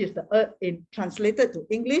 which is translated to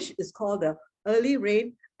English is called the early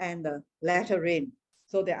rain and the latter rain.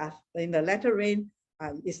 So there are, in the latter rain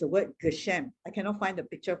is the word geshem. I cannot find the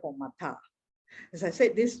picture for matah. As I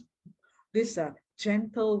said, this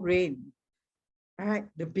gentle rain. All right,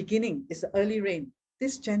 the beginning is the early rain.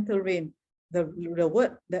 This gentle rain, the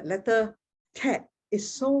word, that letter tet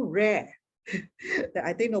is so rare that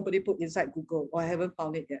I think nobody put inside Google, or I haven't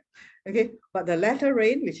found it yet. Okay, but the latter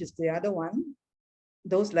rain, which is the other one,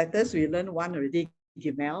 those letters we learned one already,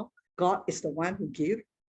 Gimel. God is the one who gives.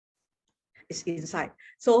 It's inside.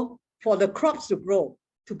 So for the crops to grow,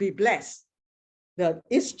 to be blessed, the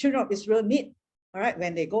children of Israel need, all right,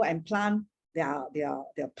 when they go and plant their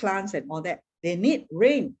plants and all that, they need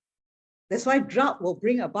rain. That's why drought will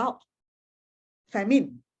bring about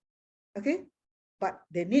famine. Okay, but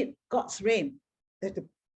they need God's rain.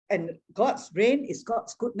 And God's rain is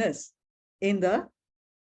God's goodness in the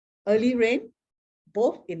early rain,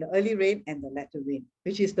 both in the early rain and the latter rain,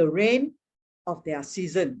 which is the rain of their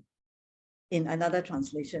season in another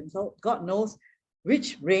translation. So God knows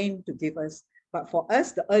which rain to give us. But for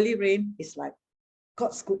us, the early rain is like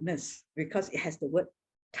God's goodness because it has the word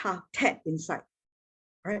tet inside,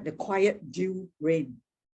 right? The quiet dew rain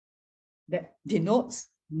that denotes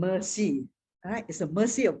mercy, right? It's the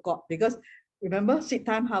mercy of God because remember seed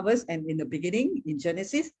time, harvest, and in the beginning in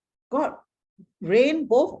Genesis, God rained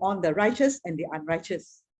both on the righteous and the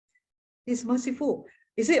unrighteous. He's merciful.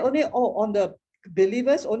 Is it only on the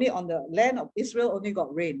believers, only on the land of Israel only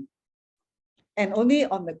got rain, and only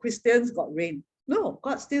on the Christians got rain? No,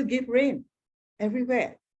 God still give rain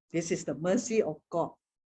everywhere. This is the mercy of God.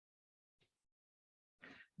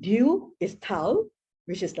 Dew is tau,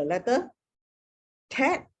 which is the letter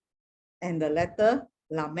tet, and the letter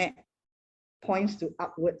lamed points to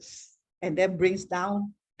upwards and then brings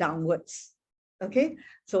downwards. Okay,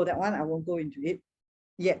 so that one I won't go into it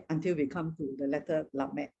yet until we come to the letter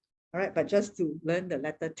lamed. All right, but just to learn the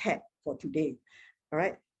letter tet for today. All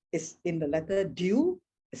right, it's in the letter dew,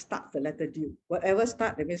 it starts the letter D. Whatever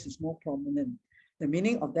starts, that means it's more prominent. The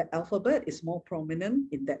meaning of that alphabet is more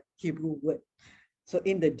prominent in that Hebrew word. So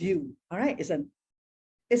in the dew, all right,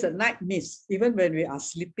 it's a night mist. Even when we are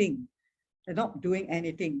sleeping and not doing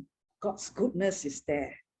anything, God's goodness is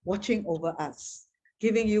there, watching over us,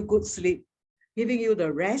 giving you good sleep, giving you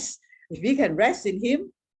the rest. If we can rest in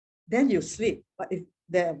Him, then you sleep. But if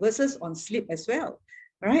there are verses on sleep as well,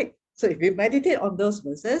 right? So if we meditate on those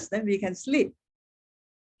verses, then we can sleep.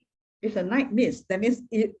 It's a night mist. That means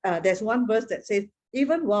there's one verse that says,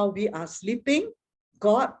 even while we are sleeping,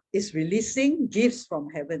 God is releasing gifts from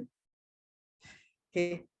heaven.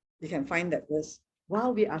 Okay, you can find that verse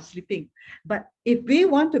while we are sleeping. But if we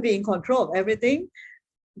want to be in control of everything,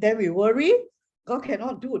 then we worry. God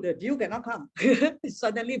cannot do, the dew cannot come. It's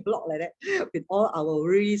suddenly blocked like that with all our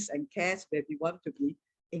worries and cares where we want to be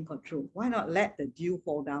in control. Why not let the dew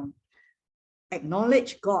fall down?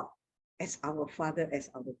 Acknowledge God as our Father, as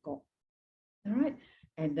our God. All right,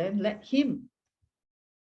 and then let Him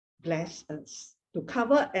bless us to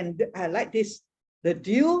cover. And I like this, the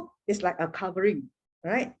dew is like a covering,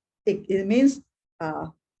 right? It means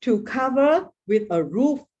to cover with a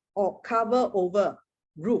roof or cover over,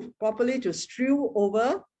 roof properly, to strew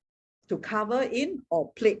over, to cover in,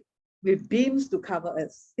 or plate with beams to cover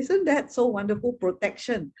us. Isn't that so wonderful?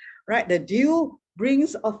 Protection, right? The dew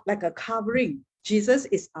brings of like a covering. Jesus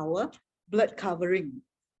is our blood covering,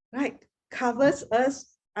 right? Covers us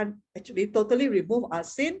and actually totally remove our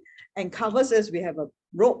sin and covers us. We have a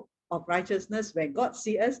robe of righteousness. When God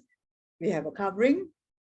sees us, we have a covering.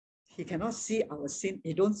 He cannot see our sin.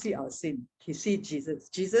 He don't see our sin. He sees Jesus.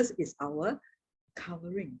 Jesus is our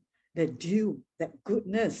covering. The dew, that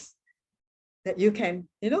goodness that you can,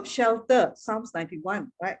 shelter. Psalms 91,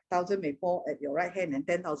 right? 1,000 may fall at your right hand and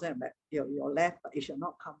 10,000 at your left, but it shall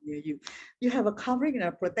not come near you. You have a covering and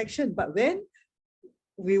a protection. But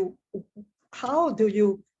how do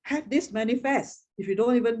you have this manifest if you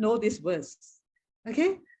don't even know this verse?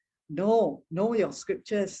 Okay, know your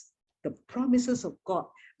scriptures, the promises of God.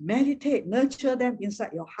 Meditate, nurture them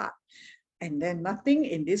inside your heart, and then nothing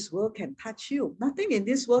in this world can touch you. Nothing in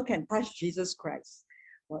this world can touch Jesus Christ.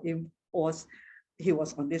 Well, he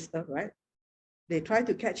was on this earth, right? They tried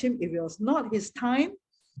to catch him. If it was not his time,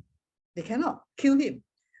 they cannot kill him.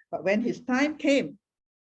 But when his time came,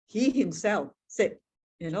 he himself said,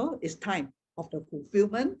 it's time of the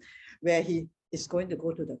fulfillment where he is going to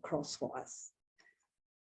go to the cross for us.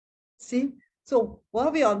 See, so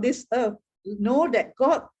while we're on this earth, know that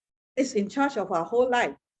God is in charge of our whole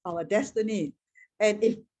life, our destiny. And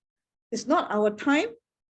if it's not our time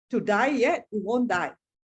to die yet, we won't die.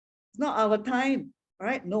 It's not our time,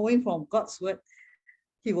 right? Knowing from God's word,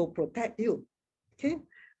 He will protect you. Okay,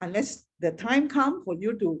 unless the time comes for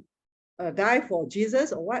you to die for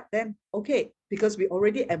Jesus or what, then okay, because we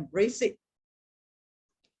already embrace it.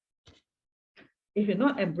 If you're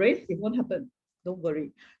not embraced, it won't happen. Don't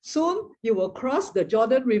worry. Soon you will cross the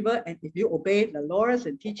Jordan River, and if you obey the laws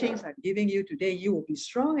and teachings I'm giving you today, you will be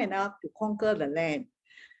strong enough to conquer the land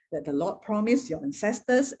that the Lord promised your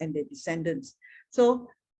ancestors and their descendants. So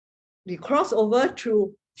we cross over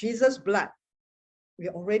through Jesus' blood.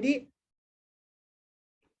 We're already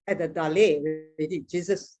at the Dale already.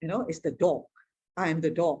 Jesus, is the door. I am the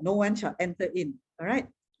door. No one shall enter in. All right.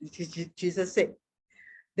 Jesus said.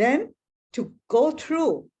 Then to go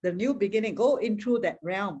through the new beginning, go into that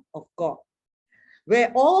realm of God,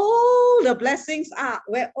 where all the blessings are,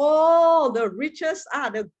 where all the riches are,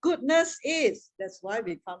 the goodness is. That's why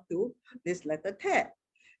we come to this letter Tet.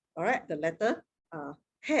 All right, the letter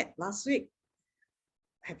Tet last week.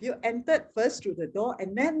 Have you entered first through the door?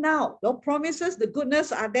 And then now, the promises, the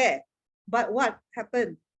goodness are there. But what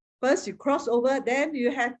happened? First you cross over, then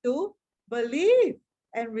you have to believe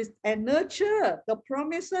and nurture the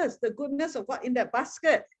promises, the goodness of God in that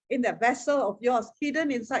basket, in that vessel of yours,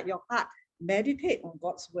 hidden inside your heart. Meditate on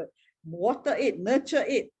God's word, water it, nurture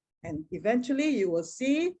it, and eventually you will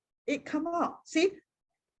see it come out. See,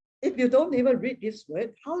 if you don't even read this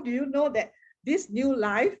word, how do you know that this new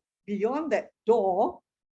life beyond that door,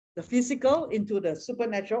 the physical into the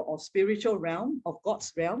supernatural or spiritual realm of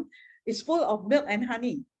God's realm, is full of milk and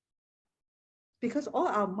honey? Because all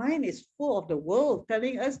our mind is full of the world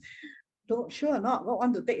telling us, don't, sure or not, God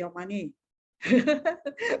want to take your money.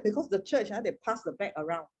 Because the church, they pass the bag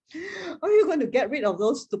around. Are you going to get rid of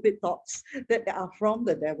those stupid thoughts that are from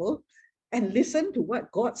the devil and listen to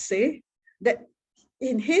what God say? That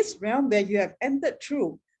in his realm where you have entered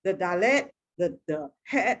through the Dalet, the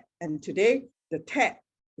Het, and today the Tet,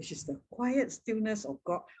 which is the quiet stillness of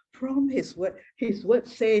God from his word. His word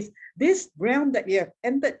says, this realm that you have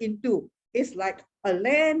entered into, is like a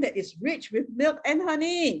land that is rich with milk and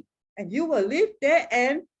honey, and you will live there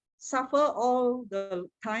and suffer all the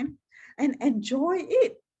time and enjoy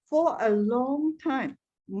it for a long time.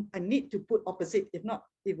 I need to put opposite, if not,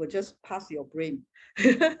 it will just pass your brain,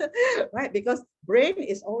 right? Because brain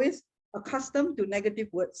is always accustomed to negative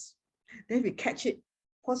words. Then we catch it.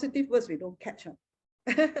 Positive words we don't catch up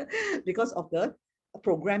because of the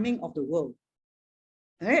programming of the world.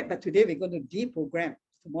 All right, but today we're going to deprogram.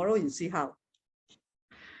 Tomorrow you see how.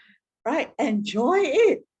 Right, enjoy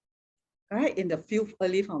it. Right, in the few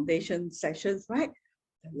early foundation sessions, right?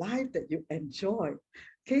 The life that you enjoy,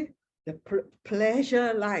 okay? The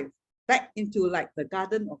pleasure life, back into like the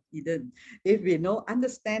Garden of Eden. If we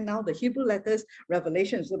understand now the Hebrew letters,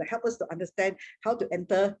 Revelation is going to help us to understand how to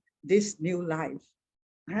enter this new life.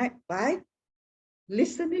 All right, by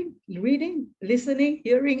listening, reading, listening,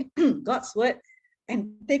 hearing God's word,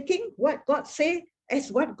 and taking what God say as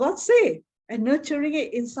what God say, and nurturing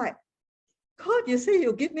it inside. God, you say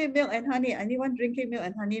you give me milk and honey. Anyone drinking milk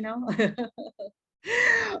and honey now?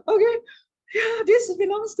 Okay. Yeah, this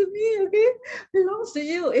belongs to me, okay? Belongs to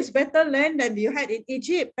you. It's better land than you had in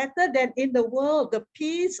Egypt, better than in the world, the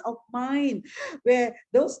peace of mind, where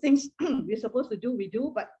those things we're supposed to do, we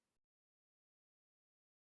do, but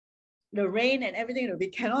the rain and everything that we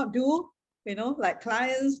cannot do, like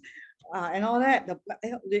clients and all that,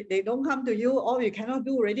 they don't come to you, all you cannot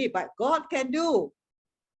do already, but God can do.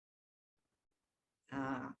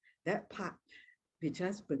 That part, we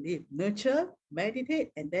just believe, nurture,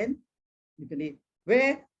 meditate, and then we believe.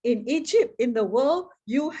 Where in Egypt, in the world,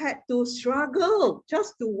 you had to struggle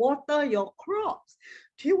just to water your crops.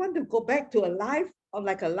 Do you want to go back to a life of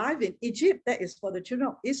like a life in Egypt? That is for the children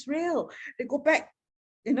of Israel. They go back,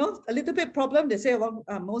 a little bit problem. They say, well,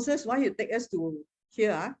 Moses, why you take us to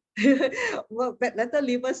here? Well, but better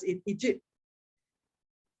leave us in Egypt.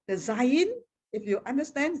 The Zayin, if you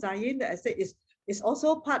understand Zayin, that I say is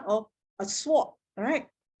also part of a sword, right?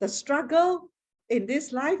 The struggle in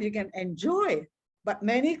this life you can enjoy, but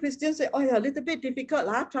many Christians say, oh, yeah, a little bit difficult,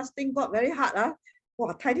 trusting God very hard,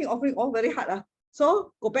 tithing, offering all very hard.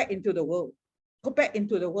 So go back into the world, go back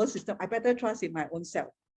into the world system. I better trust in my own self.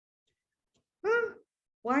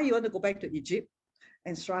 Why you want to go back to Egypt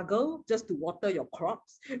and struggle just to water your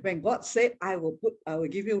crops when God said, I will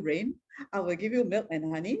give you rain, I will give you milk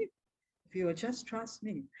and honey, if you will just trust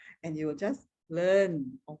me and you will just learn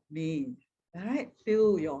of me. All right,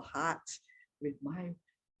 fill your heart with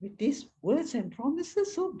these words and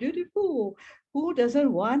promises, so beautiful. Who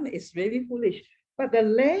doesn't want is really foolish. But the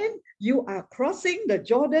land you are crossing the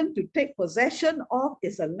Jordan to take possession of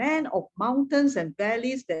is a land of mountains and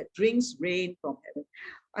valleys that drinks rain from heaven.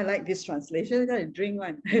 I like this translation. I drink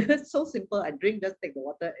one. It's so simple. I drink, just take the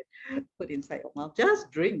water and put inside your mouth.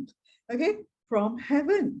 Just drink. Okay, from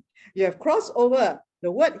heaven. You have crossed over.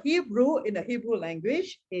 The word Hebrew in the Hebrew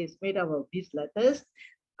language is made up of these letters,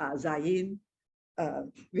 Zayin.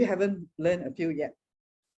 We haven't learned a few yet.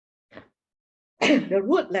 The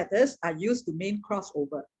root letters are used to mean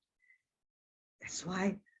crossover. That's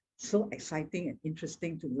why so exciting and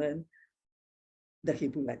interesting to learn the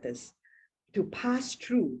Hebrew letters, to pass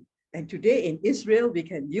through. And today in Israel, we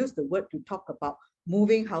can use the word to talk about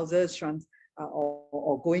moving houses,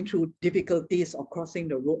 or going through difficulties or crossing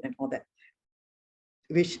the road and all that,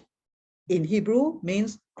 which in Hebrew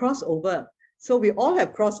means crossover. So we all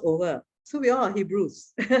have crossover. So we all are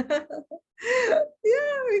Hebrews.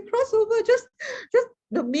 Yeah, we cross over, just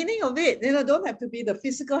the meaning of it, don't have to be the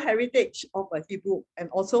physical heritage of a Hebrew. And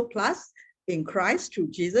also plus in Christ through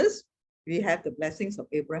Jesus, we have the blessings of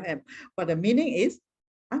Abraham. But the meaning is,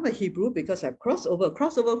 I'm a Hebrew because I've crossed over.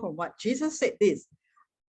 Crossover from what? Jesus said this,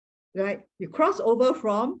 right? You cross over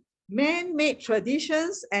from man-made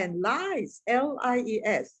traditions and lies,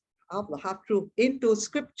 L-I-E-S, of the half-truth, into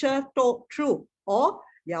scripture taught truth, or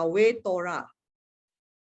Yahweh Torah.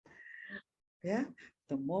 Yeah,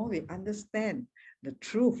 the more we understand the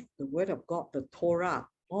truth, the word of God, the Torah,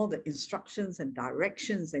 all the instructions and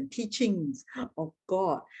directions and teachings of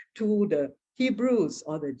God to the Hebrews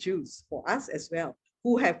or the Jews, for us as well,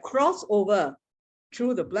 who have crossed over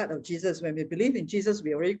through the blood of Jesus. When we believe in Jesus,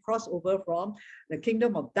 we already cross over from the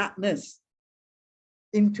kingdom of darkness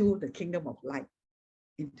into the kingdom of light,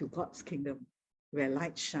 into God's kingdom, where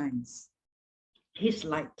light shines. His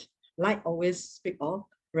light. Light always speaks of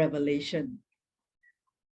revelation.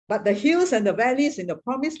 But the hills and the valleys in the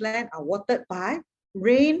promised land are watered by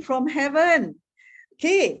rain from heaven.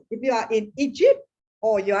 Okay, if you are in Egypt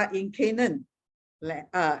or you are in Canaan land,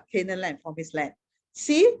 promised land.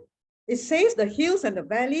 See, it says the hills and the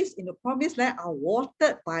valleys in the promised land are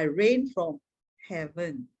watered by rain from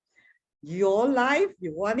heaven. Your life,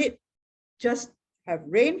 you want it just have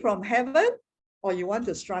rain from heaven, or you want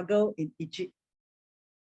to struggle in Egypt?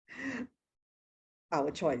 Our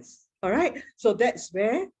choice. All right. So that's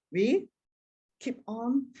where we keep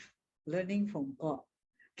on learning from God.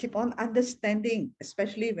 Keep on understanding,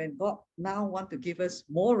 especially when God now want to give us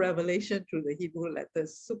more revelation through the Hebrew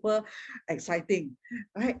letters. Super exciting,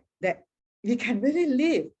 right? That we can really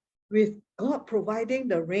live with God providing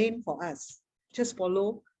the rain for us. Just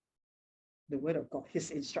follow the word of God, his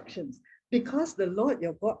instructions. Because the Lord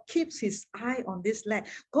your God keeps his eye on this land.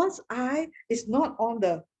 God's eye is not on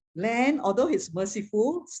the land, although he's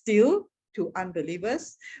merciful still to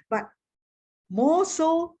unbelievers, but more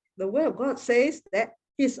so, the word of God says that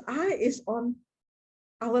his eye is on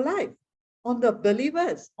our life, on the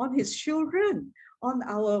believers, on his children, on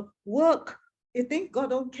our work. You think God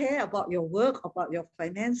don't care about your work, about your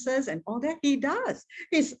finances and all that? He does.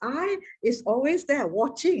 His eye is always there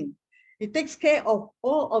watching. He takes care of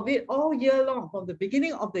all of it all year long, from the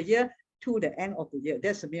beginning of the year to the end of the year.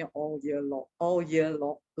 That's a mere all year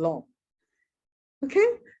long. Okay?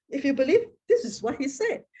 If you believe, this is what he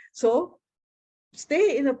said. So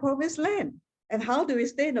stay in the promised land. And how do we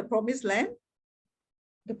stay in the promised land?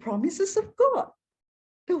 The promises of God,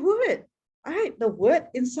 the word, right? The word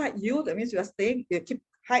inside you. That means you are staying, you keep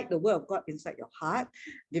hide the word of God inside your heart,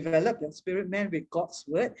 develop your spirit man with God's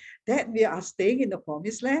word, that we are staying in the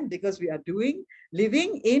promised land because we are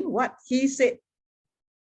living in what he said,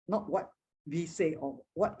 not what we say or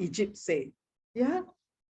what Egypt say. Yeah.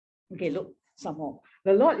 Okay, look, some more.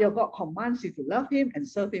 The Lord your God commands you to love him and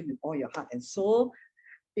serve him with all your heart and soul.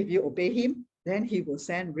 If you obey him, then he will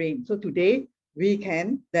send rain. So today we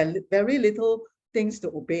can, there are very little things to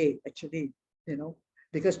obey actually, you know,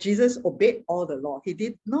 because Jesus obeyed all the law. He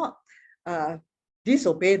did not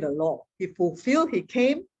disobey the law. He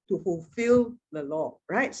came to fulfill the law,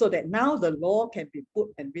 right? So that now the law can be put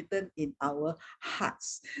and written in our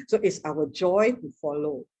hearts. So it's our joy to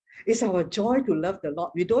follow. It's our joy to love the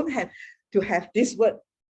Lord. We don't have to have this word,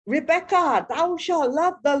 Rebecca, thou shalt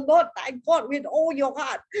love the Lord thy God with all your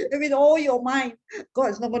heart and with all your mind. God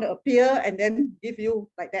is not going to appear and then give you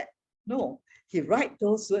like that. No, he writes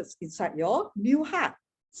those words inside your new heart,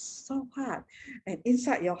 soft heart. And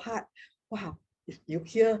inside your heart, wow, if you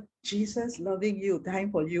hear Jesus loving you,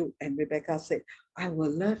 dying for you, and Rebecca said, I will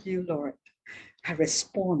love you, Lord. I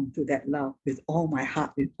respond to that love with all my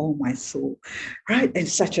heart, with all my soul, right? And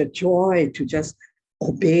such a joy to just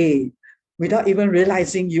obey without even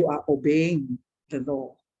realizing you are obeying the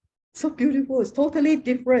law. So beautiful. It's totally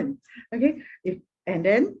different. Okay. And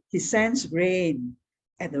then he sends rain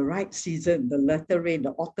at the right season, the latter rain,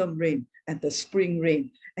 the autumn rain, and the spring rain.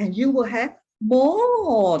 And you will have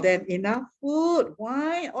more than enough food,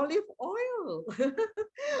 wine, olive oil.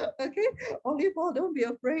 Okay, olive oil, don't be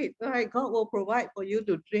afraid. Right? God will provide for you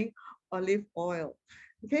to drink olive oil.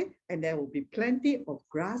 Okay, and there will be plenty of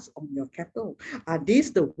grass on your cattle. Are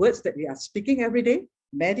these the words that we are speaking every day,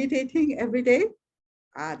 meditating every day?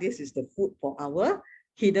 This is the food for our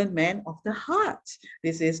hidden man of the heart.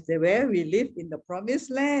 This is where we live in the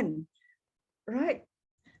promised land, right?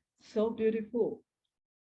 So beautiful.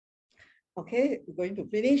 Okay, we're going to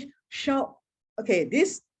finish. Shout. Okay,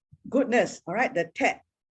 this goodness, all right,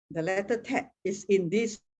 the letter tet is in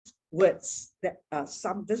these words that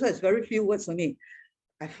this is very few words only.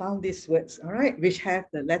 I found these words, all right, which have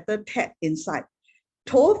the letter tet inside.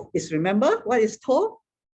 Tov is, remember, what is Tov?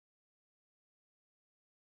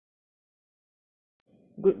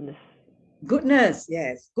 Goodness. Goodness,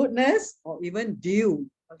 yes, goodness, or even dew,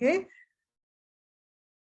 okay?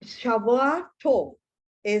 Shavua Tov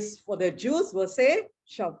is, for the Jews will say,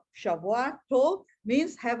 Shavua Tov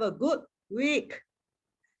means have a good week.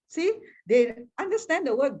 See, they understand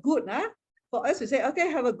the word good. For us to say,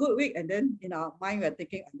 okay, have a good week. And then in our mind, we're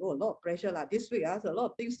thinking, oh, a lot of pressure. This week, there's a lot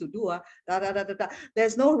of things to do.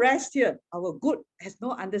 There's no rest here. Our good has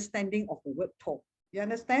no understanding of the word Tov. You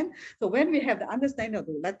understand? So when we have the understanding of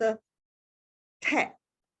the letter Tet,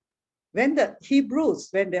 when the Hebrews,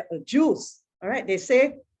 when the Jews, all right, they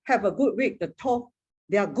say, have a good week, the Tov,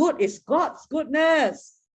 their good is God's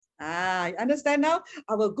goodness. You understand now?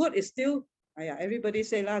 Our good is still, everybody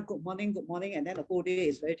say, good morning, and then the whole day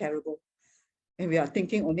is very terrible. And we are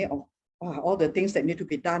thinking only of all the things that need to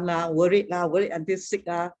be done, worried until sick.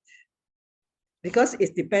 Because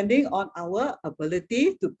it's depending on our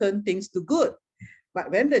ability to turn things to good. But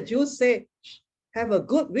when the Jews say, have a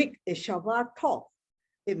good week, it's Shabbat Tov.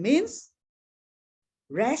 It means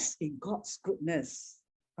rest in God's goodness,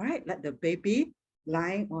 right? Like the baby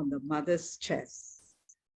lying on the mother's chest.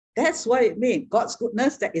 That's what it means. God's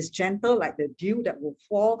goodness that is gentle like the dew that will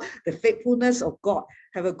fall, the faithfulness of God.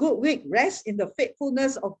 Have a good week. Rest in the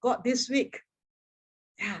faithfulness of God this week.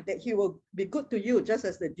 Yeah, that he will be good to you just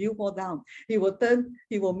as the dew fall down. He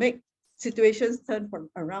will make situations turn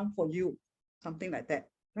around for you. Something like that,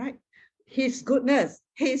 right? His goodness,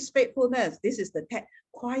 his faithfulness. This is the text.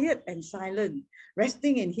 Quiet and silent,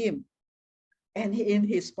 resting in him and in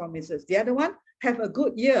his promises. The other one, have a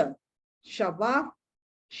good year. Shabbat,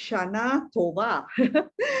 Shana Tova.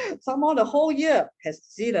 Somehow the whole year has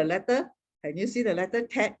see the letter. Can you see the letter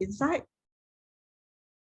Tet inside?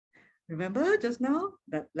 Remember just now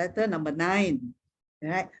that letter number 9,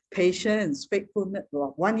 right? Patience, faithfulness.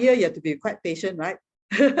 Well, 1 year you have to be quite patient, right?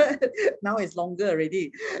 Now it's longer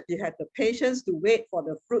already. You have the patience to wait for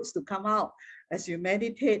the fruits to come out as you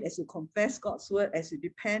meditate, as you confess God's word, as you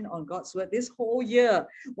depend on God's word. This whole year,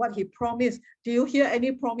 what he promised. Do you hear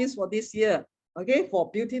any promise for this year? Okay, for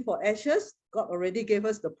beauty for ashes, God already gave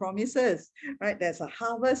us the promises, right? There's a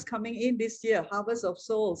harvest coming in this year, harvest of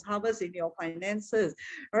souls, harvest in your finances.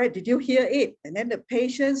 All right, did you hear it? And then the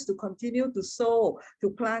patience to continue to sow, to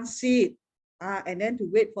plant seed, and then to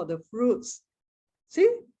wait for the fruits. See,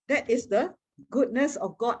 that is the goodness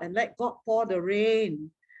of God, and let God pour the rain,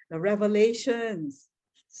 the revelations.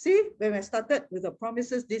 See, when I started with the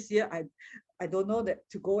promises this year, I don't know that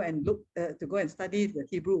to go and look, to go and study the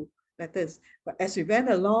Hebrew letters. But as we went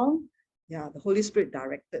along, yeah, the Holy Spirit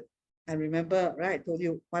directed. I remember, right, I told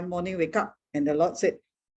you one morning, wake up, and the Lord said,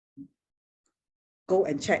 go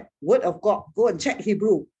and check, word of God, go and check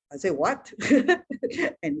Hebrew. I said, what?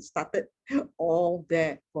 And it started all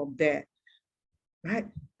there from there. Right?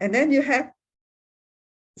 And then you have,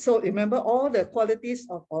 so remember all the qualities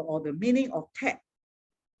of, or the meaning of Tet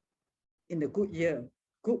in the good year,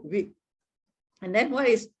 good week. And then what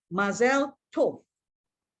is Mazel Tov?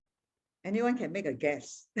 Anyone can make a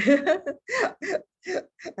guess. I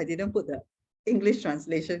didn't put the English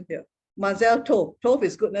translation here. Mazel Tov. Tov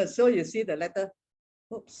is goodness. So you see the letter,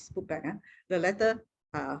 oops, put back, the letter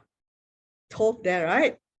Tov there,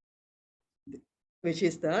 right? Which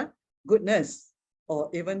is the goodness,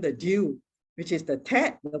 or even the dew, which is the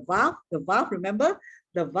Tet, the Vav. The Vav, remember?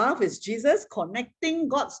 The Vav is Jesus connecting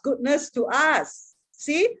God's goodness to us.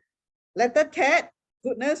 See? Letter Tet,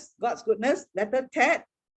 goodness, God's goodness. Letter Tet,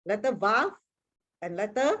 letter Vav, and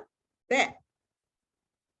letter Tet.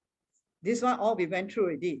 This one all we went through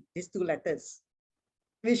already, these 2 letters.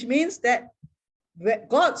 Which means that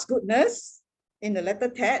God's goodness in the letter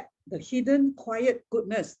Tet, the hidden, quiet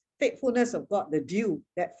goodness, faithfulness of God, the dew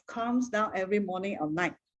that comes down every morning or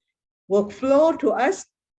night, will flow to us.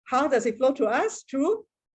 How does it flow to us? Through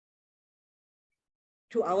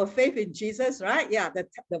to our faith in Jesus, right? Yeah, the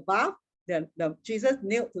Vav, the Jesus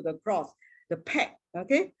nailed to the cross, the pact,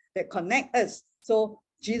 okay, that connect us. So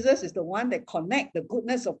Jesus is the one that connect the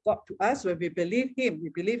goodness of God to us when we believe him, we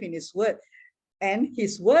believe in his word. And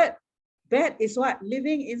his word, that is what?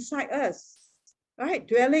 Living inside us, right?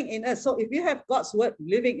 Dwelling in us. So if you have God's word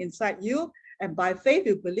living inside you, and by faith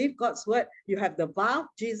you believe God's word, you have the Vav,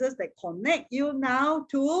 Jesus, that connect you now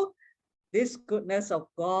to this goodness of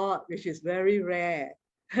God, which is very rare.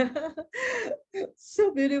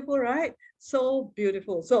 So beautiful, right? So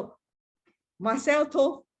beautiful. So Mazel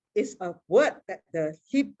Tov is a word that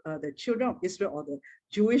the children of Israel, or the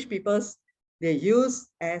Jewish peoples, they use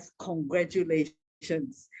as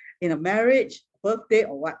congratulations in a marriage, birthday,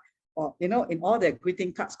 or what, or in all their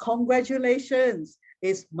greeting cards. Congratulations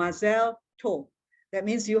is Mazel Tov. That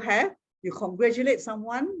means you congratulate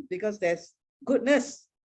someone because there's goodness.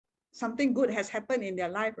 Something good has happened in their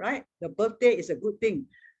life, right? The birthday is a good thing.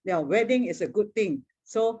 Their wedding is a good thing.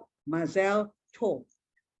 So Mazel Tov.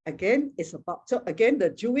 Again, it's about, so again, the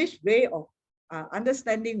Jewish way of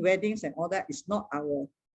understanding weddings and all that is not our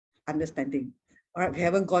understanding. All right, we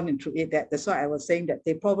haven't gone into it yet. That's why I was saying that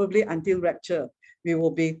they probably, until rapture, we will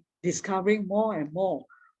be discovering more and more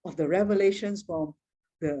of the revelations from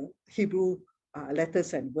the Hebrew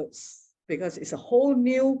letters and words, because it's a whole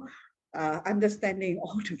new understanding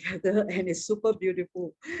altogether, and it's super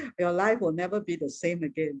beautiful. Your life will never be the same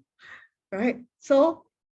again, right? So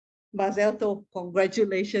Mazel Tov,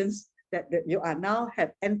 congratulations that you are now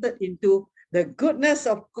have entered into the goodness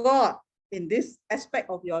of God in this aspect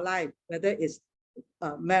of your life, whether it's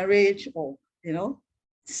marriage or,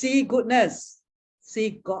 see goodness,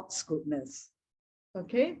 see God's goodness,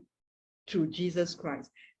 okay, through Jesus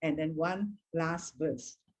Christ. And then one last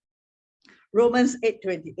verse, Romans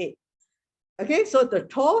 8:28. Okay, so the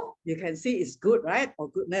Tov, you can see is good, right? Or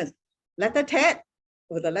goodness. Letter Tet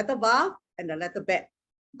with the letter Vav and the letter Bet.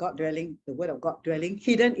 God dwelling, the word of God dwelling,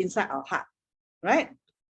 hidden inside our heart, right?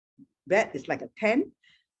 Bet is like a 10.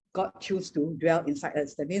 God chooses to dwell inside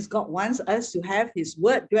us. That means God wants us to have his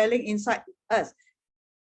word dwelling inside us.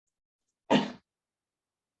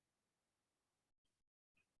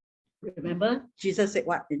 Remember, Jesus said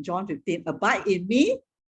what in John 15? Abide in me,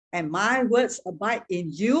 and my words abide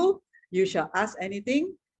in you. You shall ask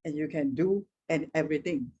anything, and you can do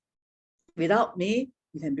everything. Without me,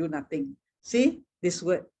 you can do nothing. See this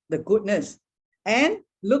word, the goodness. And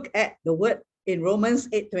look at the word in Romans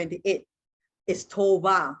 8:28. It's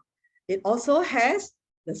Tova. It also has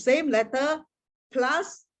the same letter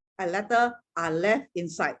plus a letter Aleph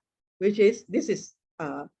inside, which is, this is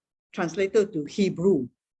translated to Hebrew.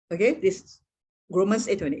 Okay, this Romans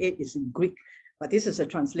 8:28 is in Greek, but this is a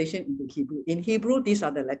translation into Hebrew. In Hebrew, these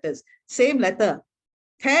are the letters. Same letter,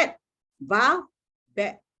 Tet, Vav,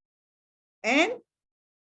 Bet, and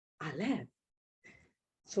Aleph.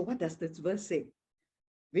 So what does this verse say?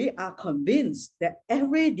 We are convinced that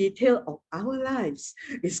every detail of our lives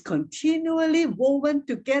is continually woven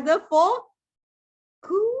together for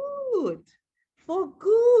good. For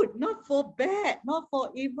good, not for bad, not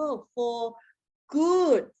for evil, for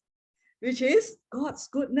good, which is God's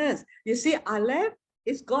goodness. You see, Aleph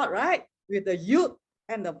is God, right? With the Yud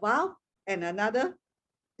and the Vav and another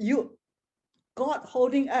Yud. God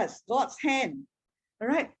holding us, God's hand. All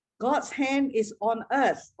right. God's hand is on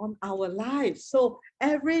us, on our lives. So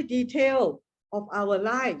every detail of our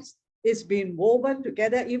lives is being woven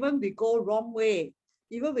together. Even we go wrong way,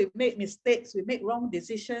 even we make mistakes, we make wrong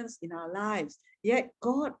decisions in our lives. Yet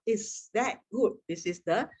God is that good. This is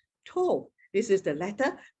the Tov. This is the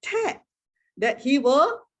letter Tet. That he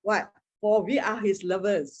will, what? For we are his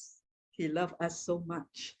lovers. He loved us so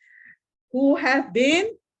much. Who have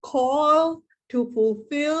been called to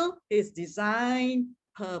fulfill his design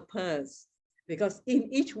purpose, because in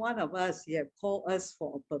each one of us, he have called us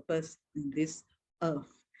for a purpose in this earth.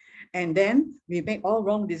 And then we make all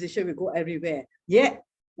wrong decisions, we go everywhere. Yet,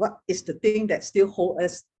 what is the thing that still holds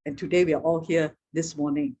us? And today we are all here this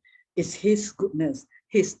morning. Is his goodness,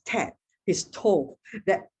 his Tet, his Tov.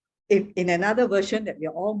 That in another version that we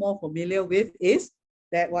are all more familiar with is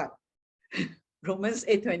that what? Romans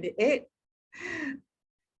 8:28.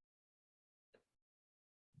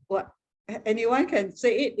 What? Anyone can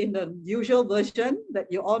say it in the usual version that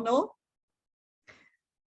you all know?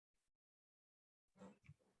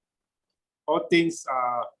 All things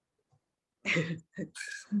are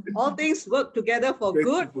all things work together for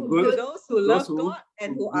good to those who love God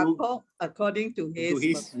and who are called according to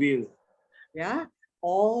his will. Yeah,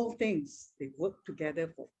 all things, they work together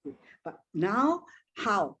for good. But now,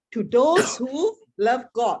 how? To those who love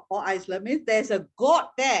God, or Islam means there's a God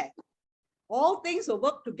there. All things will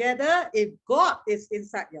work together if God is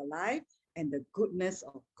inside your life and the goodness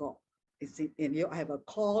of God is in you. I have a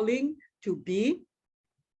calling to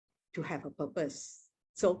have a purpose.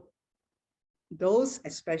 So those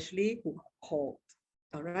especially who are called,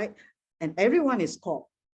 all right? And everyone is called.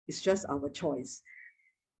 It's just our choice.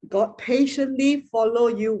 God patiently follow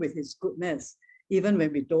you with his goodness, even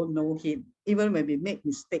when we don't know him, even when we make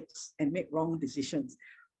mistakes and make wrong decisions.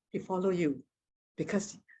 He follow you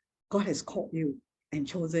because God has called you and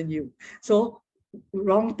chosen you. So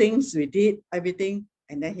wrong things we did, everything,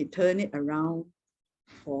 and then he turned it around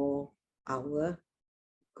for our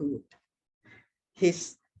good.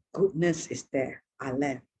 His goodness is there,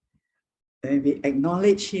 Aleph. When we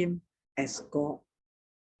acknowledge him as God,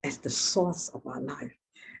 as the source of our life,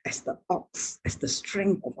 as the ox, as the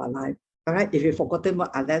strength of our life. All right, if you've forgotten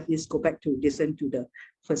what Aleph is, go back to listen to the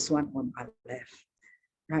first one on Aleph.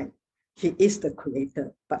 Right. He is the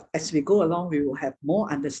creator, but as we go along, we will have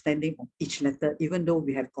more understanding of each letter, even though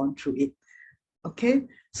we have gone through it. Okay,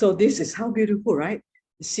 so this is how beautiful, right?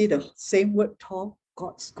 You see the same word Tov,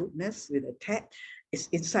 God's goodness with a Tet, is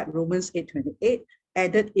inside Romans 8:28,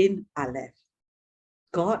 added in Aleph.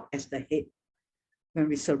 God as the head. When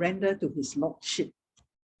we surrender to his lordship,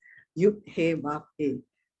 Yud He Vav He,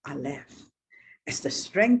 Aleph, as the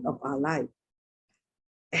strength of our life,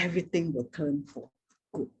 everything will turn for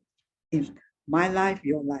good. In my life,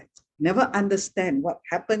 your life. Never understand what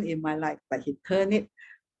happened in my life, but he turned it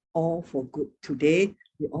all for good. Today,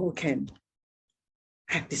 we all can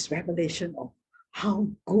have this revelation of how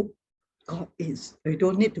good God is. We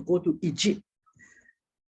don't need to go to Egypt.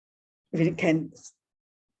 We can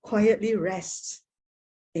quietly rest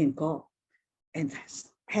in God and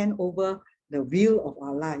hand over the will of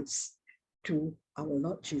our lives to our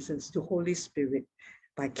Lord Jesus, to Holy Spirit,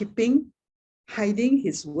 by hiding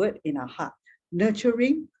his word in our heart,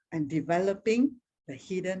 nurturing and developing the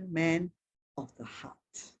hidden man of the heart.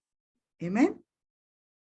 Amen.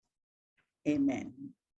 Amen.